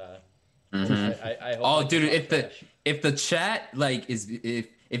 But I hope dude, if the chat like is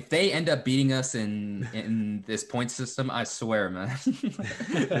if they end up beating us in this point system, I swear, man.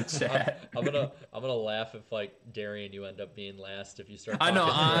 The chat. I'm gonna laugh if like Darian, you end up being last if you start. I know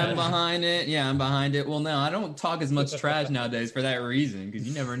I'm trash. behind it. Yeah, I'm behind it. Well, no, I don't talk as much trash nowadays for that reason, because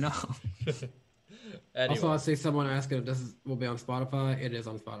you never know. Anyway. Also, I see someone asking if this will be on Spotify. It is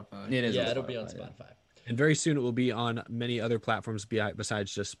on Spotify. It is. Yeah, it'll be on Spotify. Yeah. And very soon it will be on many other platforms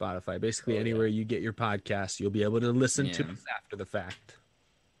besides just Spotify. Basically, anywhere you get your podcasts, you'll be able to listen to us after the fact.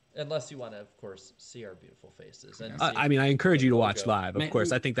 Unless you want to, of course, see our beautiful faces. And I mean, I encourage you to watch live. Of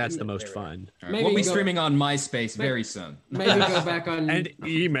course, I think that's the most fun. Right. We'll be streaming on MySpace very soon. Maybe go back on and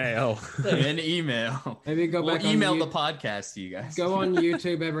email. And email. Maybe go back. We'll email the podcast to you guys. Go on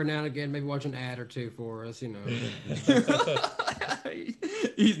YouTube every now and again. Maybe watch an ad or 2 for us. You know.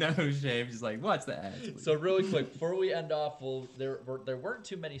 He's no shame. He's like, watch the ads. Please. So really quick, before we end off, there weren't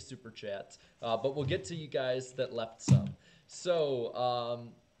too many super chats, but we'll get to you guys that left some.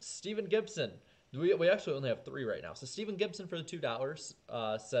 So Stephen Gibson, we actually only have 3 right now. So Stephen Gibson for the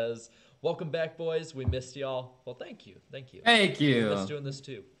 $2 says, "Welcome back, boys. We missed y'all." Well, thank you. Thank you. We missed doing this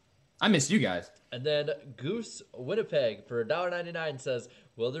too. I missed you guys. And then Goose Winnipeg for $1.99 says,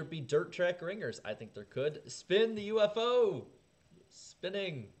 "Will there be dirt track ringers? I think there could. Spin the UFO.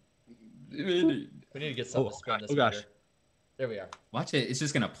 Spinning." We need to get something to spin this meter. There we are. Watch it. It's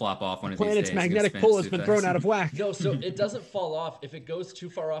just going to plop off one of Planet's these days. magnetic pull has been thrown out of whack. No, so it doesn't fall off. If it goes too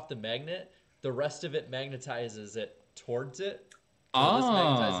far off the magnet, the rest of it magnetizes it towards it. So this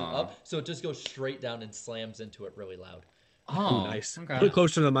magnetizes it up. So it just goes straight down and slams into it really loud. Oh, nice. Okay. Put it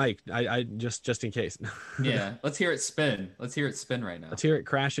closer to the mic. I just in case. Yeah. Let's hear it spin. Let's hear it spin right now. Let's hear it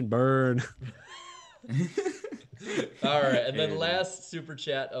crash and burn. All right, and then last super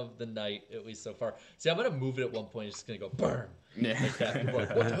chat of the night, at least so far. See, I'm gonna move it at one point. It's just gonna go burn. Yeah. Like that. What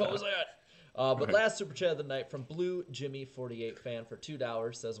the hell was that? But last super chat of the night from Blue Jimmy 48 fan for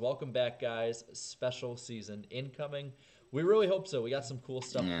 $2 says, "Welcome back, guys. Special season incoming. We really hope so. We got some cool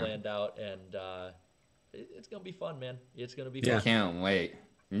stuff planned out, and it's gonna be fun, man. It's gonna be fun. I can't wait."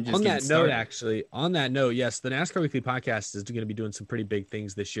 On that note, yes, the NASCAR Weekly Podcast is going to be doing some pretty big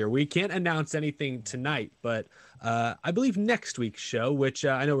things this year. We can't announce anything tonight, but I believe next week's show, which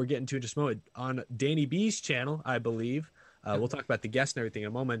I know we're getting to in just a moment, on Danny B's channel, I believe. We'll talk about the guests and everything in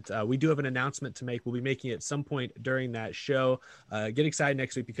a moment. We do have an announcement to make. We'll be making it at some point during that show. Get excited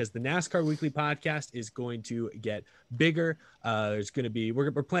next week because the NASCAR Weekly Podcast is going to get bigger. There's going to be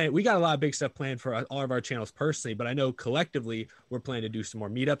we're planning. We got a lot of big stuff planned for all of our channels personally, but I know collectively we're planning to do some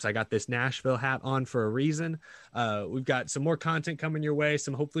more meetups. I got this Nashville hat on for a reason. We've got some more content coming your way.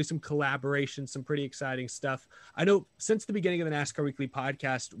 Hopefully some collaboration, some pretty exciting stuff. I know since the beginning of the NASCAR Weekly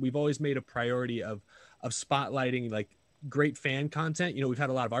Podcast, we've always made a priority of spotlighting like great fan content. You know, we've had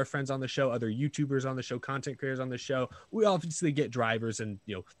a lot of our friends on the show, other YouTubers on the show, content creators on the show. We obviously get drivers and,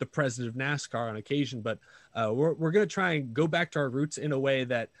 you know, the president of NASCAR on occasion, but we're going to try and go back to our roots in a way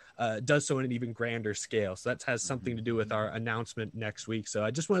that does so in an even grander scale. So that has something to do with our announcement next week. So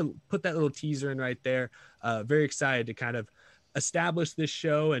I just want to put that little teaser in right there. Very excited to kind of establish this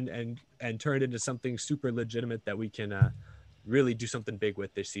show and turn it into something super legitimate that we can really do something big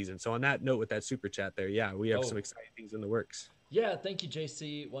with this season. So on that note, with that super chat there, yeah, we have some exciting things in the works. Yeah, thank you,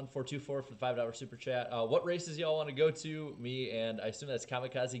 JC1424 for the $5 super chat. What races y'all want to go to? Me and I assume that's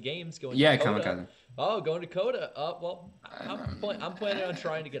Kamikaze Games going to Dakota. Kamikaze. Oh, going to Dakota. Well, I'm planning on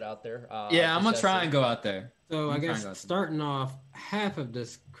trying to get out there. I'm going to try and go out there. So I guess starting off, half of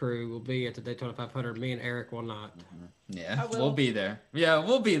this crew will be at the Daytona 500. Me and Eric will not. Yeah, we'll be there. Yeah,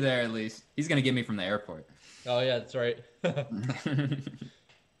 we'll be there at least. He's going to get me from the airport. Oh, yeah, that's right.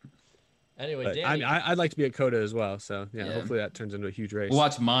 Anyway, but Danny. I'd like to be at COTA as well. So, yeah, hopefully that turns into a huge race. We'll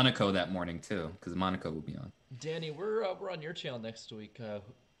watch Monaco that morning, too, because Monaco will be on. Danny, we're on your channel next week.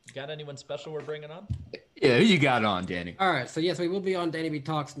 Got anyone special we're bringing on? Yeah, who you got on, Danny? All right, so yes, we will be on Danny B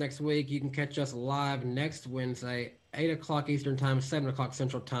Talks next week. You can catch us live next Wednesday, 8 o'clock Eastern Time, 7 o'clock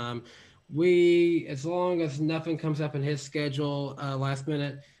Central Time. As long as nothing comes up in his schedule last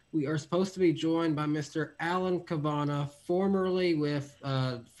minute, we are supposed to be joined by Mr. Alan Cavanna, formerly with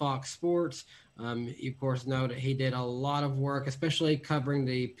Fox Sports. You, of course, know that he did a lot of work, especially covering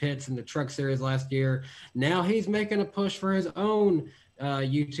the pits and the truck series last year. Now he's making a push for his own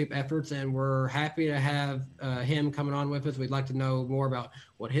YouTube efforts, and we're happy to have him coming on with us. We'd like to know more about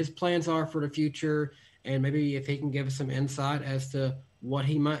what his plans are for the future, and maybe if he can give us some insight as to what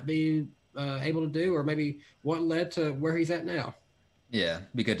he might be able to do, or maybe what led to where he's at now. Yeah,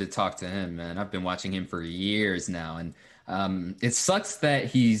 be good to talk to him, man. I've been watching him for years now, and it sucks that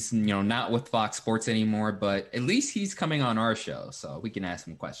he's not with Fox Sports anymore, but at least he's coming on our show, so we can ask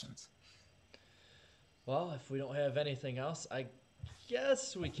him questions. Well, if we don't have anything else, I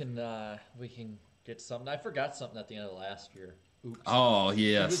guess we can get something. I forgot something at the end of last year. Oops. Oh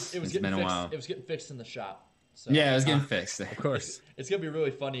yes, it was been a a while. It was getting fixed in the shop. So, yeah, it was getting fixed. Of course. It's going to be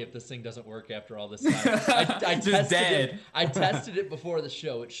really funny if this thing doesn't work after all this time. I tested it before the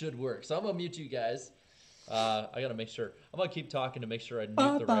show. It should work. So I'm going to mute you guys. I got to make sure. I'm going to keep talking to make sure I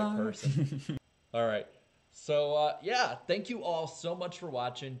mute the right person. All right. So, thank you all so much for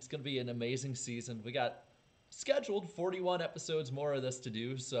watching. It's going to be an amazing season. We got scheduled 41 episodes more of this to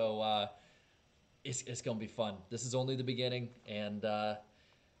do. So it's going to be fun. This is only the beginning. And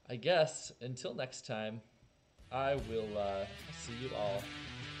I guess until next time, I will see you all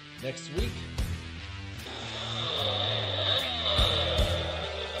next week.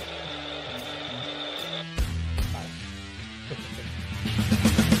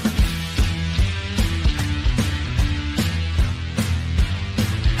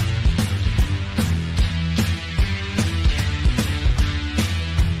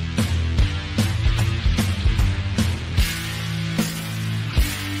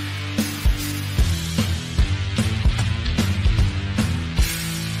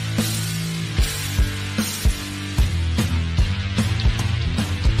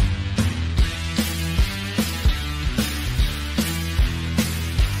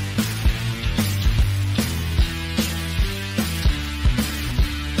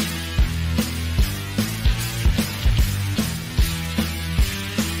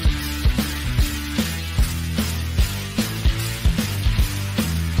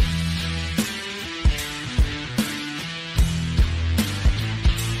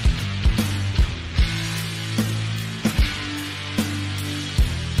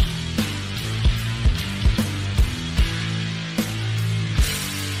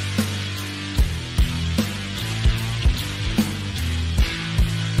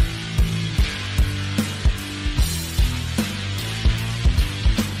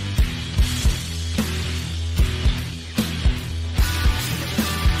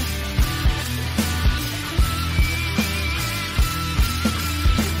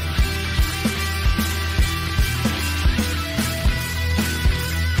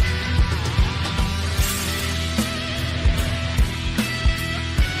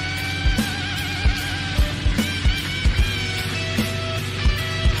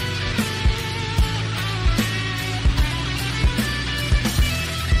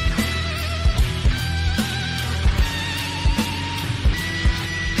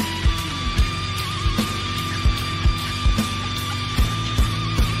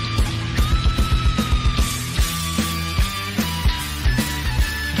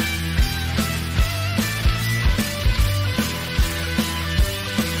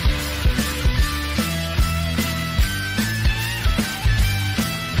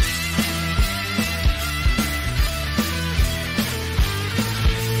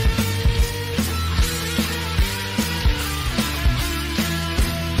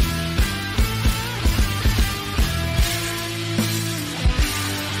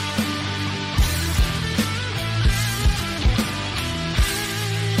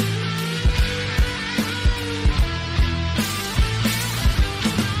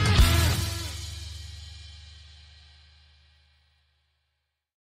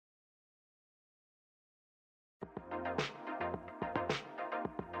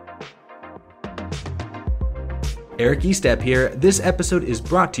 Eric Estep here. This episode is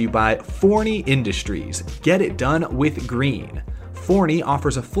brought to you by Forney Industries. Get it done with green. Forney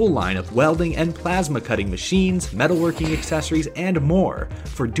offers a full line of welding and plasma cutting machines, metalworking accessories, and more.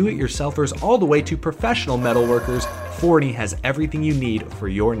 For do-it-yourselfers all the way to professional metalworkers, Forney has everything you need for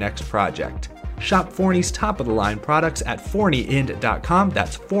your next project. Shop Forney's top-of-the-line products at forneyInd.com.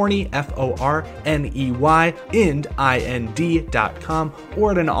 That's Forney, F-O-R-N-E-Y, Ind, I-N-D.com, or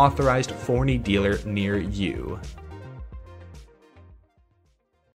at an authorized Forney dealer near you.